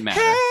it. Doesn't matter.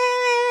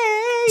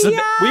 So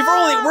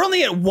we're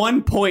only at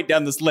one point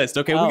down this list.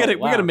 Okay, Oh, we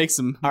wow. gotta make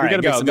some. All we right,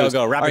 gotta make some moves.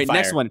 go. All Rapid right, fire.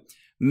 next one.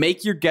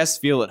 Make your guests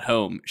feel at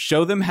home.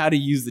 Show them how to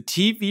use the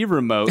TV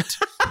remote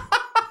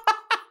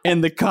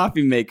and the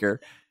coffee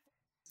maker.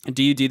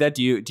 Do you do that?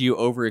 Do you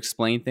over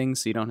explain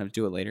things so you don't have to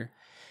do it later?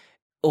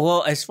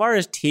 Well, as far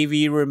as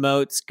TV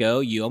remotes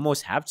go, you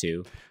almost have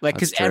to. Like,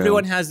 because That's true.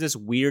 everyone has this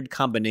weird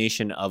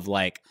combination of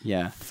like,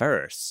 Yeah.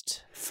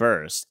 first.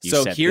 You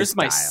So set here's this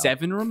my dial.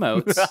 7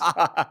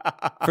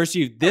 remotes. First,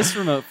 you have this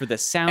remote for the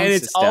sound And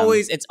it's system.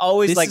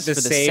 always This like is the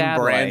for the same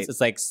satellite. brands. It's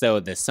like,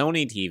 so the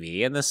Sony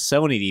TV and the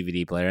Sony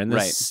DVD player and the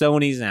Right.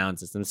 Sony sound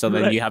system. So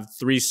then Right. you have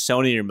 3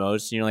 Sony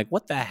remotes, and you're like,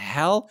 what the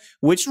hell?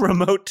 Which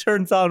remote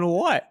turns on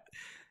what?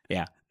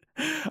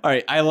 All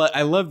right, I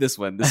love this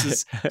one. This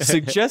is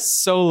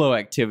suggest solo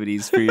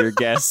activities for your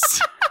guests.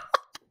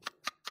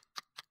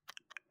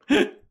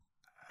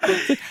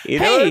 You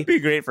know, Hey! it'd be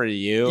great for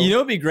you. You know,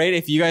 it'd be great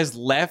if you guys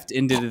left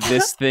into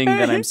this thing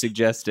that I'm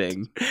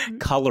suggesting.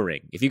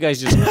 Coloring. If you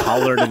guys just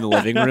colored in the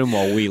living room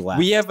while we left.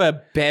 We have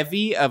a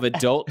bevy of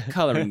adult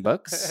coloring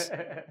books.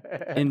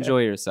 Enjoy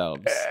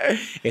yourselves.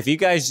 If you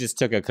guys just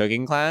took a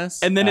cooking class,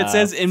 And then it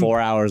says in- 4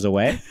 hours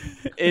away.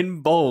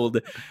 In bold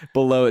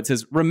below, it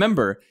says,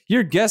 "Remember,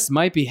 your guests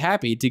might be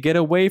happy to get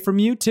away from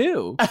you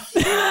too."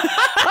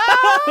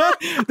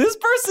 This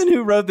person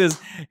who wrote this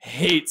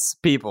hates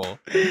people.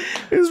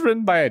 It was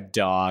written by a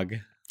dog.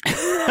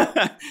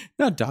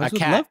 No, dogs A would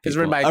cat. love It's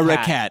people. written by a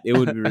cat. cat. It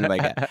would be written by a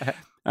cat.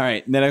 All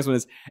right. The next one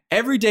is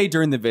every day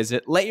during the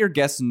visit, let your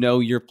guests know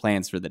your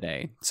plans for the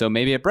day. So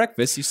maybe at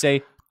breakfast, you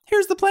say,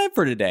 "Here's the plan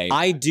for today."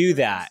 I do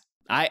that.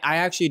 I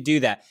actually do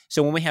that.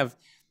 So when we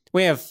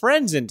have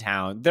friends in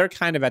town, they're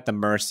kind of at the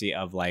mercy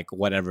of like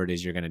whatever it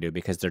is you're going to do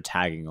because they're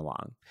tagging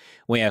along.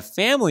 When we have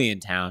family in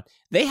town,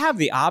 they have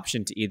the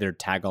option to either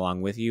tag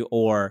along with you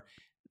or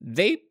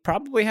they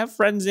probably have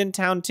friends in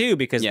town too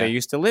because Yeah. they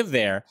used to live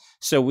there.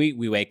 So we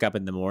wake up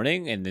in the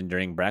morning and then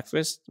during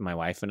breakfast, my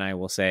wife and I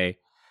will say,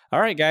 "All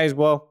right, guys,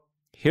 well,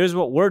 here's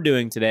what we're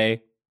doing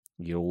today.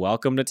 You're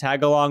welcome to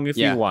tag along if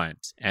Yeah. you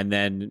want." And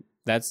then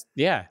that's,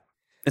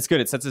 It's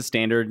good. It sets a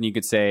standard, and you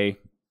could say,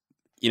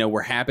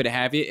 we're happy to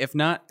have you. If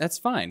not, that's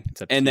fine.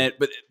 It's up to And you. that,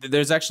 but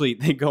there's actually,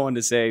 they go on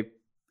to say,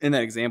 in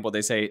that example,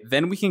 they say,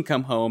 then we can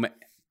come home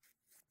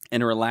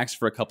and relax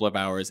for a couple of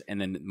hours.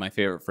 And then my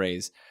favorite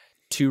phrase,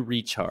 to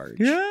recharge,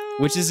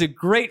 which is a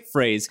great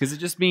phrase because it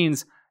just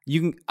means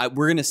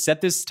we're going to set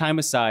this time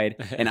aside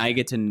and I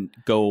get to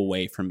go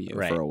away from you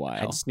for a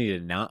while. I just need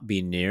to not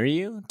be near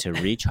you to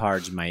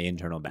recharge my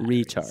internal batteries.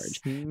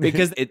 Recharge.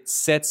 Because it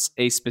sets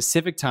a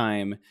specific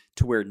time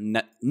to where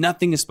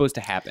nothing is supposed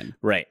to happen.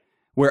 Right.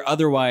 Where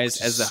otherwise,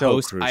 as a So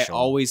host, I crucial.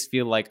 always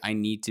feel like I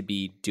need to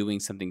be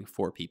doing something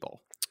for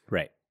people.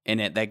 Right.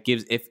 And that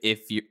gives,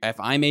 if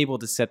I'm able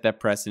to set that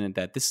precedent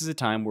that this is a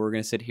time where we're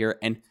going to sit here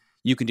and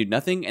you can do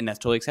nothing, and that's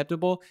totally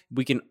acceptable.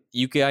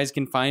 You guys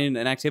can find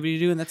an activity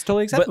to do, and that's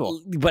totally acceptable.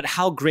 But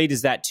how great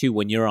is that too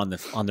when you're on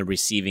the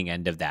receiving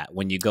end of that?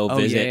 When you go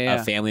visit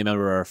a family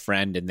member or a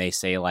friend, and they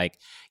say like,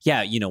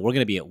 "Yeah, we're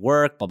gonna be at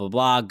work, blah blah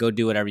blah. Go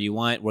do whatever you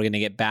want. We're gonna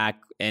get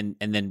back, and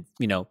then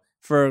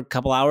for a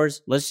couple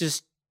hours, let's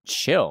just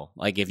chill.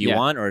 Like if you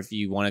want, or if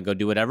you want to go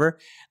do whatever.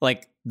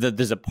 Like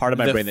there's a part of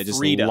my brain that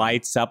just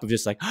lights up of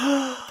just like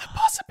the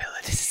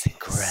possibilities. Is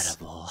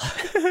incredible."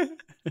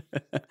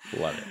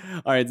 Love it.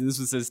 All right, this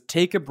one says,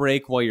 take a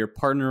break while your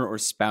partner or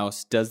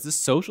spouse does the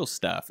social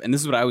stuff. And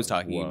this is what I was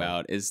talking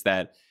about, is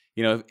that,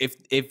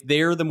 if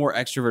they're the more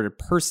extroverted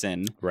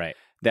person, right,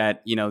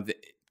 that,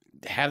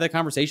 have that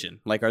conversation.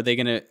 Like, are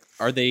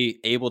they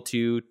able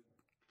to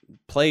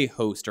play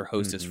host or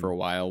hostess for a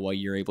while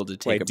you're able to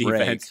take a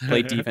break,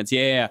 play defense?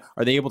 Yeah.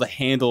 Are they able to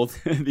handle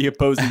the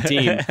opposing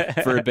team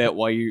for a bit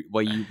while you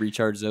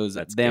recharge those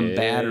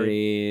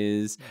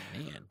batteries?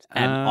 Man,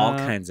 add all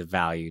kinds of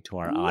value to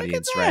our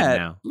audience right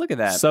now. Look at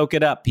that. Soak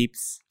it up,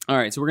 peeps. All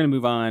right, so we're gonna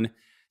move on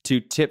to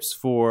tips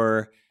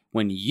for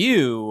when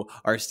you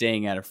are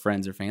staying at a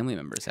friend's or family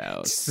member's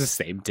house. It's the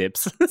same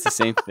tips. It's the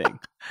same thing.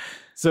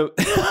 So,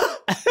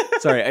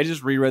 sorry, I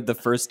just reread the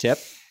first tip,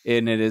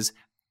 and it is,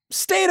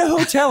 stay at a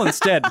hotel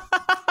instead,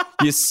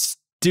 you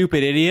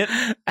stupid idiot.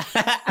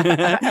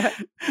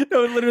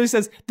 No, it literally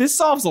says, this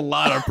solves a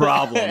lot of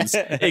problems.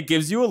 It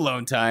gives you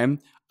alone time.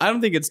 I don't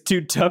think it's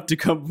too tough to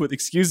come up with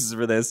excuses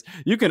for this.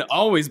 You can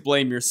always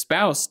blame your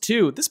spouse,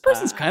 too. This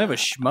person's kind of a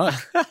schmuck.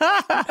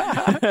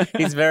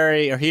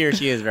 He or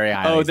she is very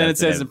highly then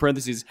sensitive. it says in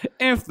parentheses,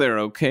 if they're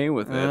okay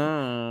with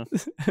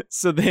it.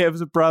 So they have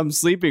a problem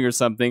sleeping or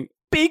something.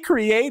 Be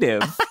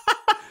creative.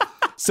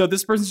 So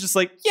this person's just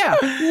like, yeah,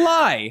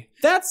 lie.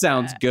 That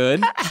sounds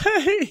good.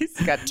 He's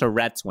got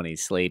Tourette's when he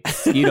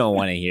sleeps. You don't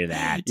want to hear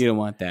that. You don't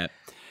want that.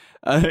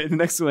 The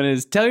next one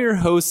is, tell your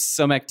hosts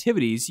some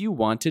activities you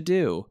want to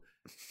do.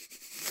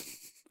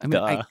 I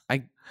mean,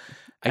 I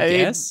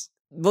guess.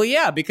 Well,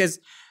 yeah, because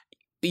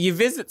you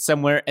visit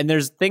somewhere and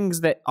there's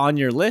things that on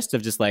your list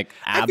of just like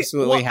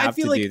absolutely have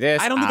to do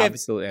this. I don't think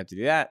absolutely have to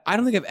do that. I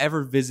don't think I've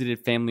ever visited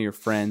family or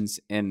friends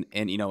and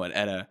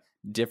at a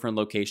different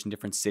location,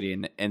 different city,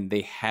 and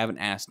they haven't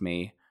asked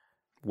me,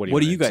 what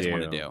do you guys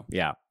want to do?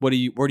 Yeah. What are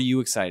you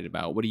excited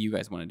about? What do you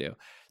guys want to do?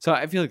 So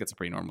I feel like that's a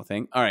pretty normal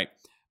thing. All right.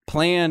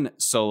 Plan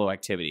solo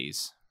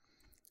activities.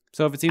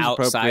 So if it seems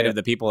outside appropriate, of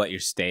the people that you're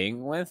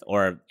staying with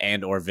or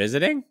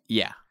visiting?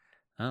 yeah.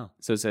 Oh.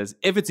 So it says,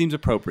 if it seems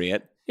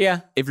appropriate,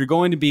 Yeah. if you're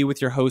going to be with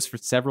your host for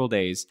several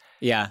days,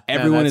 Yeah.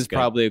 everyone that's is good.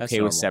 probably That's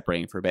okay with normal.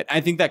 separating for a bit. I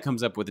think that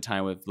comes up with the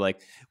time with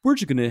like, we're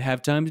just going to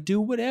have time to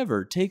do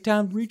whatever. Take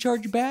time to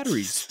recharge your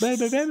batteries. Blah,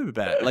 blah, blah, blah,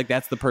 blah. Like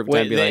that's the perfect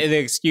time to be the, like, the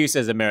excuse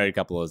as a married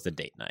couple is the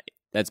date night.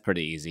 That's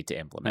pretty easy to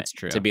implement. That's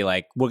true. To be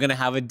like, we're going to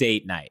have a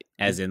date night,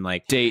 as in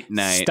like, date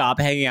night. stop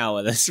hanging out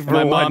with us for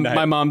My one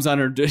night. mom's on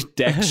her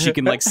deck. She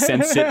can like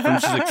sense it from.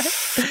 She's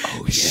like,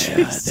 oh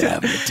yeah, they're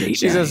having a date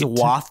She's just night.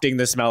 wafting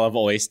the smell of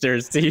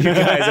oysters to you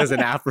guys as an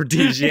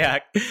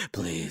aphrodisiac.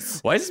 Please.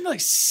 Why does it smell like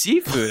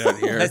seafood out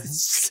here?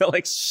 That's so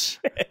like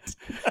shit.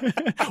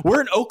 We're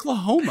in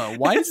Oklahoma.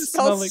 Why does it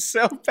smell like?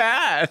 so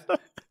bad?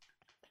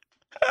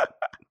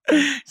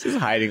 She's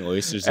hiding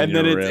oysters in And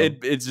your then room.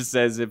 it just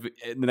says the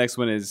next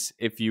one is,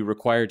 if you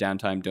require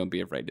downtime, don't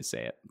be afraid to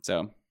say it.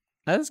 So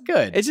That's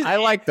good. It's just- I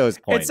like those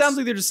points. it sounds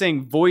like they're just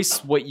saying voice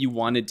what you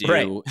want to do,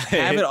 Right.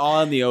 have it all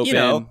in the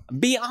open.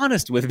 be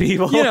honest with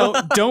people.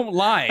 Don't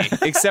lie,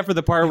 except for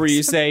the part where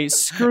you say,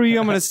 "Screw you,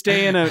 I'm going to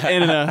stay in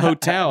a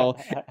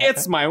hotel.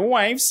 It's my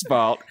wife's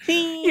fault.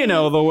 You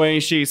know the way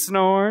she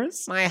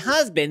snores." My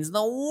husband's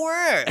the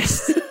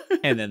worst.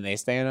 And then they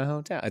stay in a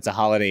hotel. It's a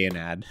Holiday Inn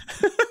ad.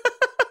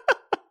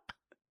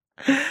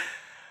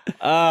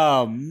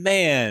 Oh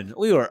man,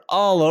 we were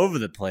all over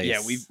the place.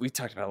 Yeah, we've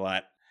talked about a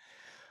lot.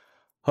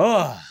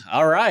 Oh,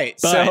 all right.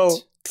 But- So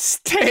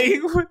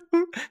staying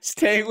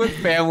with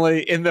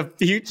family in the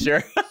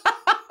future.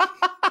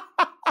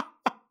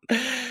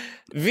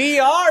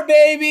 VR,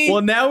 baby.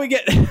 Well, now we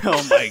get.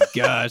 Oh my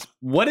gosh,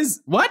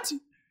 what?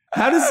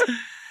 How does?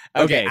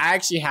 Okay,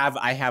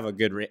 I have a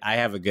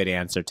good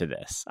answer to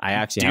this. I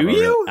actually Do have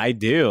you? I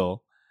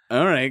do.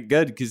 All right,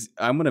 good, because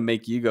I'm gonna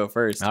make you go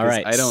first. All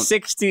right. I don't.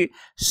 60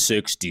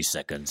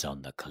 seconds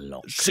on the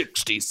clock.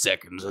 60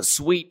 seconds, a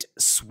sweet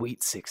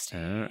 60.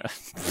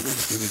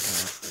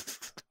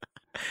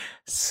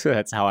 So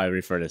that's how I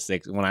refer to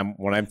 6 when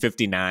I'm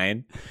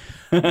 59.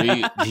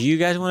 Do you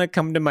guys want to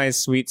come to my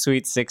sweet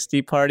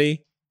 60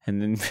 party? And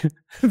then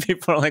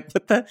people are like,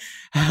 "What the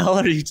hell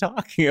are you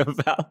talking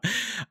about?"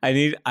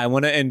 I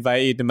want to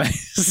invite you to my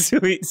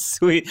sweet.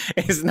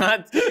 It's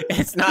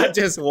not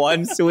just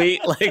one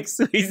sweet like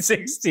sweet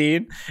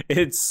 16.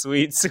 It's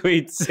sweet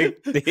 60.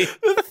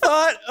 The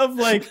thought of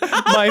like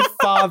my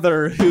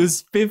father,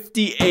 who's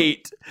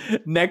 58,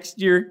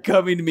 next year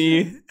coming to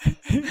me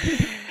and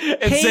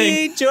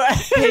saying,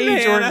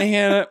 "Hey, Jordan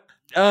and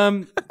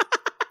Hannah,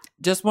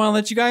 just want to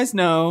let you guys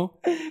know,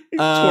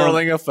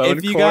 twirling a phone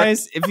if you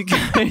guys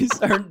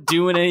aren't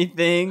doing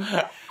anything,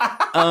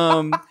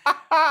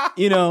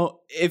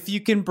 if you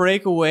can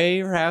break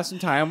away or have some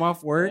time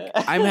off work,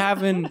 I'm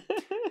having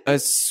a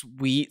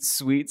sweet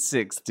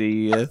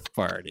 60th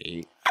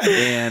party,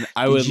 and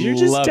I would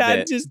love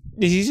it."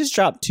 Did you just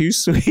drop 2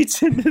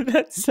 sweets into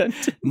that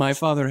sentence? My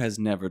father has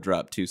never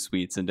dropped 2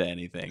 sweets into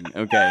anything.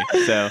 Okay,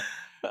 so.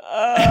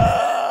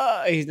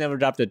 He's never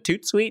dropped a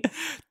toot sweet.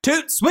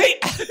 Toot sweet.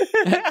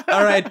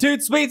 All right,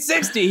 toot sweet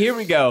 60. Here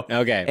we go.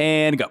 Okay.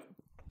 And go.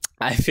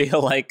 I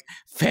feel like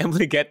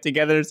family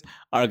get-togethers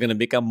are going to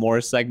become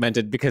more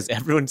segmented because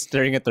everyone's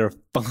staring at their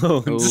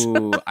phones.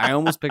 Ooh, I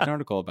almost picked an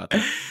article about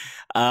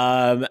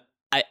that.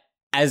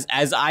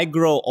 As I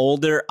grow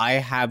older, I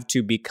have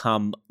to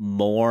become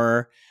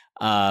more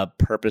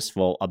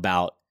purposeful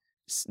about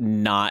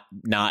not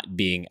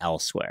being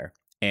elsewhere.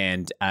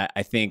 And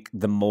I think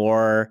the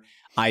more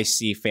I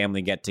see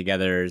family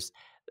get-togethers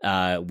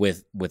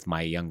with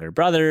my younger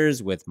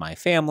brothers, with my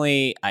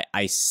family,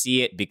 I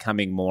see it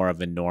becoming more of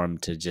a norm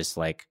to just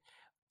like,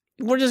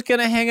 we're just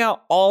going to hang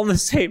out all in the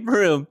same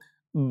room,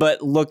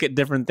 but look at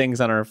different things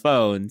on our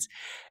phones.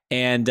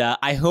 And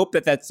I hope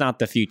that that's not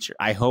the future.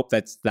 I hope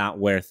that's not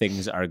where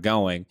things are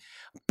going.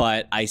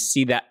 But I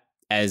see that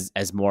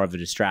as more of a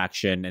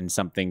distraction and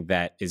something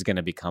that is going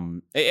to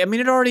become, I mean,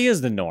 it already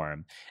is the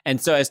norm.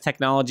 And so as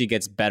technology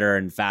gets better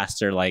and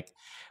faster, like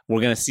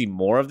we're going to see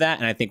more of that.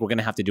 And I think we're going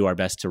to have to do our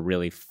best to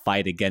really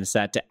fight against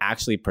that, to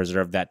actually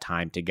preserve that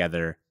time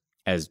together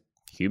as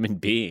human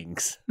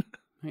beings.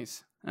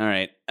 Nice. All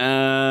right. I'm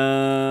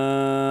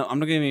not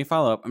going to give any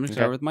follow-up. I'm going to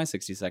start with my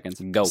 60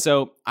 seconds. Go.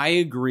 So I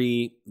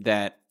agree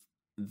that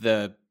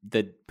the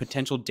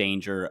potential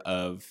danger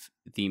of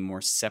the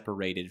more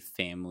separated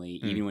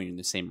family, even when you're in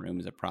the same room,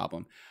 is a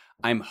problem.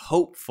 I'm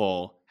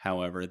hopeful,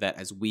 however, that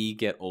as we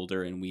get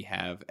older and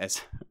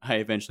as I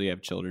eventually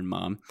have children,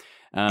 Mom,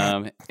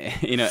 and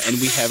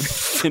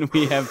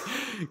we have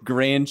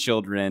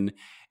grandchildren,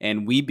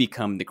 and we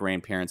become the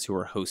grandparents who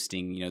are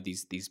hosting,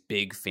 these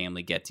big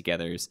family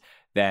get-togethers,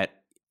 that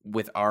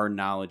with our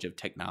knowledge of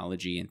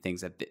technology and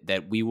things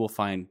that we will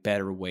find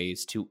better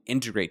ways to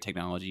integrate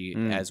technology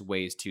as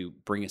ways to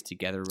bring us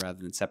together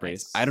rather than separate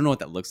us. I don't know what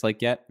that looks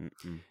like yet,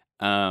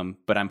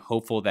 but I'm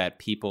hopeful that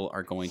people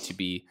are going to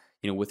be,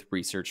 with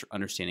research,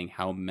 understanding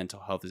how mental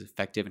health is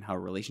effective and how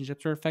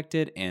relationships are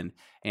affected, and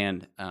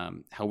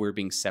how we're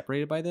being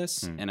separated by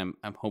this. And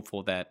I'm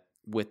hopeful that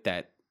with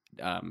that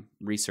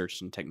research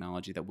and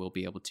technology, that we'll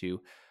be able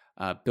to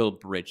build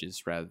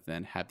bridges rather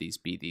than have these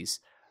be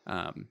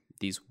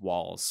these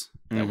walls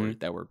that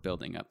we're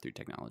building up through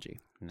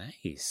technology.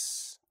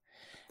 Nice.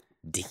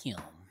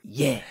 Damn.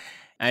 Yeah.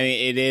 I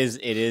mean,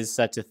 it is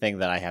such a thing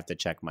that I have to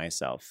check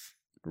myself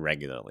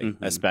regularly,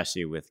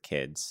 especially with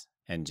kids.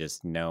 And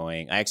just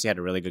knowing, I actually had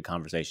a really good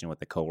conversation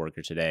with a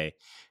coworker today.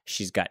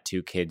 She's got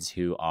 2 kids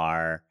who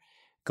are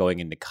going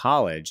into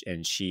college,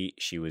 and she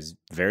was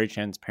very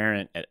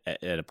transparent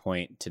at a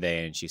point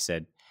today, and she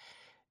said,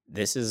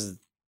 "This is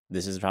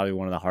probably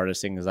one of the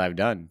hardest things I've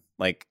done."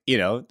 Like,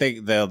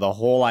 the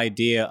whole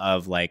idea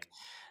of like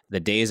the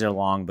days are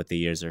long, but the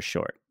years are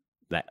short.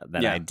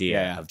 That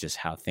idea of just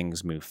how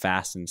things move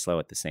fast and slow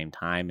at the same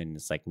time. And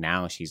it's like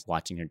now she's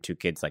watching her 2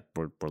 kids, like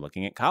we're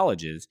looking at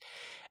colleges,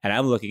 and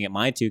I'm looking at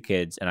my 2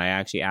 kids. And I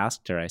actually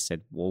asked her, I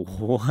said, "Well,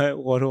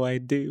 what do I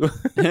do?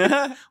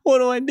 What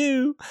do I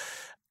do?"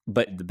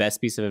 But the best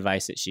piece of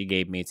advice that she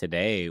gave me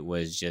today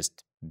was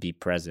just be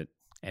present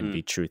and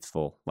be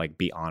truthful, like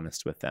be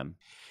honest with them.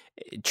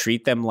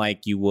 Treat them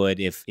like you would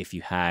if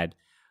you had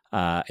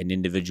an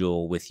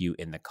individual with you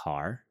in the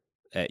car.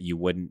 You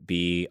wouldn't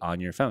be on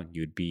your phone.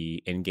 You'd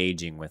be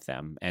engaging with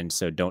them. And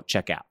so don't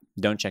check out.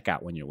 Don't check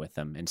out when you're with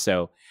them. And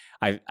so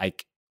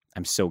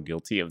I'm so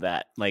guilty of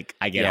that. Like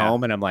I get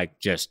home and I'm like,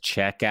 just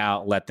check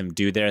out, let them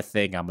do their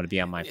thing. I'm going to be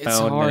on my phone. It's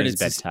hard.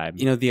 It's bedtime.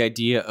 The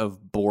idea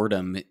of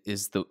boredom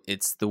is the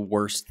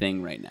worst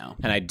thing right now.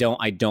 And I don't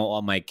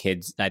want my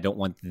kids, I don't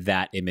want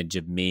that image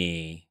of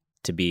me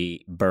to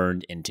be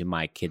burned into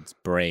my kids'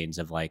 brains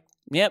of like,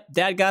 yep,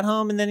 Dad got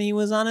home and then he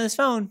was on his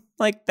phone.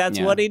 Like that's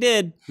what he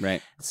did.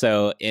 Right.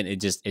 So and it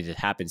just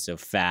happens so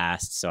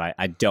fast. So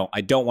I don't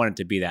want it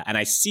to be that. And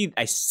I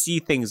see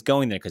things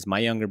going there because my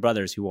younger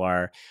brothers, who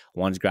are,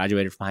 one's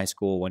graduated from high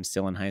school, one's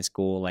still in high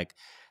school, like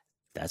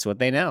that's what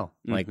they know.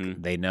 Like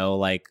they know,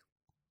 like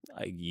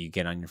you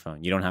get on your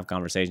phone. You don't have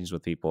conversations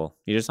with people.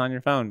 You're just on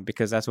your phone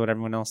because that's what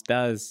everyone else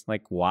does.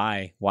 Like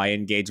why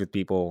engage with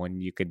people when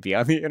you could be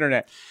on the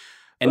internet?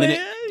 And then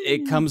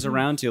it comes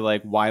around to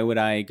like, why would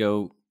I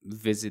go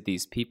visit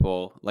these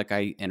people? Like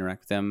I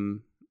interact with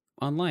them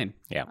online.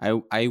 Yeah.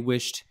 I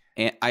wished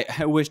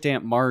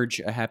Aunt Marge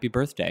a happy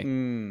birthday.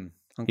 Uncle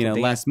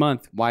Dan. Last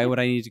month. Why would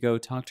I need to go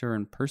talk to her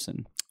in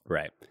person?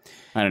 Right.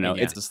 I don't know.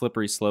 Yeah. It's a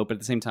slippery slope, but at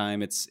the same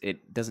time,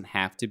 it doesn't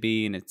have to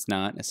be, and it's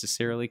not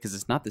necessarily because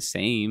it's not the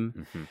same.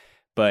 Mm-hmm.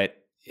 But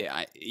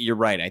you're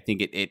right. I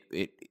think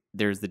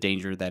there's the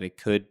danger that it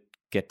could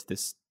get to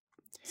this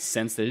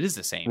sense that it is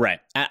the same. Right.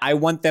 I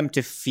want them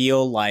to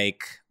feel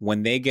like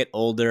when they get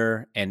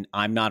older and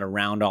I'm not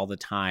around all the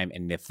time,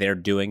 and if they're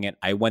doing it,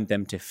 I want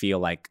them to feel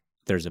like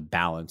there's a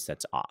balance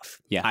that's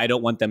off. Yeah. I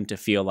don't want them to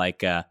feel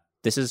like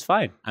this is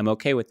fine. I'm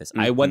okay with this.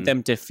 Mm-hmm. I want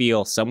them to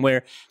feel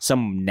somewhere,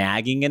 some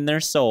nagging in their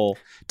soul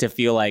to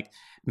feel like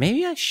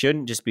maybe I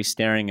shouldn't just be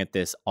staring at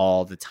this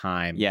all the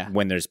time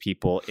when there's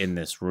people in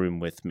this room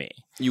with me.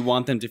 You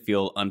want them to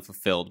feel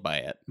unfulfilled by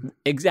it.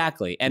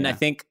 Exactly. And I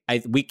think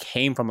we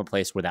came from a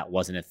place where that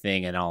wasn't a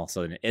thing and all of a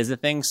sudden it is a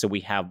thing. So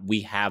we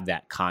have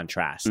that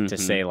contrast to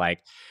say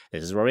like,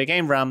 this is where we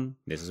came from.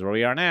 This is where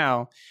we are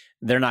now.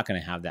 They're not going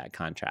to have that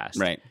contrast.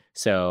 Right.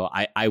 So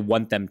I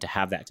want them to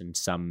have that in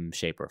some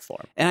shape or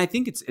form. And I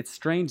think it's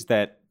strange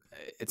that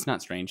it's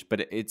not strange,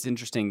 but it's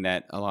interesting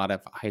that a lot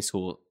of high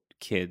school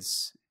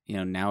kids,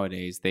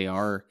 nowadays they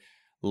are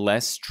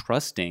less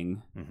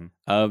trusting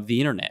of the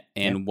internet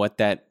and what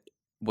the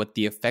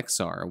effects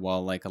are.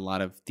 While like a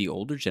lot of the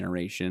older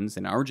generations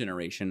and our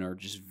generation are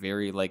just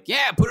very like,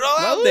 yeah, put it all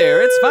out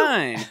there, it's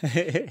fine.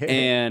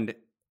 And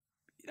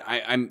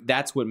I'm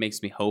that's what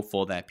makes me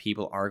hopeful that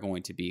people are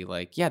going to be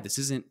like, yeah, this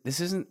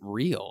isn't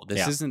real.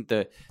 This isn't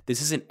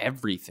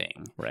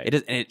everything. Right. It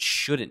is, and it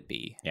shouldn't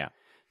be. Yeah.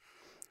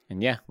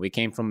 And yeah, we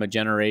came from a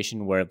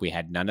generation where we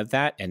had none of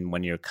that. And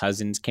when your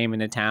cousins came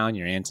into town,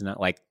 your aunts and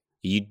like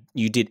you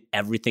did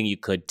everything you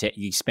could.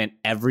 You spent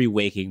every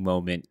waking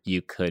moment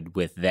you could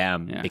with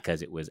them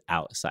because it was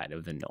outside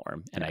of the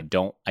norm. And I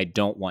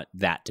don't want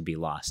that to be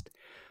lost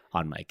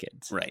on my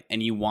kids. Right.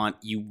 And you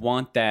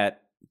want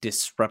that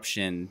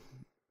disruption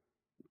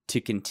to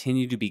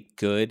continue to be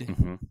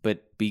good,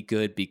 but be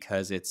good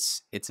because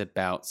it's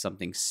about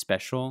something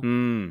special.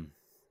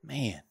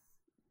 Man.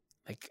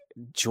 Like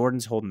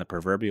Jordan's holding the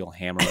proverbial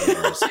hammer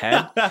over his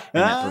head, and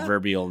that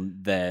proverbial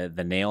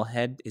the nail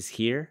head is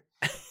here,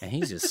 and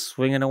he's just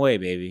swinging away,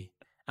 baby.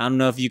 I don't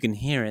know if you can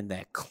hear it,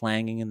 that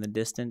clanging in the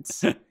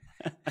distance. I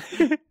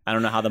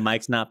don't know how the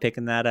mic's not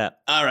picking that up.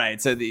 All right,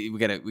 so we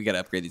gotta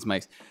upgrade these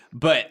mics,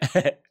 but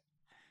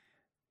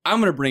I'm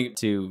gonna bring it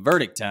to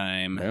verdict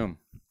time. Boom.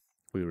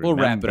 We'll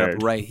wrap it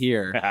up right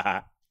here.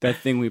 That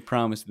thing we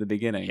promised at the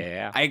beginning.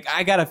 Yeah.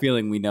 I got a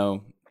feeling we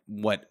know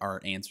what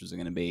our answers are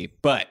gonna be,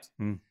 but.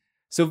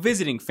 So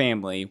visiting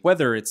family,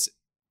 whether it's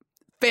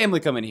family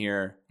coming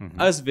here,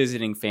 us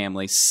visiting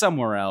family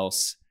somewhere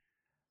else,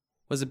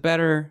 was it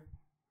better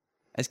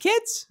as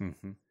kids?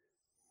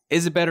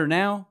 Is it better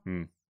now?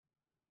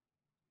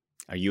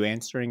 Are you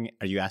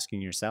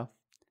asking yourself?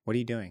 What are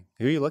you doing?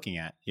 Who are you looking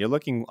at? You're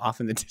looking off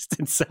in the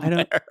distance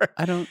somewhere.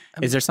 I don't.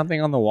 Is there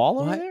something on the wall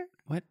over there?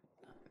 What?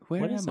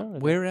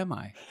 Where am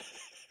I?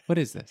 What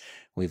is this?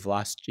 We've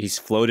lost. He's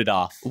floated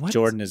off.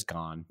 Jordan is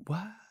gone.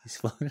 What? He's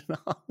floated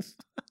off.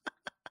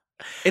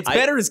 It's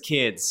better as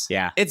kids.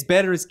 Yeah. It's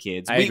better as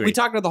kids. We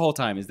talked about the whole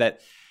time is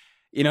that,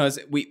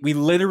 we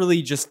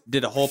literally just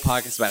did a whole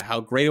podcast about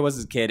how great it was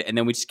as a kid, and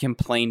then we just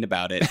complained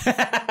about it for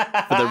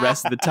the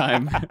rest of the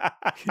time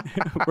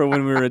for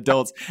when we were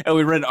adults. And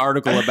we read an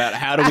article about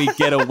how do we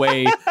get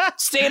away,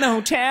 stay in a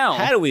hotel.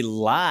 How do we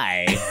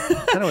lie?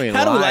 How do we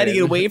lie to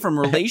get away from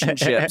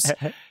relationships?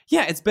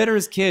 Yeah, it's better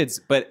as kids,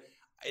 but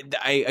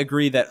I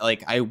agree that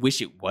like I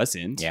wish it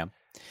wasn't. Yeah.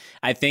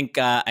 I think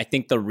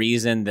the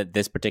reason that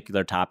this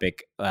particular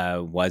topic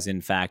was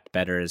in fact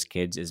better as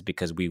kids is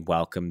because we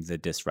welcomed the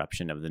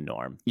disruption of the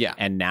norm. Yeah.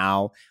 And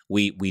now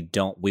we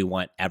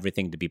want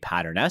everything to be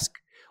pattern-esque.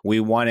 We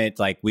want it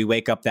like we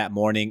wake up that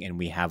morning and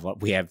we have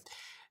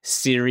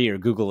Siri or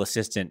Google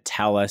Assistant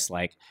tell us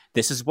like,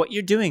 this is what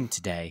you're doing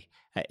today.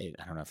 I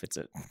don't know if it's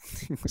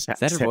is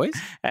that her voice?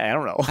 I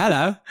don't know.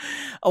 Hello.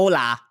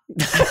 Hola.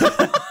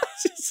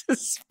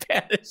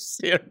 Spanish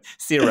zero.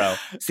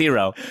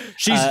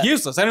 She's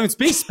useless. I don't even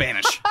speak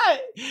Spanish.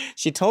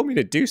 She told me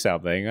to do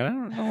something. I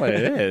don't know what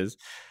it is.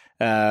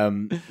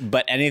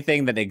 But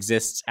anything that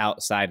exists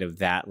outside of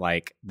that,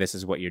 like this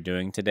is what you're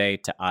doing today,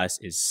 to us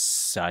is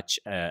such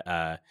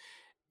an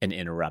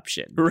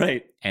interruption,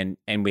 right? And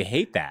we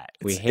hate that.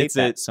 We hate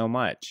that so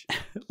much.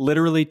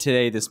 Literally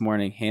today, this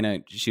morning,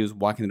 Hannah, she was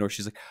walking the door.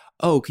 She's like,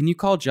 "Oh, can you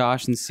call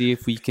Josh and see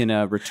if we can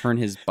return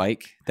his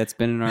bike that's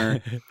been in our?"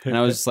 And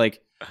I was just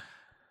like,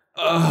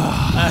 the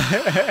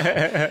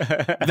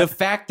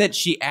fact that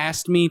she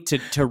asked me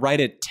to write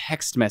a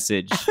text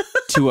message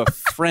to a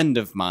friend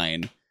of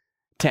mine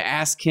to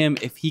ask him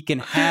if he can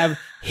have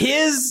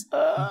his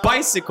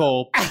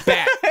bicycle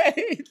back,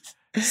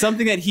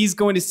 something that he's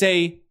going to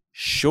say.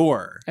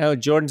 Sure. Oh,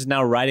 Jordan's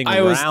now riding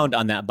around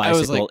on that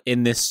bicycle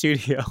in this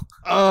studio.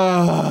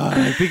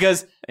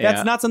 Because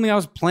that's not something I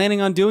was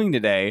planning on doing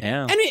today.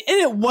 Yeah. And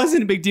it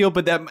wasn't a big deal,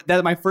 but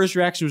that my first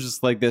reaction was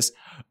just like this.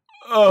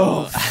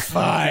 Oh,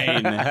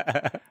 fine.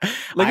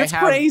 It's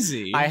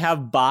crazy. I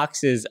have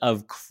boxes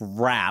of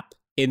crap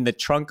in the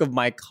trunk of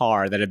my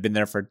car that have been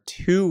there for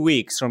 2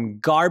 weeks from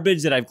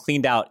garbage that I've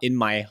cleaned out in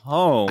my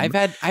home. I've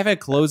had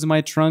clothes in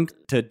my trunk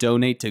to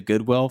donate to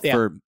Goodwill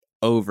for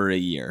over a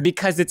year.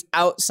 Because it's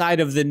outside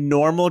of the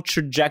normal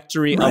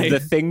trajectory of the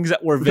things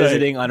that we're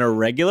visiting on a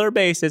regular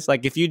basis.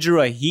 Like if you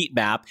drew a heat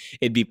map,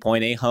 it'd be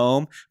point A,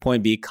 home,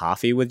 point B,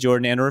 coffee with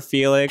Jordan or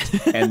Felix,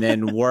 and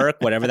then work,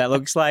 whatever that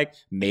looks like,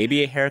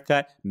 maybe a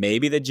haircut,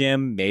 maybe the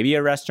gym, maybe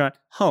a restaurant,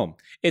 home.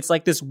 It's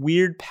like this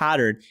weird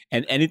pattern,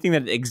 and anything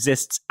that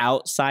exists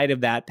outside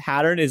of that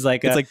pattern is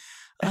like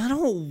I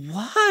don't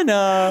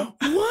wanna.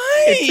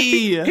 Why?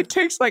 It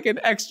takes like an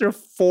extra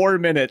 4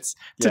 minutes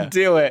to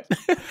do it.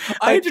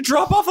 I had to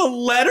drop off a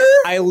letter?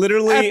 I would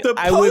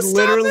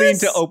literally need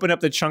to open up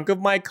the trunk of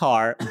my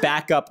car,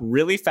 back up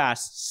really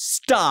fast,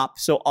 stop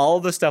so all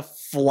the stuff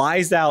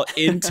flies out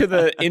into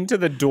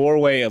the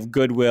doorway of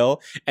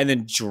Goodwill, and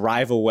then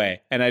drive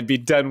away. And I'd be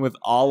done with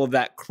all of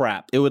that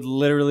crap. It would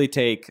literally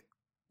take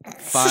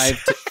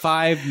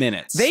 5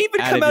 minutes. They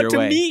even come out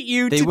to meet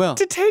you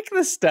to take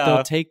the stuff.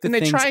 They'll take the and they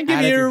things try and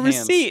give you a hands.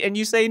 receipt, and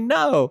you say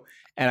no.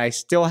 And I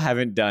still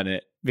haven't done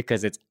it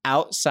because it's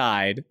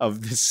outside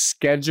of the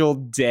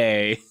scheduled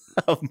day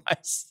of my.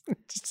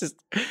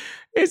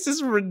 It's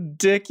just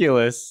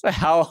ridiculous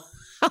how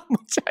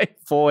much I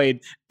avoid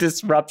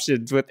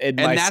disruptions within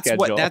my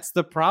schedule. That's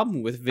the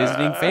problem with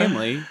visiting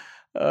family.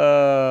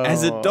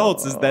 As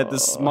adults, is that the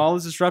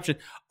smallest disruption.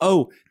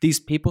 Oh,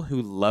 these people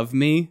who love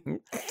me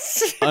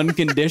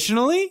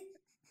unconditionally,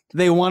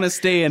 they want to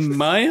stay in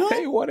my home?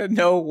 They want to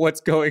know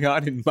what's going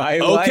on in my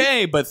life.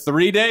 Okay, but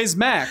 3 days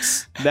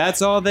max.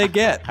 That's all they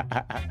get.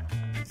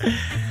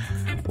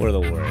 We're the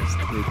worst.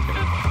 Boogie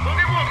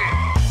woogie.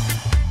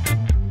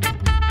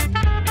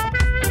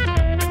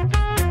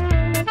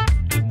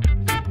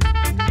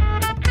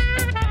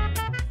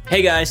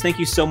 Hey guys, thank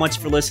you so much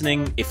for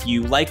listening. If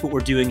you like what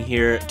we're doing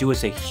here, do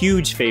us a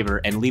huge favor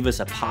and leave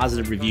us a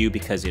positive review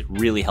because it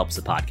really helps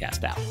the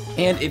podcast out.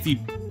 And if you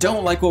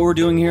don't like what we're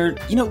doing here,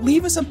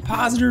 leave us a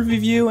positive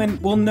review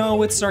and we'll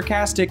know it's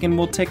sarcastic and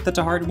we'll take that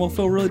to heart and we'll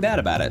feel really bad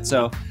about it.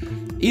 So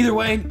either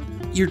way,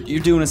 you're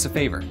doing us a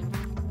favor.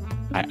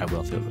 I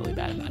will feel really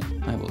bad about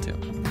it. I will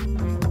too.